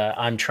factor, not a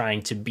I'm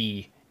trying to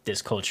be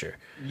this culture.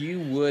 You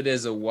would,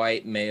 as a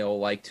white male,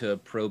 like to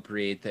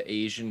appropriate the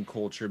Asian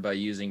culture by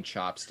using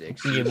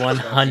chopsticks. You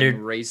 100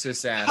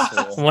 racist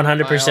asshole.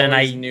 100%. I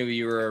always knew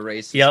you were a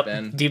racist. Yep,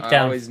 Ben. deep down. I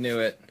always knew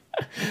it.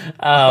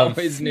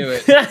 Always knew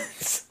it.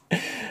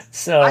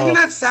 So I think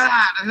that's sad.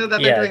 I know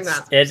that they're doing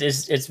that.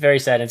 It's very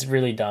sad. It's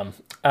really dumb.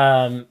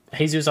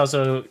 Jesus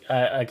also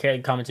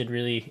commented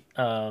really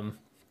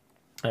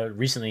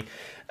recently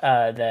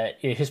that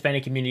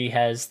Hispanic community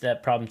has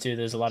that problem too.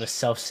 There's a lot of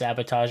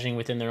self-sabotaging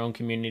within their own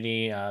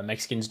community.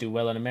 Mexicans do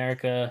well in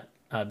America,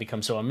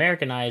 become so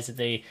Americanized that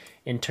they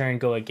in turn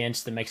go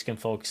against the Mexican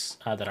folks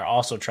that are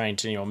also trying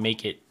to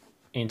make it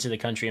into the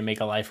country and make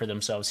a life for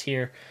themselves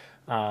here.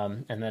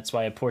 And that's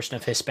why a portion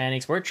of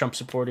Hispanics were Trump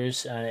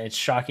supporters. It's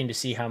shocking to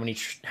see how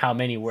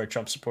many were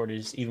Trump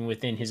supporters even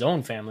within his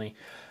own family.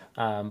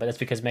 But that's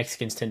because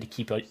Mexicans tend to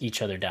keep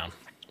each other down.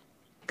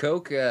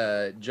 Coke,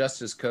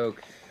 Justice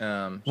Coke.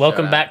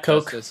 Welcome back,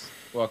 Coke. Justice,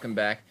 welcome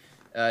back.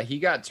 He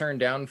got turned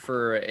down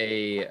for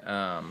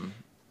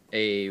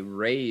a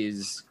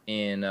raise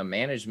in a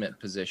management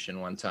position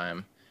one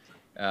time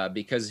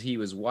because he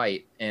was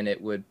white, and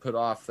it would put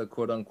off the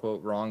quote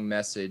unquote wrong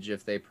message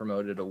if they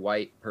promoted a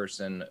white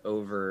person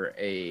over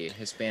a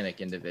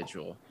Hispanic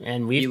individual.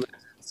 And he lives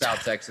in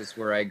South Texas,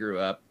 where I grew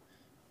up,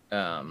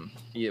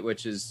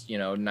 which is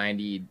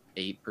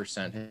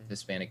 98%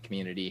 Hispanic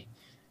community,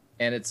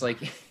 and it's like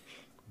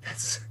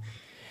that's.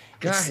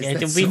 Guys,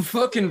 that's so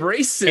fucking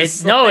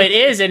racist. No, it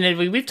is, and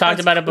we've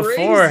talked about it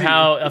before.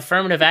 How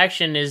affirmative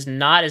action is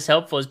not as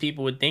helpful as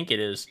people would think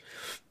it is.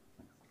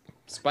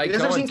 Spike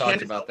Cohen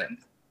talked about that.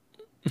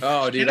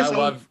 Oh, dude, I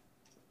love.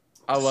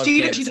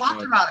 She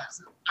talked about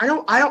it. I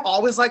don't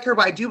always like her,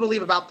 but I do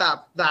believe about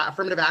that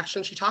affirmative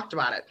action. She talked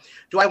about it.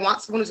 Do I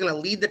want someone who's going to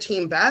lead the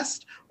team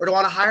best, or do I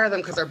want to hire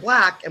them because they're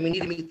black and we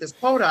need to meet this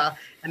quota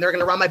and they're going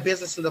to run my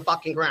business to the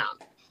fucking ground?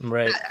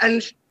 Right.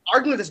 And she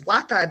argued with this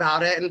black guy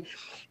about it, and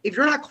if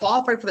you're not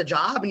qualified for the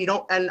job and you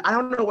don't, and I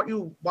don't know what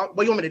you want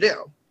me to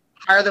do,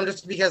 hire them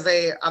just because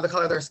they are the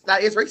color of their skin.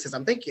 That is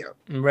racism. Thank you.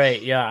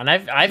 Right. Yeah. And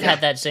I've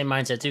had that same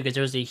mindset too, because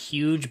there was a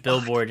huge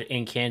billboard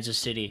in Kansas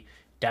City,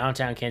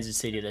 downtown Kansas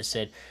City, that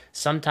said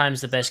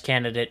sometimes the best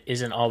candidate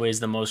isn't always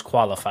the most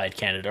qualified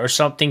candidate, or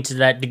something to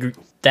that degree.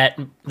 That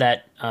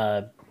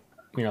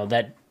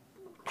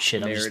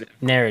shit.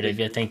 Narrative.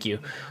 Yeah. Thank you.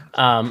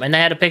 And they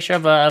had a picture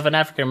of an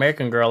African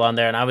American girl on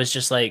there, and I was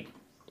just like,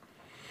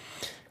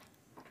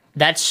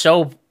 that's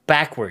so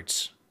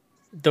backwards.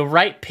 The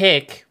right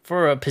pick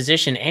for a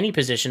position, any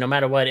position, no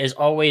matter what, is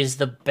always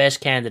the best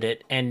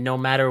candidate, and no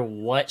matter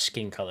what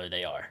skin color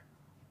they are.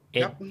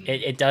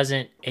 It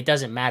doesn't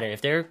matter. If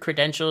their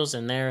credentials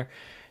and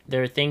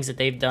their things that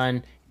they've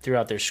done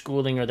throughout their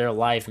schooling or their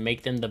life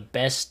make them the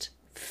best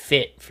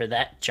fit for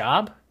that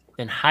job,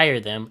 then hire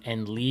them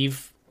and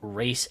leave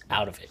race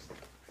out of it.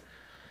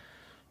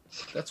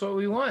 That's what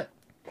we want.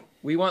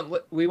 We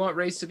want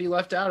race to be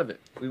left out of it.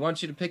 We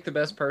want you to pick the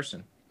best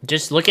person.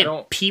 Just look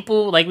at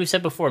people, like we've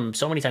said before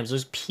so many times.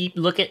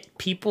 Look at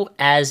people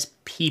as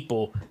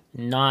people,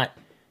 not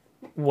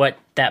what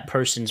that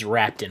person's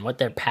wrapped in, what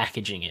their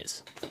packaging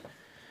is.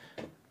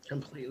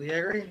 Completely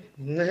agree.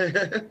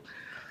 That's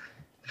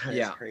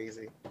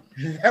crazy.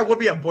 There would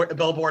be a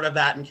billboard of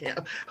that in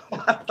camp.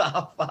 What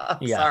the fuck?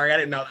 Yeah. Sorry, I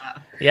didn't know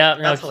that. Yeah,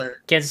 that's hilarious.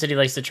 Kansas City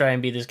likes to try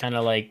and be this kind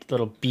of like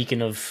little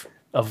beacon of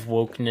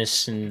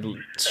wokeness and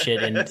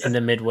shit in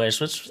the Midwest,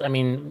 which, I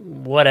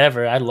mean,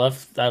 whatever. I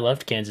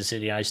loved Kansas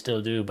City. I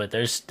still do, but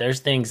there's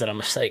things that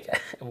I'm just like,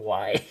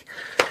 why?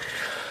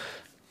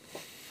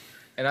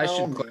 And I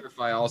should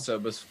clarify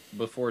also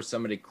before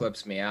somebody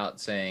clips me out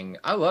saying,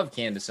 I love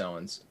Candace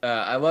Owens.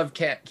 I love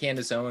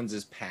Candace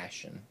Owens'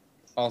 passion.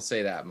 I'll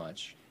say that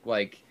much.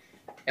 Like,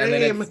 and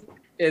then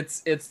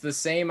it's the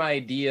same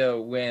idea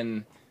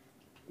when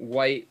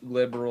white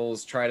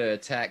liberals try to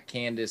attack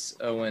Candace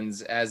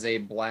Owens as a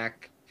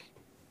black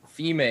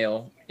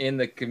female in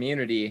the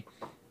community.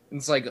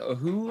 It's like,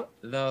 who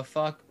the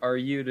fuck are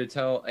you to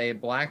tell a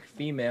black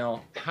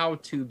female how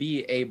to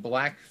be a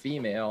black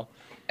female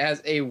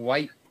as a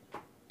white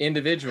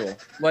individual?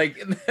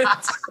 Like,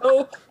 that's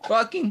so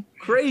fucking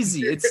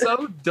crazy. It's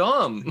so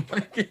dumb.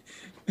 Like,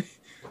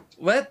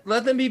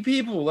 let them be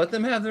people. Let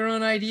them have their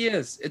own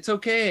ideas. It's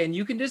okay, and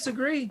you can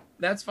disagree.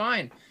 That's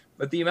fine.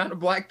 But the amount of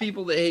black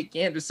people that hate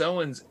Candace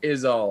Owens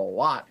is a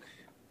lot.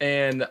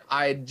 And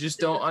I just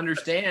don't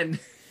understand.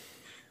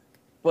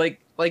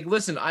 Like,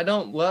 listen, I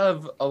don't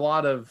love a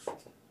lot of,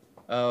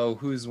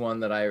 who's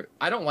one that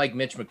I don't like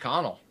Mitch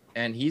McConnell,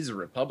 and he's a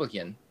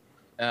Republican,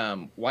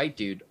 white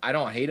dude. I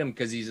don't hate him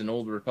because he's an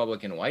old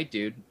Republican white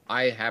dude.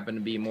 I happen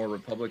to be more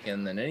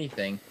Republican than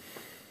anything,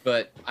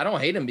 but I don't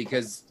hate him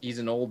because he's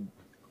an old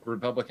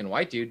Republican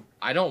white dude.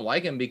 I don't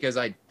like him because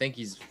I think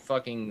he's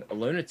fucking a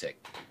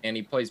lunatic, and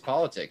he plays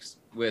politics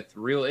with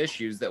real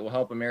issues that will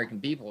help American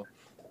people,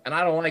 and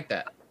I don't like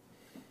that.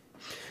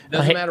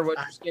 Doesn't matter what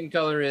your skin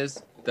color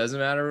is.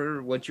 Doesn't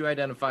matter what you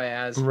identify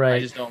as. Right. I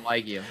just don't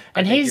like you.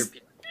 And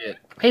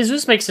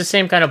Jesus makes the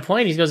same kind of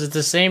point. He goes, it's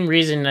the same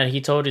reason that he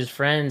told his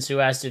friends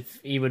who asked if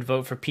he would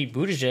vote for Pete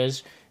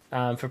Buttigieg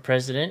for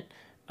president,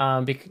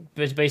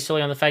 based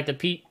solely on the fact that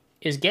Pete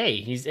is gay.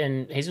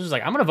 And Jesus was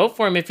like, I'm going to vote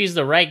for him if he's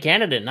the right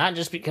candidate, not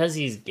just because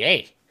he's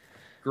gay.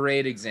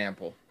 Great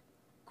example.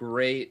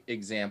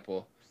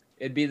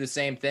 It'd be the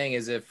same thing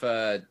as if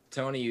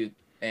Tony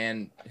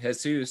and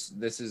Jesus,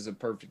 this is a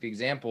perfect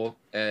example,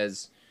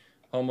 as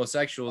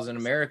homosexuals in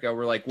America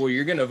were like, well,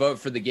 you're going to vote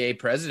for the gay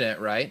president,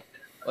 right?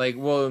 Like,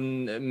 well,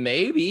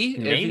 maybe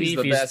if he's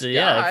the best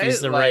guy, if he's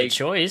the right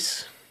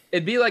choice.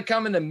 It'd be like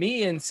coming to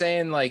me and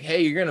saying like,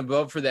 hey, you're going to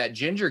vote for that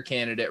ginger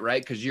candidate,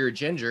 right? Because you're a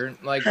ginger.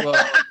 Like, well,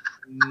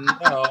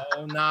 no,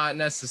 not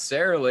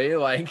necessarily.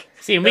 Like,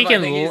 see, if I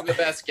think he's the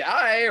best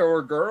guy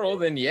or girl,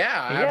 then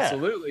yeah,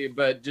 absolutely.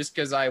 But just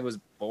because I was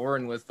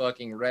born with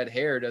fucking red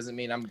hair doesn't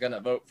mean I'm going to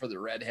vote for the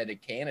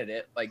redheaded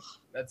candidate. Like,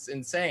 that's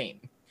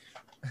insane.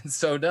 It's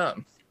so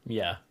dumb.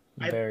 Yeah.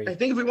 I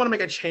think if we want to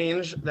make a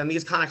change, then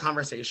these kind of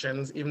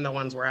conversations, even the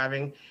ones we're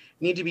having,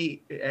 need to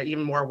be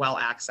even more well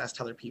accessed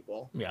to other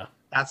people. Yeah.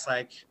 That's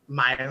like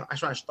I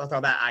just want to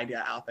throw that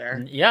idea out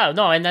there. Yeah,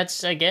 no, and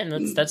that's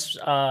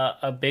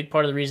a big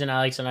part of the reason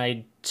Alex and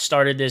I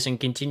started this and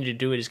continue to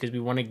do it is because we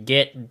want to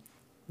get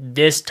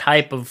this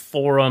type of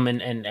forum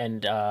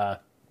and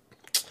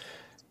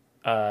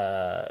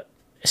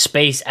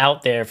space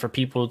out there for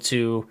people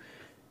to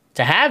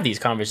have these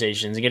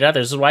conversations and get out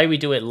there. This is why we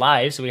do it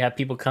live, so we have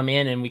people come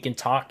in and we can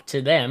talk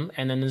to them,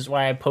 and then this is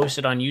why I post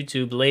it on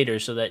YouTube later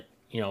so that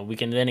we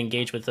can then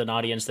engage with an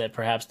audience that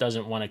perhaps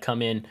doesn't want to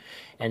come in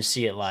and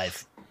see it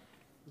live.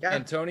 Yeah.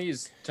 And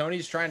Tony's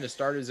trying to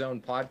start his own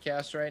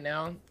podcast right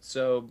now.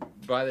 So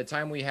by the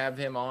time we have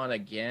him on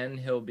again,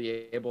 he'll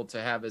be able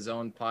to have his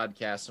own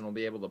podcast and we'll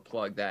be able to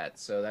plug that.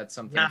 So that's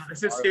something. Yeah,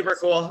 this is super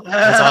cool.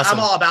 That's awesome.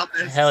 I'm all about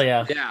this. Hell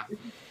yeah. Yeah.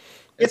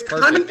 It's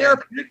kind of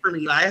therapeutic for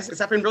me, guys.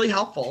 It's been really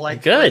helpful.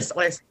 Like, good.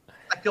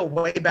 I feel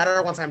way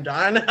better once I'm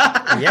done.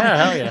 Yeah,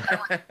 hell yeah.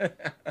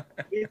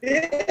 It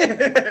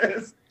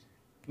is.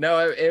 No,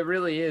 it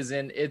really is.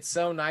 And it's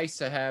so nice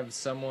to have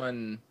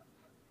someone.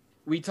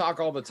 We talk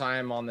all the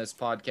time on this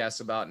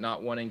podcast about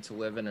not wanting to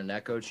live in an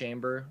echo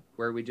chamber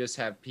where we just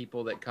have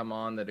people that come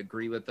on that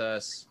agree with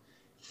us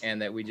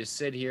and that we just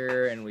sit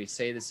here and we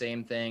say the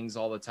same things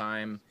all the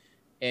time.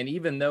 And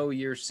even though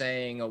you're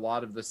saying a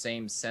lot of the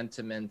same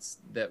sentiments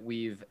that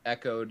we've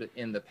echoed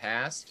in the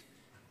past,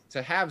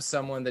 to have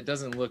someone that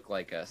doesn't look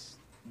like us,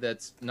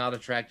 that's not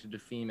attracted to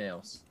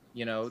females,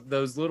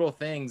 those little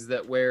things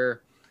that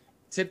where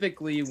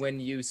typically when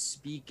you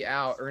speak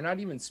out, or not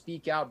even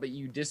speak out, but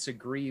you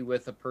disagree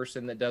with a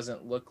person that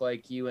doesn't look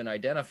like you and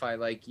identify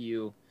like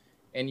you,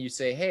 and you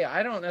say, hey,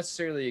 I don't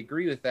necessarily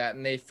agree with that,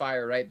 and they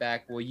fire right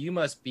back, well, you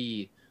must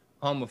be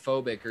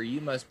homophobic or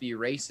you must be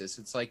racist.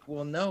 It's like,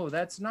 well, no,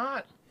 that's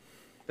not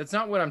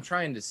what I'm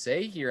trying to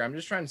say here. I'm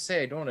just trying to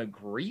say I don't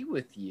agree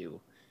with you.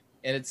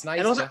 And it's nice.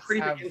 And those to are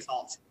pretty have... big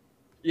insults.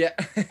 Yeah.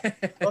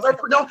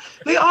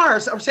 They are.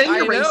 So I'm saying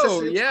you're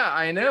racist. Yeah,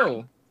 I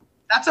know.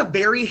 That's a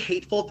very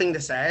hateful thing to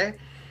say.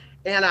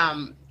 And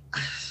I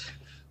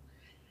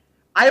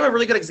have a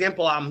really good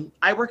example.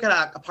 I work at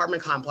an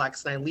apartment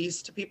complex and I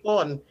lease to people,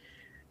 and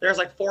there's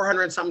like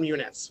 400 something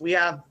units. We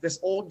have this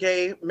old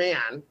gay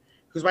man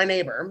who's my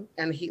neighbor,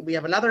 and we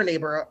have another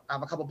neighbor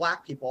of a couple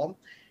black people,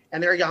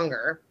 and they're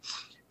younger.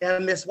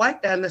 And this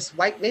white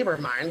neighbor of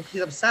mine,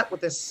 he's upset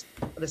with this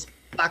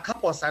black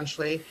couple.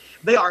 Essentially,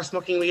 they are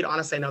smoking weed.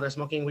 Honestly, I know they're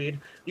smoking weed.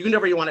 You can do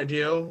whatever you want to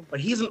do,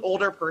 but he's an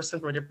older person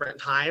from a different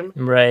time,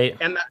 right?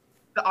 And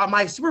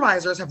my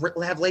supervisors have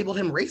labeled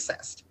him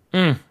racist.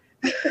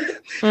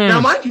 Now,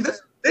 mind you,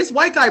 this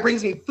white guy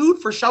brings me food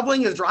for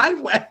shoveling his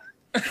driveway.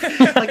 And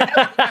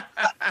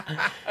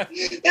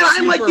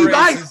I'm like, you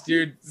guys, racist,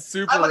 dude,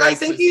 super I'm like, racist.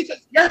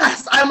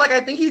 I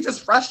think he's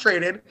just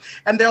frustrated,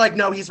 and they're like,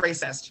 no, he's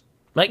racist.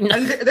 Like, no.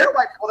 And they're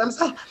like, well,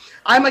 themselves.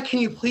 I'm like, can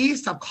you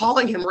please stop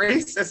calling him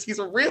racist? He's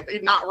really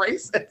not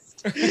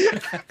racist.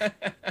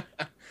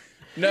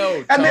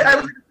 No,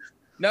 Tony.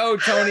 No,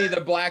 Tony,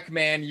 the black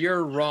man,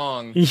 you're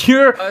wrong.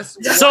 You're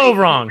so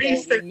wrong.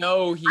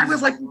 No, he's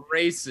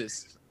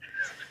racist.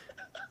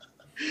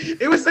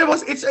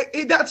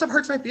 That stuff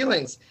hurts my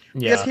feelings.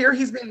 Yeah. Because here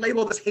he's being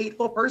labeled this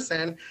hateful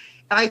person, and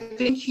I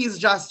think he's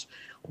just,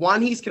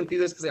 one, he's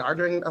confused because they are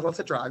doing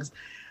illicit drugs,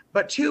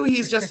 but two,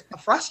 he's just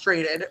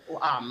frustrated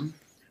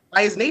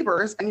by his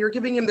neighbors, and you're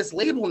giving him this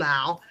label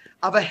now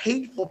of a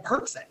hateful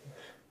person.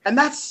 And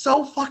that's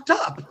so fucked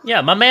up. Yeah,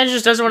 my man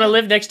just doesn't want to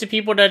live next to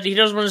people that he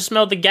doesn't want to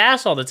smell the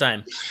gas all the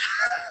time.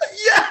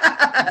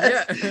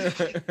 Yes.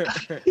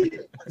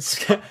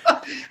 Yeah.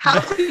 How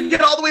could you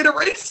get all the way to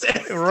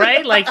racist?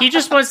 Right? Like, he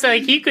just wants to,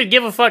 like, he could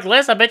give a fuck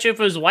less. I bet you if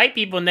it was white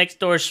people next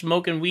door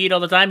smoking weed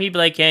all the time, he'd be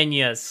like, can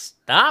you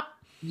stop?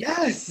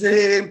 Yes.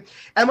 And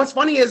what's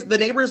funny is the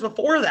neighbors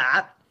before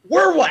that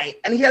were white,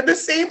 and he had the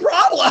same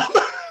problem.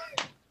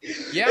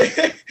 Yeah.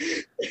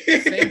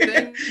 Same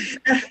thing.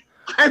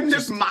 I'm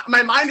just,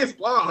 my mind is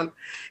blown,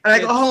 and I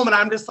go home and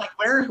I'm just like,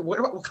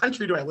 what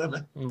country do I live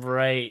in?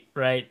 Right.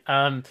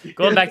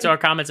 Going back to our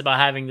comments about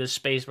having this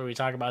space where we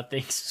talk about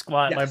things,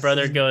 Squat, my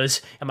brother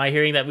goes, am I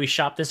hearing that we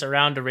shop this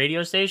around to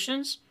radio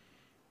stations?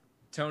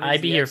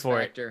 I'd be here for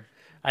it.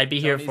 I'd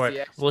be here for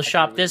it. We'll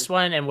shop this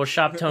one, and we'll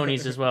shop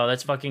Tony's as well.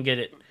 Let's fucking get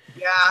it.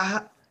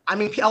 Yeah. I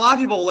mean, a lot of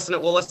people will listen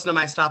to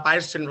my stuff. I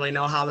just didn't really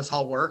know how this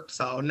all worked.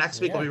 So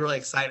next week will be really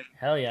exciting.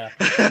 Hell yeah.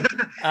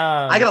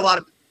 I get a lot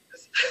of.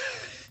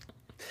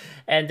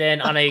 And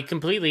then on a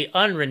completely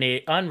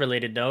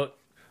unrelated note,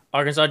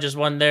 Arkansas just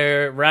won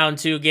their round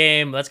 2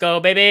 game. Let's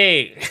go,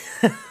 baby.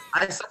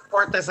 I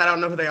support this. I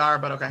don't know who they are,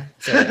 but okay.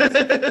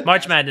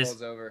 March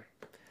Madness. Over.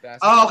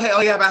 Oh, okay.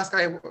 Oh, yeah,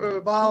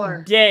 basketball.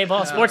 Baller. Yay,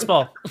 sports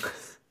ball.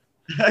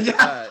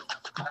 Yeah.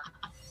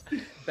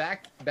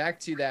 Back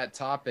to that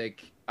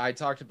topic. I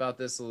talked about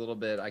this a little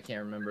bit. I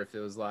can't remember if it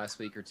was last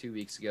week or 2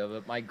 weeks ago,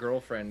 but my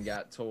girlfriend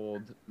got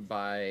told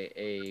by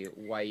a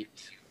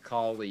white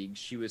colleague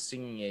she was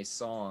singing a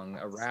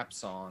rap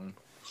song,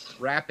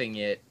 rapping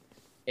it,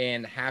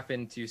 and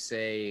happened to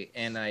say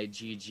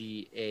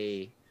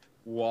Nigga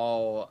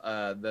while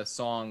the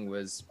song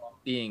was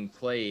being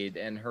played,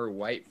 and her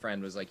white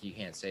friend was like, "You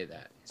can't say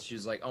that." She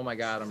was like, "Oh my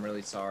God, I'm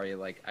really sorry.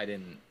 Like, I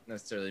didn't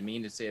necessarily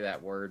mean to say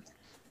that word."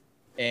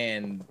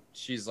 And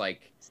she's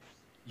like,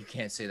 "You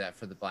can't say that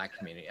for the black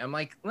community." I'm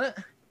like,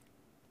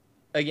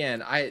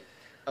 again,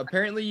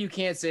 apparently you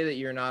can't say that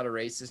you're not a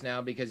racist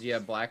now because you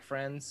have black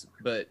friends.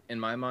 But in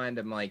my mind,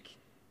 I'm like,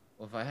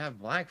 well, if I have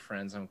black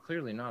friends, I'm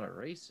clearly not a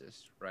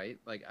racist, right?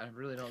 Like, I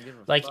really don't give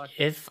a Like, fuck.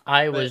 if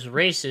I was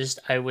racist,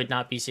 I would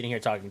not be sitting here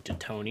talking to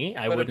Tony.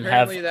 I But wouldn't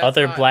have apparently that's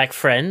other not- black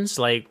friends.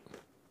 Like,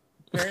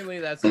 Apparently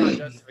that's not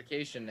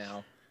justification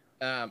now.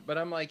 But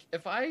I'm like,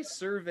 if I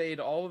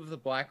surveyed all of the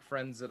black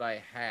friends that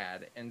I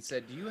had and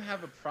said, do you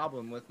have a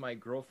problem with my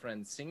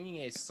girlfriend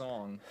singing a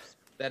song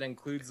that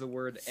includes the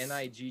word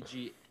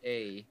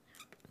Nigga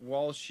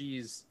while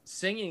she's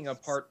singing a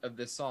part of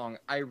the song,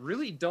 I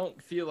really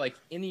don't feel like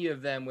any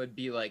of them would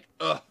be like,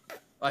 ugh,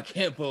 I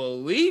can't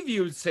believe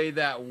you'd say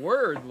that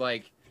word.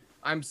 Like,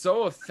 I'm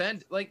so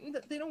offended. Like,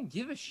 they don't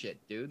give a shit,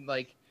 dude.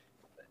 Like,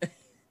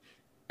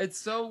 it's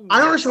so... I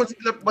don't understand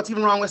what's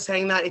even wrong with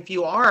saying that. If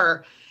you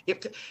are,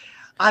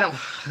 I don't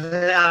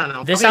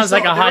know. this Okay, sounds so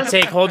like a there hot was-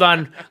 take. Hold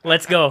on.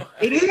 Let's go.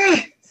 It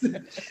is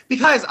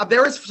because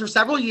there was for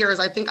several years.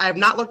 I think I have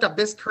not looked up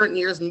this current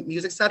year's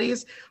music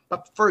studies,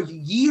 but for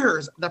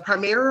years, the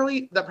premier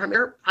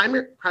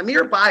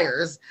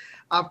buyers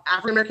of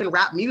African American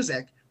rap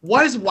music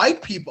was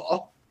white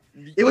people.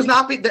 It was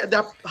not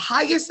the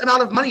highest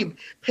amount of money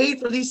paid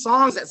for these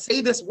songs that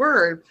say this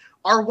word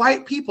are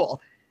white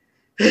people.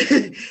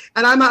 And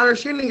I'm not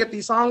understanding if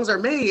these songs are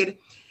made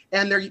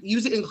and they're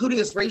including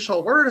this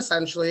racial word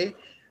essentially,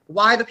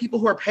 why the people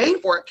who are paying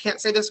for it can't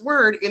say this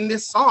word in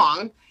this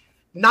song,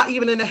 not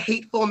even in a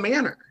hateful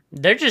manner.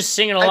 They're just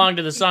singing along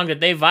to the song that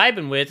they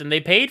vibing with and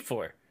they paid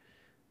for.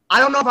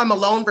 I don't know if I'm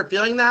alone for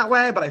feeling that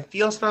way, but I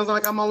feel sounds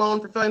like I'm alone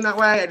for feeling that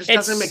way. It just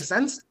doesn't make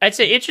sense. It's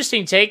an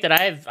interesting take that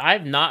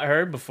I've not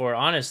heard before,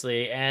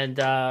 honestly, and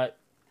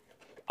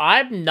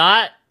I'm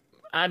not.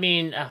 I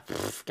mean,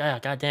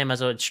 God damn,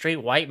 as a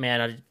straight white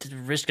man, at the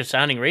risk of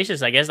sounding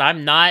racist, I guess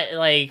I'm not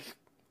like.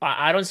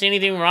 I don't see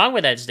anything wrong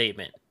with that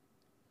statement.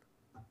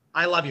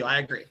 I love you. I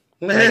agree.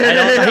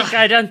 Like,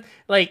 I don't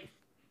like.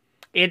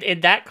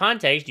 In that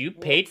context, you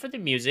paid for the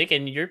music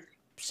and you're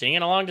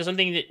singing along to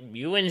something that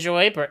you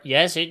enjoy. But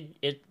yes,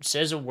 it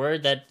says a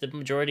word that the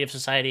majority of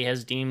society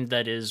has deemed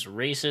that is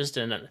racist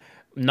and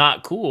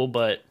not cool,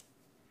 but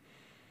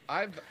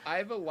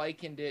I've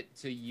likened it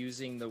to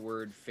using the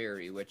word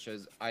fairy, which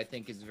I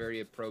think is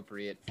very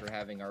appropriate for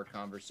having our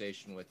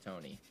conversation with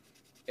Tony.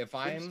 If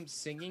I'm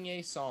singing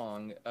a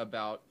song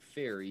about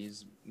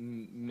fairies,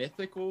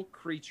 mythical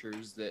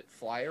creatures that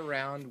fly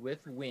around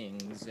with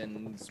wings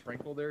and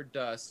sprinkle their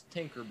dust,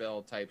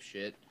 Tinkerbell type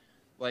shit,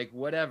 like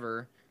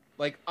whatever,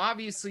 like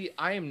obviously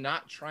I am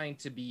not trying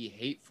to be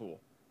hateful.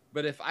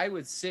 But if I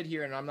would sit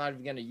here and I'm not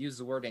even going to use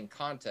the word in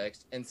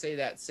context and say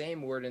that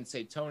same word and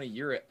say, Tony,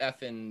 you're a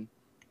effing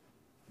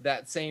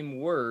that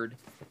same word,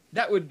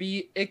 that would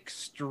be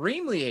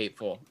extremely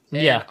hateful.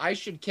 And yeah, I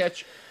should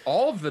catch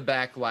all of the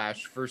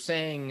backlash for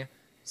saying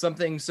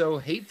something so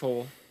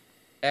hateful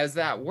as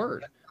that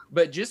word.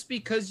 But just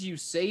because you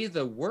say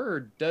the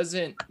word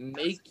doesn't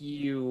make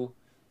you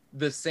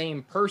the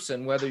same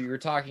person, whether you're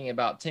talking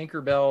about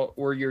Tinkerbell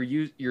or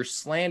you're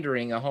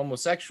slandering a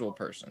homosexual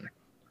person.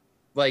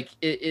 Like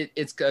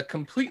it's a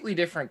completely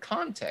different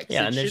context.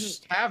 Yeah, it and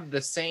shouldn't have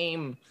the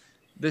same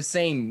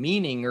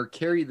meaning or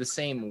carry the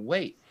same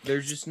weight.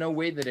 There's just no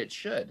way that it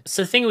should.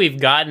 So the thing we've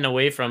gotten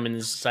away from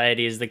in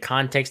society is the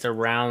context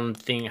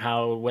around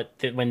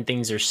when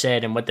things are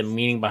said and what the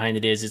meaning behind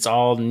it is. It's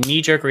all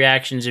knee-jerk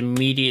reactions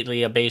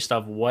immediately based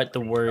off what the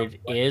word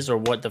is or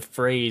what the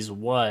phrase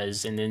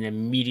was, and then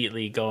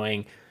immediately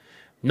going,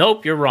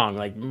 nope, you're wrong.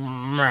 Like,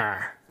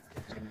 meh.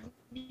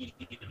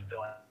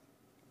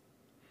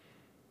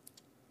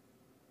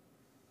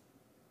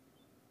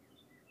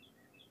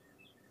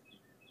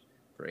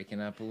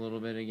 Breaking up a little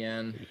bit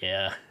again.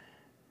 Yeah.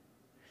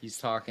 He's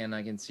talking.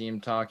 I can see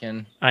him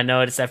talking. I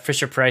know. It's that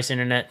Fisher-Price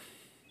internet.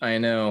 I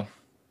know.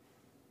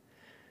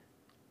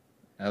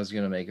 I was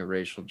going to make a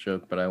racial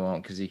joke, but I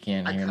won't because he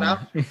can't hear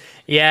me.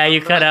 Yeah,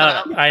 you cut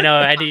out. I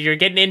know. You're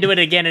getting into it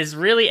again. It's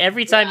really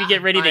every time you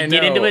get ready to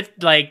get into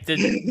it, like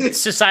the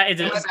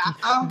society,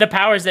 the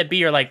powers that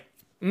be are like,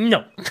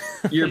 no.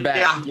 You're back.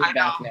 Yeah, You're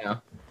back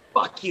now.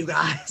 Fuck you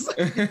guys.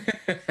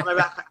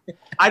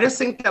 I just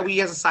think that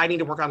we as a society need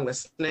to work on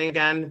listening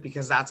again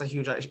because that's a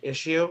huge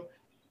issue.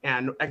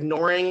 And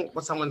ignoring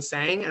what someone's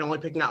saying and only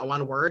picking out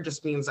one word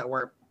just means that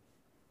we're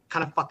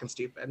kind of fucking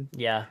stupid.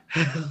 Yeah.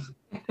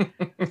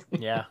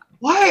 Yeah.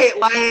 What?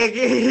 Like,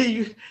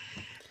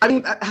 I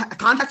mean,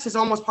 context is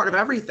almost part of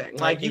everything.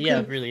 Like,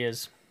 it really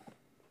is.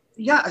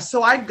 Yeah.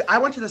 So I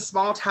went to this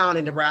small town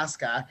in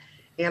Nebraska,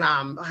 and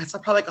it's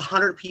probably like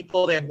 100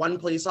 people. They had one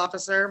police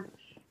officer,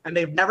 and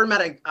they've never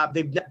met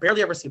they've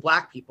barely ever seen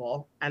black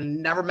people,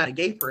 and never met a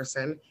gay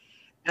person.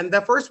 And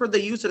the first word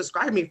they used to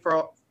describe me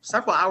for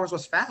several hours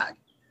was fag.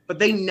 But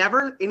they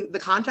never, in the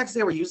context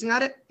they were using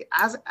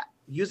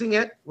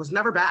it was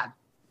never bad.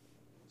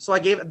 So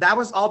that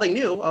was all they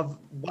knew of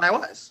what I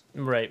was.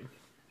 Right.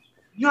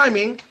 You know what I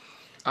mean?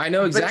 I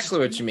know exactly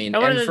what you mean.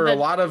 And for a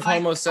lot of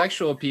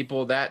homosexual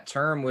people, that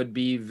term would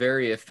be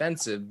very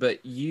offensive,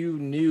 but you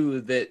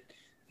knew that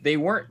they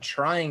weren't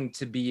trying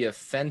to be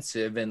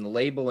offensive and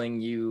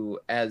labeling you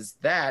as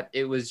that.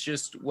 It was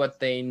just what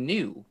they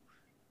knew.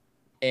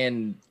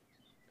 And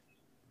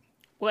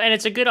well, and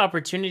it's a good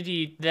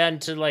opportunity then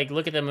to like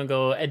look at them and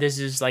go, this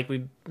is like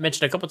we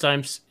mentioned a couple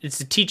times,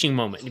 it's a teaching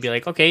moment to be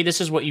like, okay, this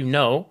is what you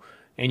know,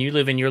 and you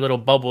live in your little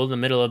bubble in the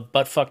middle of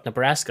buttfuck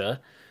Nebraska,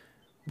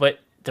 but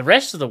the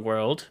rest of the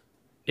world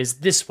is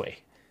this way.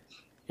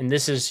 And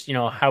this is, you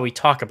know, how we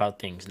talk about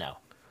things now.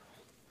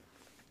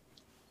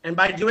 And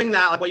by doing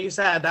that, like what you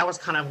said, that was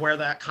kind of where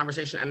that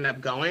conversation ended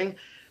up going.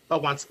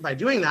 But once by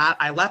doing that,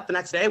 I left the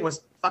next day,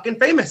 was fucking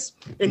famous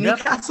in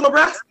Newcastle,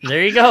 Nebraska.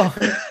 There you go.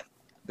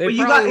 They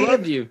probably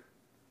loved you.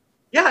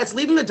 Yeah, it's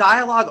leaving the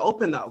dialogue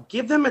open though.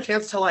 Give them a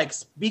chance to like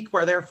speak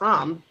where they're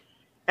from.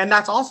 And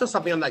that's also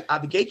something like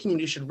the gay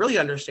community should really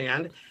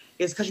understand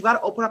is because you got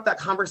to open up that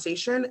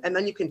conversation and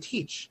then you can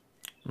teach.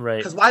 Right.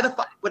 Because why the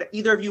fuck would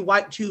either of you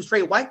two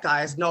straight white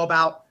guys know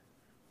about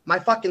my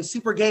fucking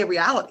super gay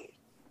reality?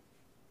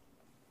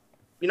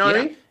 You know what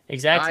I mean?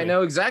 Exactly. I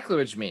know exactly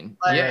what you mean.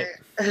 Yeah.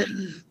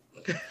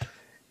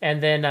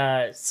 And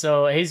then,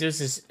 so Jesus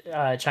is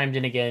chimed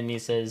in again. And he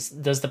says,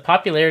 does the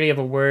popularity of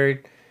a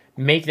word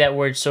make that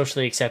word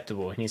socially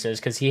acceptable? And he says,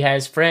 because he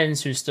has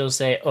friends who still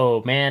say,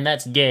 oh, man,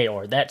 that's gay,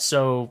 or that's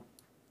so...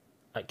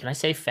 can I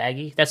say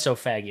faggy? That's so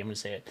faggy. I'm going to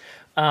say it.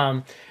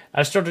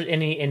 I still,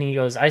 and he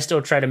goes, I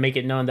still try to make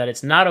it known that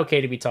it's not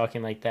okay to be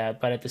talking like that,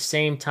 but at the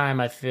same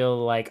time, I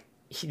feel like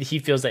he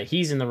feels that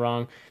he's in the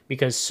wrong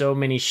because so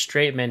many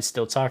straight men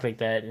still talk like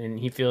that, and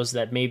he feels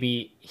that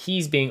maybe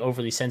he's being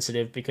overly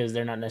sensitive because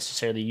they're not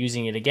necessarily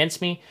using it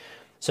against me.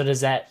 So does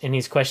that, and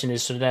his question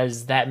is, so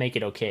does that make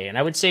it okay? And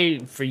I would say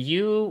for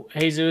you,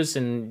 Jesus,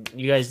 and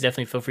you guys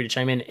definitely feel free to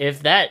chime in,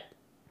 if that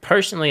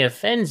personally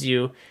offends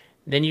you,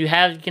 then you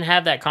can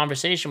have that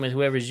conversation with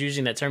whoever's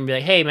using that term and be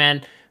like, hey,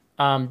 man,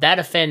 that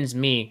offends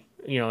me,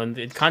 you know, in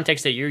the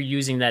context that you're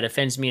using that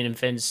offends me and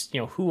offends, you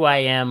know, who I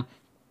am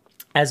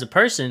as a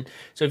person.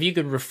 So if you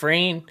could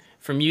refrain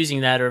from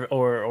using that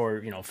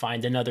or you know,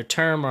 find another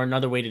term or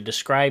another way to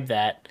describe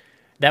that,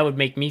 that would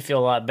make me feel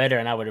a lot better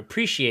and I would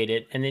appreciate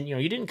it. And then, you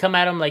know, you didn't come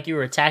at them like you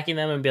were attacking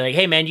them and be like,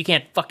 hey, man, you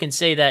can't fucking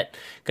say that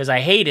because I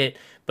hate it.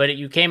 But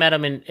you came at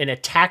them in a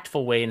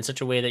tactful way, in such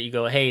a way that you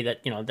go, hey, that,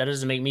 you know, that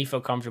doesn't make me feel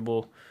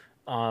comfortable.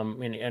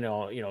 And you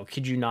know,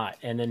 could you not?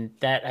 And then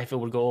that I feel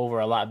would go over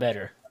a lot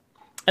better,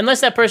 unless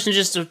that person's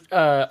just you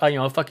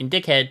know, a fucking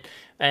dickhead,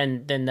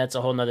 and then that's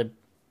a whole nother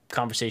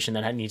conversation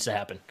that needs to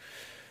happen.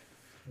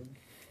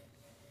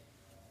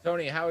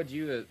 Tony, how would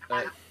you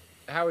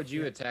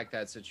attack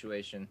that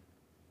situation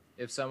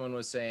if someone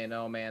was saying,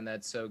 "Oh man,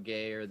 that's so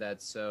gay," or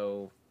 "That's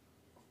so"?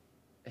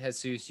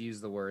 Jesus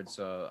used the word,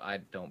 so I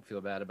don't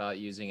feel bad about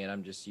using it.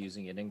 I'm just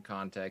using it in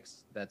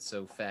context. That's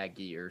so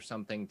faggy, or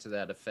something to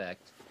that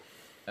effect.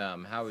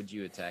 How would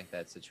you attack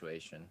that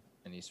situation?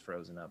 And he's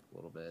frozen up a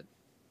little bit.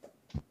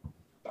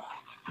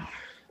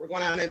 We're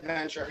going on an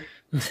adventure.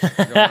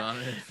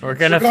 We're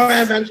gonna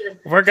I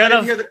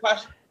didn't hear the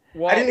question.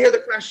 Well, I didn't hear the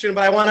question,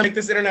 but I want to make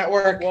this internet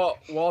work. Well,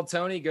 while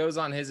Tony goes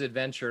on his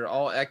adventure,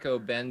 I'll echo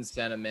Ben's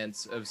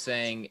sentiments of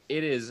saying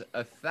it is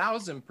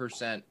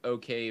 1,000%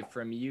 okay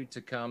from you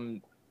to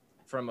come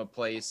from a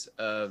place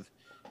of,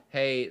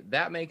 hey,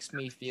 that makes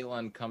me feel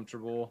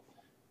uncomfortable.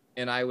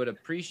 And I would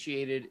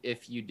appreciate it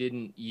if you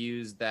didn't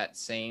use that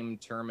same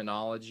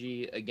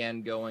terminology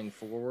again going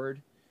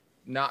forward.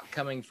 Not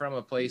coming from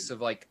a place of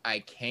like,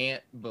 I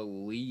can't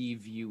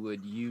believe you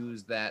would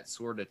use that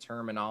sort of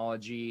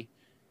terminology.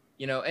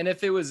 You know, and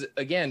if it was,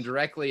 again,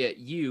 directly at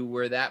you,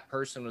 where that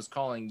person was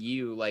calling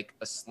you like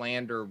a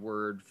slander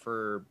word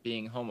for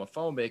being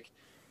homophobic,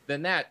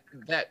 then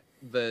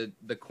the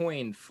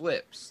coin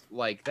flips.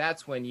 Like,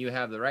 that's when you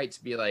have the right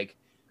to be like,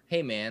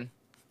 hey, man,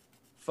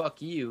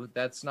 fuck you.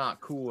 That's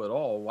not cool at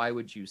all. Why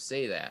would you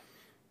say that?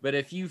 But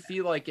if you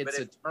feel like it's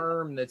a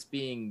term that's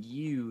being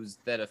used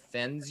that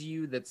offends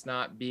you, that's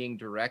not being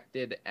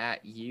directed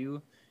at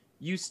you,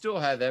 you still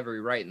have every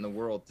right in the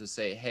world to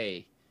say,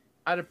 hey,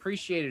 I'd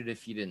appreciate it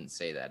if you didn't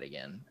say that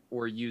again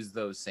or use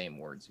those same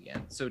words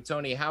again. So,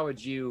 Tony, how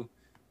would you,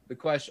 the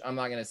question, I'm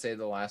not going to say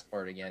the last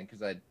part again because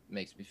that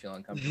makes me feel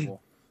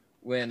uncomfortable.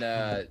 When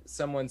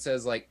someone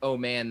says like, oh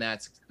man,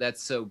 that's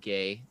so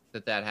gay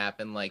that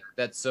happened. Like,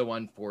 that's so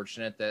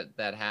unfortunate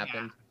that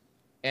happened. Yeah.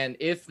 And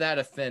if that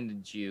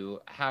offended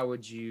you, how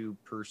would you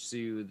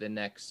pursue the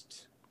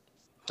next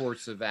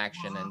course of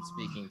action and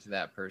speaking to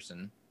that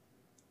person?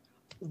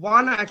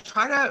 One, I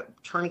try to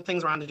turn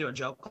things around to do a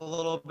joke a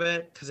little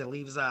bit because it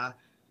leaves the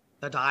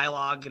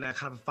dialogue in a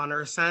kind of a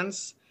funner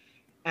sense.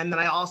 And then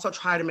I also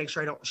try to make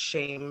sure I don't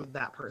shame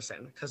that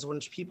person, because when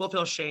people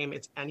feel shame,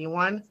 it's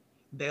anyone,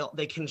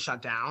 they can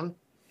shut down,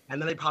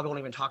 and then they probably won't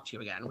even talk to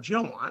you again, which you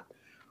don't want.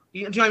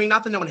 You know what I mean?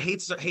 Not that no one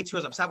hates you or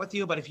is upset with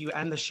you, but if you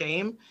end the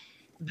shame,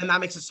 then that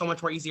makes it so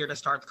much more easier to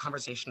start the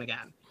conversation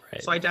again.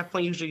 Right. So I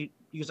definitely usually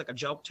use like a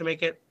joke to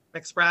make it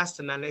expressed.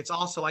 And then it's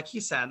also, like he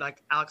said,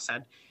 like Alex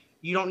said,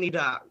 you don't need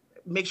to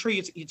make sure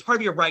it's part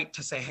of your right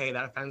to say, hey,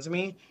 that offends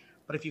me.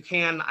 But if you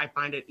can, I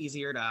find it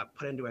easier to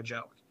put into a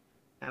joke.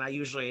 And I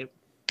usually,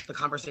 the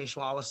conversation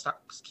will always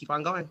keep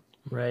on going.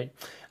 Right.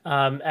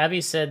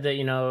 Abby said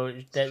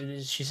that,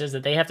 that she says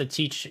that they have to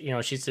teach,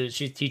 she's a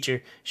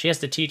teacher. She has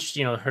to teach,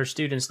 her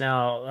students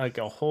now like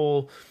a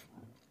whole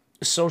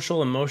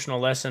social emotional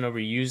lesson over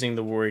using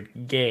the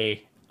word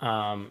gay.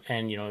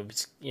 And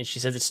she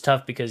says it's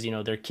tough because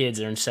they're kids,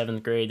 they're in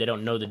 7th grade, they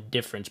don't know the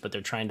difference, but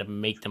they're trying to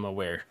make them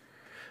aware.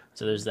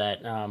 So there's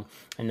that.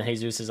 And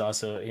Jesus is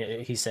also,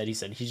 he said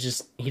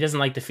he doesn't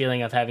like the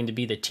feeling of having to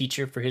be the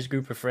teacher for his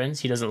group of friends.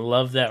 He doesn't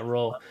love that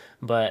role,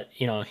 but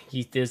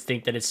he does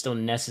think that it's still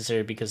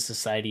necessary because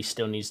society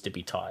still needs to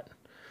be taught.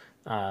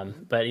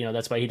 But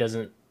that's why he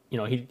doesn't,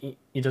 he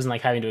doesn't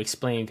like having to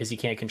explain, because he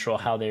can't control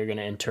how they're going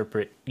to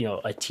interpret,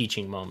 a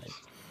teaching moment.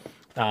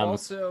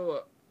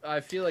 Also, I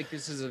feel like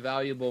this is a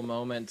valuable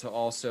moment to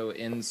also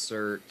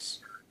insert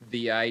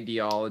the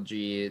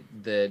ideology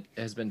that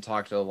has been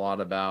talked a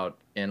lot about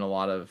in a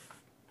lot of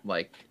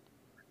like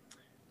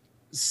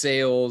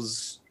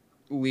sales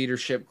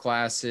leadership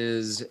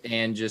classes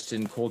and just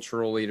in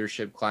cultural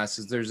leadership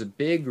classes. There's a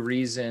big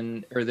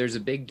reason, or there's a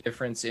big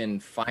difference in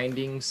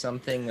finding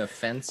something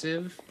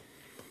offensive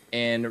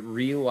and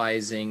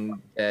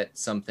realizing that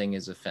something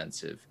is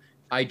offensive.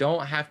 I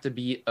don't have to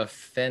be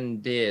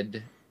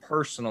offended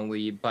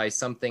personally by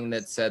something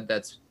that said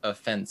that's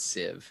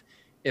offensive.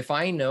 If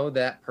I know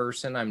that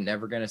person I'm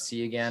never going to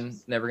see again,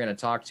 never going to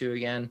talk to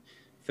again,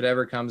 if it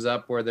ever comes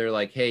up where they're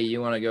like, hey,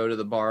 you want to go to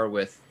the bar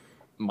with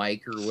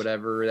Mike or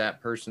whatever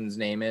that person's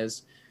name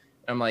is,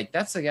 I'm like,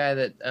 that's the guy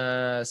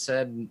that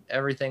said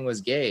everything was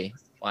gay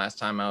last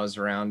time I was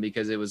around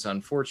because it was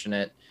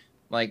unfortunate.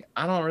 Like,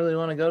 I don't really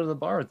want to go to the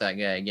bar with that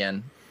guy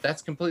again.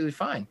 That's completely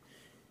fine.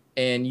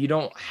 And you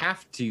don't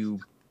have to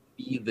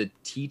be the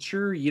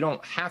teacher. You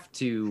don't have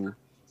to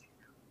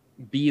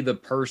be the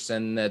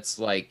person that's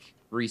like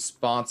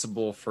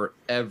responsible for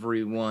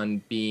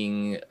everyone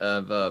being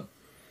of a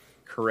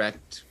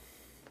correct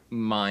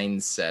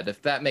mindset,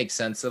 if that makes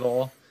sense at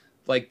all.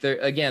 Like,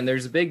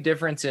 there's a big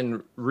difference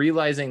in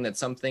realizing that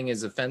something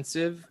is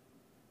offensive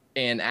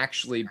and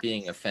actually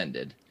being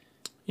offended.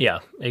 Yeah,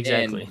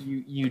 exactly.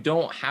 And you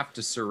don't have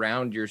to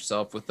surround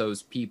yourself with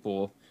those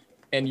people,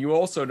 and you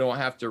also don't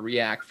have to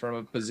react from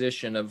a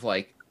position of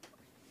like,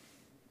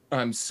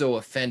 I'm so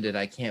offended,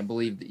 I can't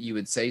believe that you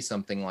would say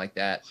something like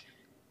that.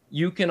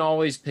 You can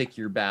always pick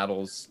your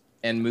battles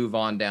and move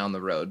on down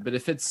the road. But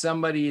if it's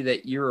somebody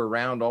that you're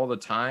around all the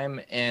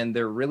time and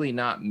they're really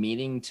not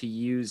meaning to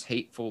use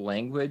hateful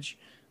language,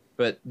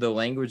 but the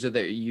language that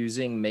they're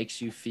using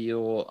makes you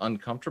feel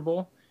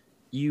uncomfortable,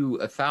 you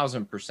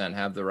 1,000%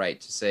 have the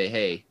right to say,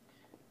 hey,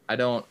 I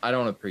don't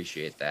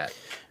appreciate that.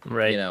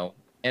 Right.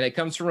 And it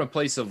comes from a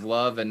place of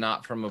love and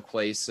not from a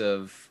place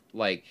of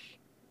like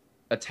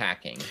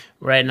attacking.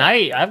 Right. And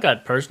I've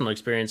got personal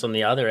experience on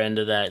the other end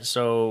of that.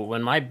 So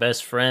when my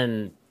best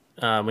friend,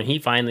 when he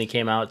finally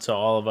came out to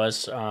all of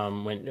us,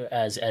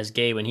 as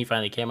gay, when he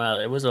finally came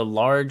out, it was a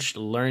large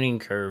learning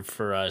curve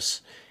for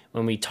us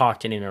when we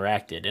talked and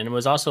interacted. And it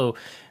was also,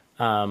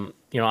 I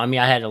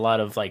had a lot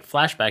of like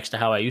flashbacks to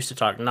how I used to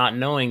talk, not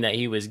knowing that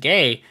he was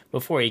gay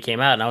before he came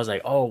out. And I was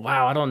like, oh,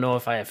 wow, I don't know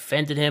if I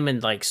offended him.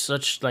 And like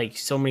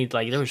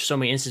there were so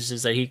many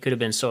instances that he could have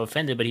been so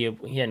offended, but he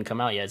hadn't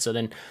come out yet. So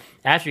then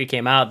after he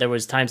came out, there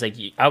was times like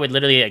I would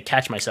literally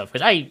catch myself,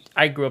 because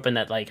I grew up in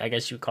that, like, I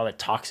guess you would call it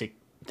toxic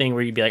thing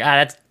where you'd be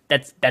like,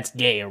 that's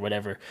gay or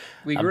whatever.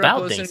 We grew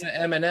up listening to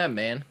Eminem,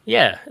 man.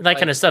 Yeah, that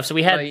kind of stuff. So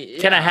we had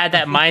kind of had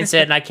that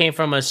mindset, and I came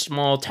from a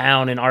small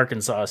town in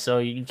Arkansas, so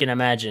you can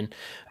imagine.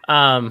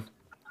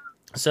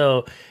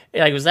 So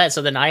like, it was that.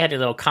 So then I had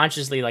to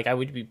consciously, like, I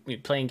would be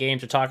playing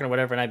games or talking or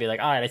whatever, and I'd be like,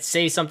 all right, I'd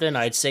say something,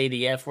 I'd say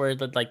the F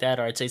word like that,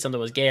 or I'd say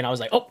something was gay, and I was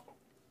like, oh,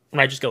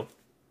 and I just go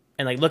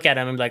and like look at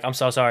him and be like, I'm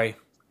so sorry.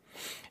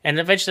 And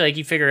eventually, like,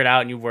 you figure it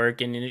out and you work,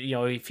 and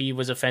if he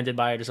was offended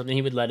by it or something,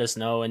 he would let us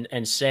know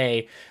and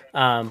say.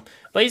 But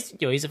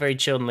he's a very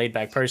chilled and laid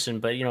back person.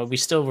 But we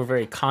still were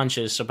very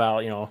conscious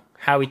about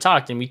how we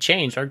talked, and we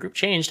changed. Our group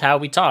changed how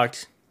we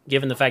talked,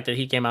 given the fact that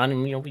he came out,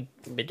 and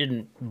it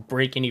didn't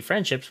break any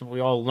friendships. But we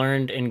all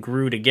learned and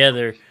grew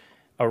together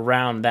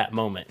around that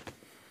moment.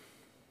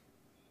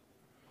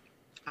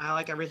 I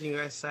like everything you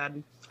guys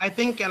said. I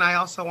think, and I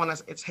also want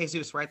to. It's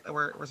Jesus, right? That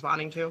we're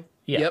responding to.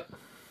 Yeah. Yep.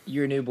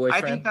 Your new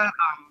boyfriend. I think that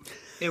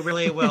it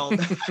really will.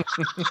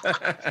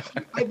 I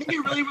think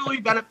it really will be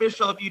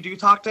beneficial if you do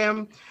talk to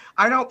him.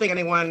 I don't think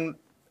anyone,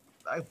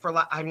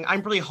 I'm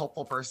a really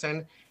hopeful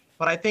person,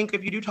 but I think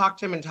if you do talk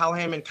to him and tell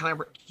him and kind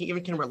of he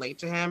even can relate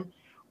to him,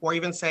 or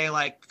even say,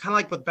 like, kind of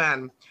like with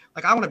Ben,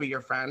 like, I want to be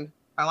your friend.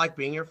 I like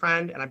being your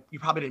friend, and you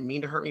probably didn't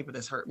mean to hurt me, but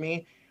this hurt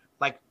me.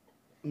 Like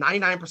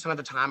 99% of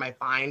the time, I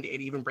find it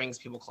even brings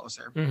people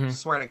closer. Mm-hmm. I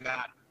swear to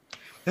God.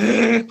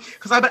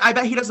 Because I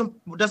bet he doesn't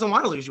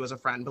want to lose you as a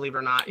friend, believe it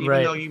or not,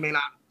 even though you may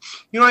not.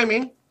 You know what I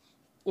mean?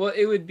 Well,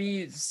 it would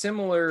be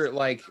similar.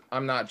 Like,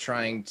 I'm not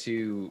trying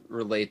to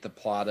relate the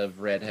plot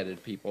of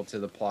redheaded people to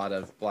the plot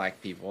of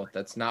black people.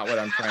 That's not what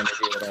I'm trying to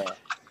do at all.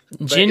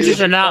 Gingers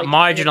are not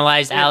like,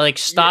 marginalized,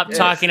 Alex. Stop yes,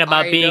 talking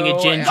about I being know,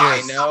 a ginger.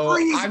 I know.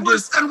 I'm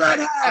just,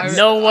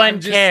 No one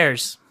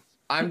cares.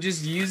 I'm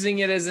just using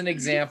it as an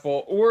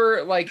example,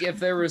 or like if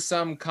there was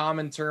some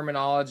common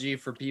terminology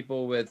for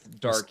people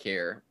with dark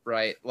hair,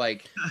 right?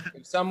 Like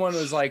if someone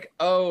was like,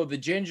 "Oh, the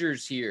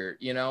ginger's here,"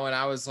 you know, and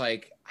I was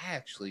like, "I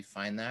actually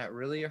find that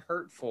really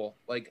hurtful.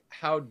 Like,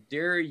 how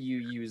dare you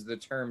use the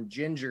term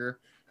ginger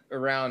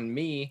around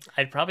me?"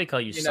 I'd probably call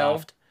you You know?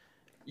 soft.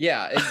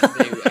 Yeah,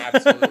 they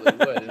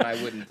absolutely would, and I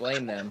wouldn't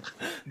blame them.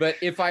 But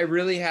if I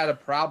really had a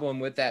problem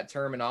with that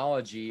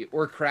terminology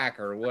or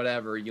cracker,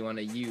 whatever you want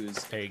to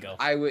use, There you go.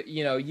 I would,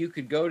 you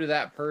could go to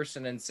that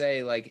person and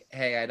say like,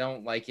 "Hey, I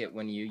don't like it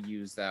when you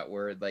use that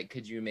word. Like,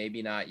 could you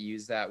maybe not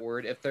use that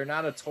word?" If they're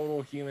not a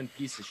total human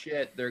piece of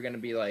shit, they're going to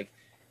be like,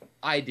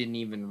 "I didn't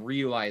even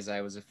realize I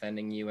was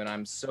offending you, and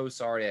I'm so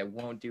sorry. I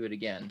won't do it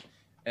again."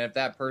 And if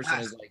that person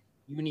is like,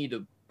 "You need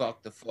to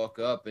buck the fuck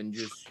up and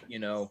just,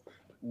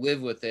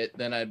 live with it,"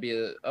 then I'd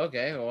be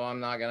okay, well,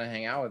 I'm not gonna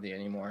hang out with you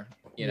anymore.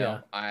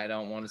 I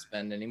don't want to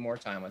spend any more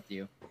time with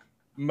you.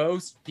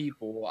 Most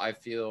people, I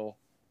feel,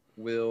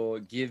 will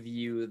give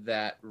you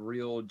that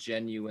real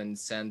genuine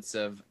sense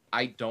of,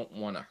 I don't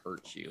want to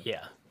hurt you.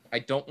 Yeah. I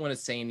don't want to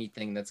say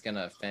anything that's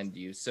gonna offend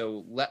you,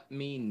 so let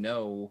me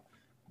know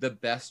the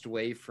best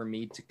way for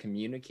me to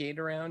communicate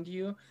around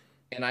you,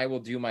 and I will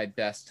do my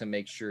best to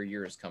make sure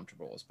you're as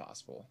comfortable as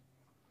possible.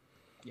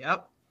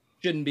 Yep.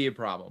 Shouldn't be a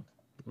problem.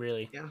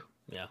 Really? Yeah.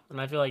 Yeah.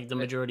 And I feel like the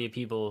majority of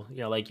people,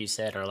 like you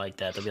said, are like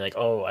that. They'll be like,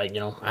 "Oh,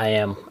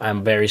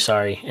 I'm very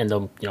sorry," and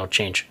they'll,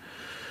 change.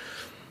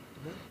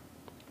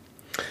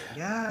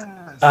 Yes.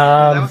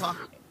 That was awesome.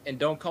 And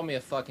don't call me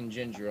a fucking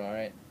ginger, all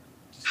right?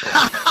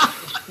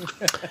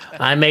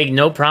 I make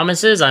no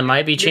promises. I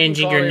might be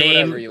changing your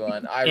name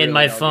in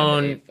my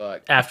phone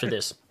after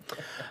this.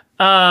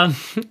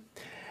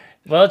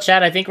 Well,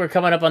 Chad, I think we're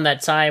coming up on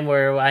that time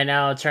where I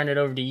now turn it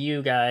over to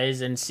you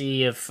guys and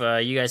see if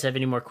you guys have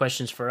any more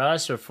questions for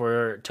us or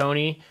for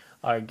Tony,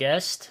 our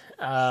guest.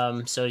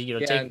 So,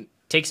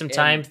 take some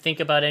time,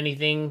 think about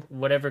anything,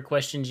 whatever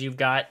questions you've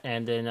got,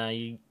 and then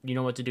you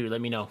know what to do.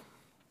 Let me know.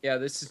 Yeah,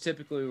 this is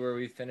typically where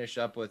we finish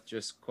up with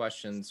just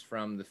questions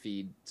from the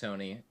feed,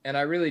 Tony. And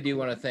I really do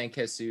want to thank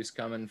Jesus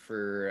coming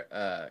for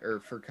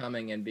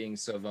coming and being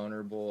so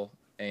vulnerable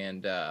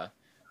and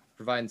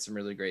providing some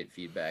really great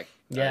feedback.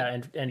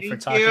 Yeah, and for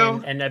talking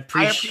you. And I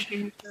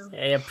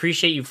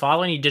appreciate you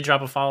following. You did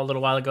drop a follow a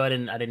little while ago. I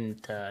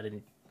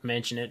didn't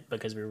mention it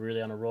because we were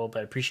really on a roll, but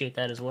I appreciate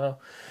that as well.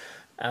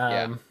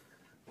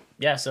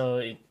 Yeah.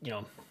 So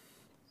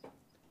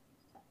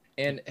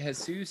And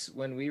Jesus,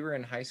 when we were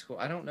in high school,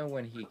 I don't know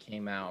when he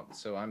came out,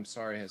 so I'm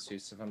sorry,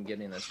 Jesus, if I'm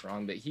getting this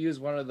wrong, but he was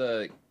one of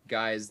the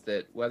guys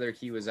that, whether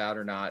he was out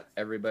or not,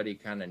 everybody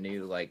kind of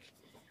knew, like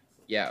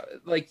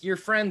your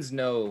friends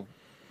know,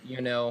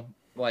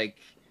 like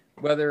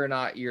whether or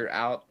not you're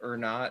out or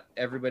not,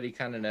 everybody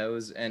kind of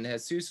knows. And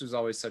Jesus was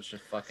always such a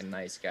fucking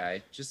nice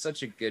guy, just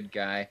such a good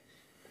guy.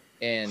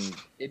 And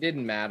it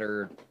didn't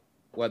matter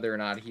whether or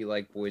not he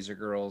liked boys or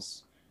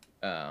girls.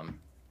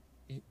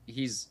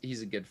 He's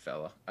a good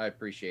fella. I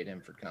appreciate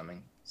him for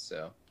coming.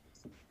 So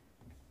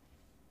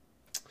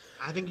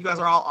I think you guys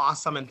are all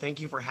awesome, and thank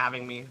you for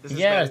having me.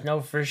 This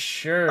no, for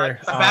sure.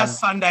 Like the best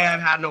Sunday I've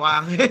had in a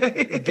while.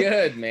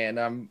 Good, man.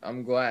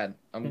 I'm glad.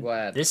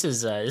 This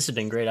has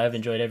been great. I've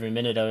enjoyed every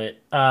minute of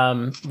it.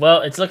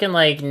 Well, it's looking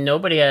like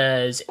nobody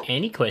has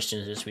any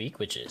questions this week,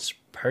 which is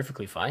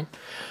perfectly fine.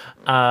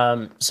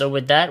 So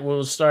with that,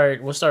 we'll start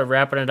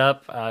wrapping it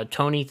up.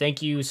 Tony,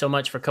 thank you so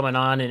much for coming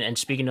on and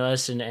speaking to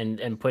us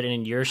and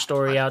putting your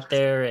story out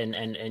there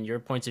and your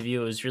points of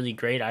view. It was really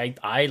great.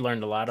 I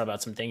learned a lot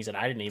about some things that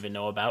I didn't even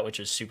know about, which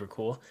was super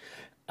cool.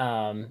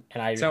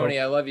 Tony,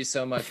 I love you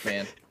so much,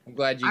 man. I'm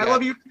glad I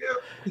love you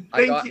too.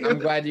 Thank you. I'm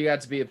glad you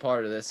got to be a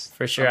part of this.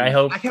 For sure. I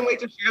can't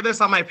wait to share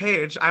this on my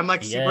page. I'm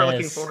super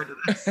looking forward to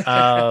this.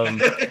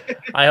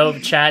 I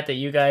hope, chat, that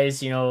you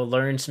guys,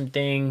 learned some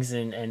things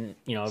and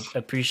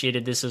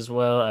appreciated this as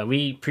well.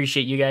 We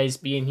appreciate you guys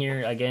being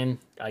here again,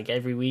 like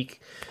every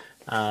week.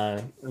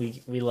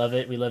 We love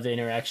it. We love the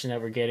interaction that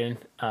we're getting.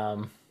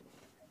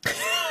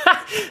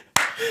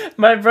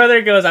 My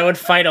brother goes, "I would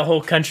fight a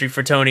whole country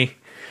for Tony."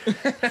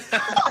 Thank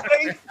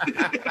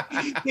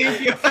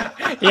you.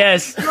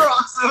 Yes. You're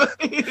awesome.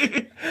 You're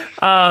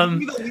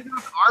the leader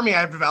of the army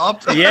I've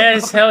developed.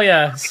 Yes, hell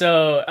yeah.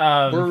 So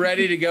we're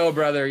ready to go,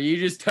 brother. You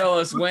just tell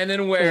us when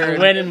and where.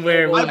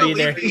 We'll be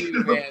there.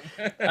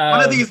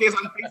 One of these days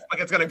on Facebook,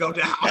 it's gonna go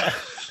down.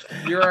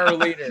 You're our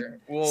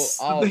leader.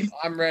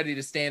 I'm ready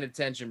to stand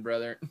attention,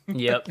 brother.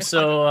 Yep.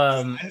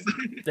 So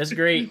that's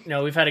great.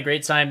 We've had a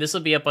great time. This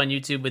will be up on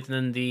YouTube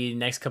within the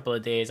next couple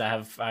of days.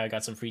 I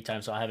got some free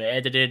time, so I'll have it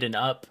edited and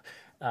up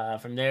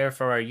from there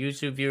for our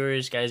YouTube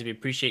viewers. Guys, we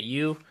appreciate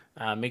you.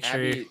 Make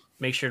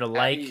sure to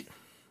like.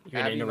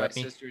 You're gonna interrupt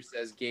me. My sister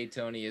says Gay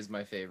Tony is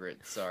my favorite.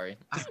 Sorry.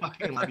 I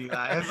fucking love you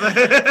guys.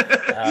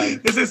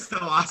 This is so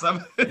awesome.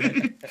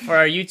 For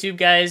our YouTube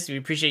guys, we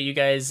appreciate you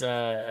guys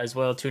as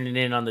well tuning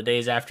in on the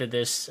days after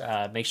this.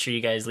 Make sure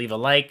you guys leave a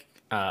like,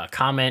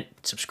 comment,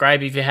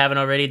 subscribe if you haven't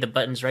already. The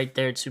button's right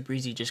there. It's super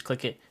easy. Just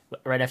click it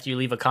right after you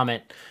leave a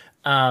comment,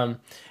 and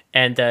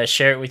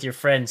share it with your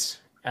friends.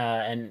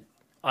 And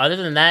other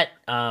than that,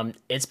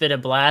 it's been a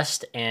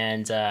blast,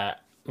 and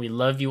we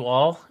love you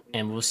all,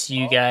 and we'll see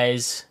you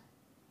guys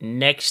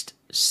next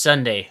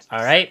Sunday.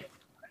 All right?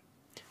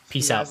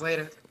 Peace See you out. guys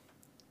later.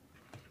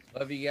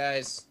 Love you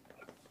guys.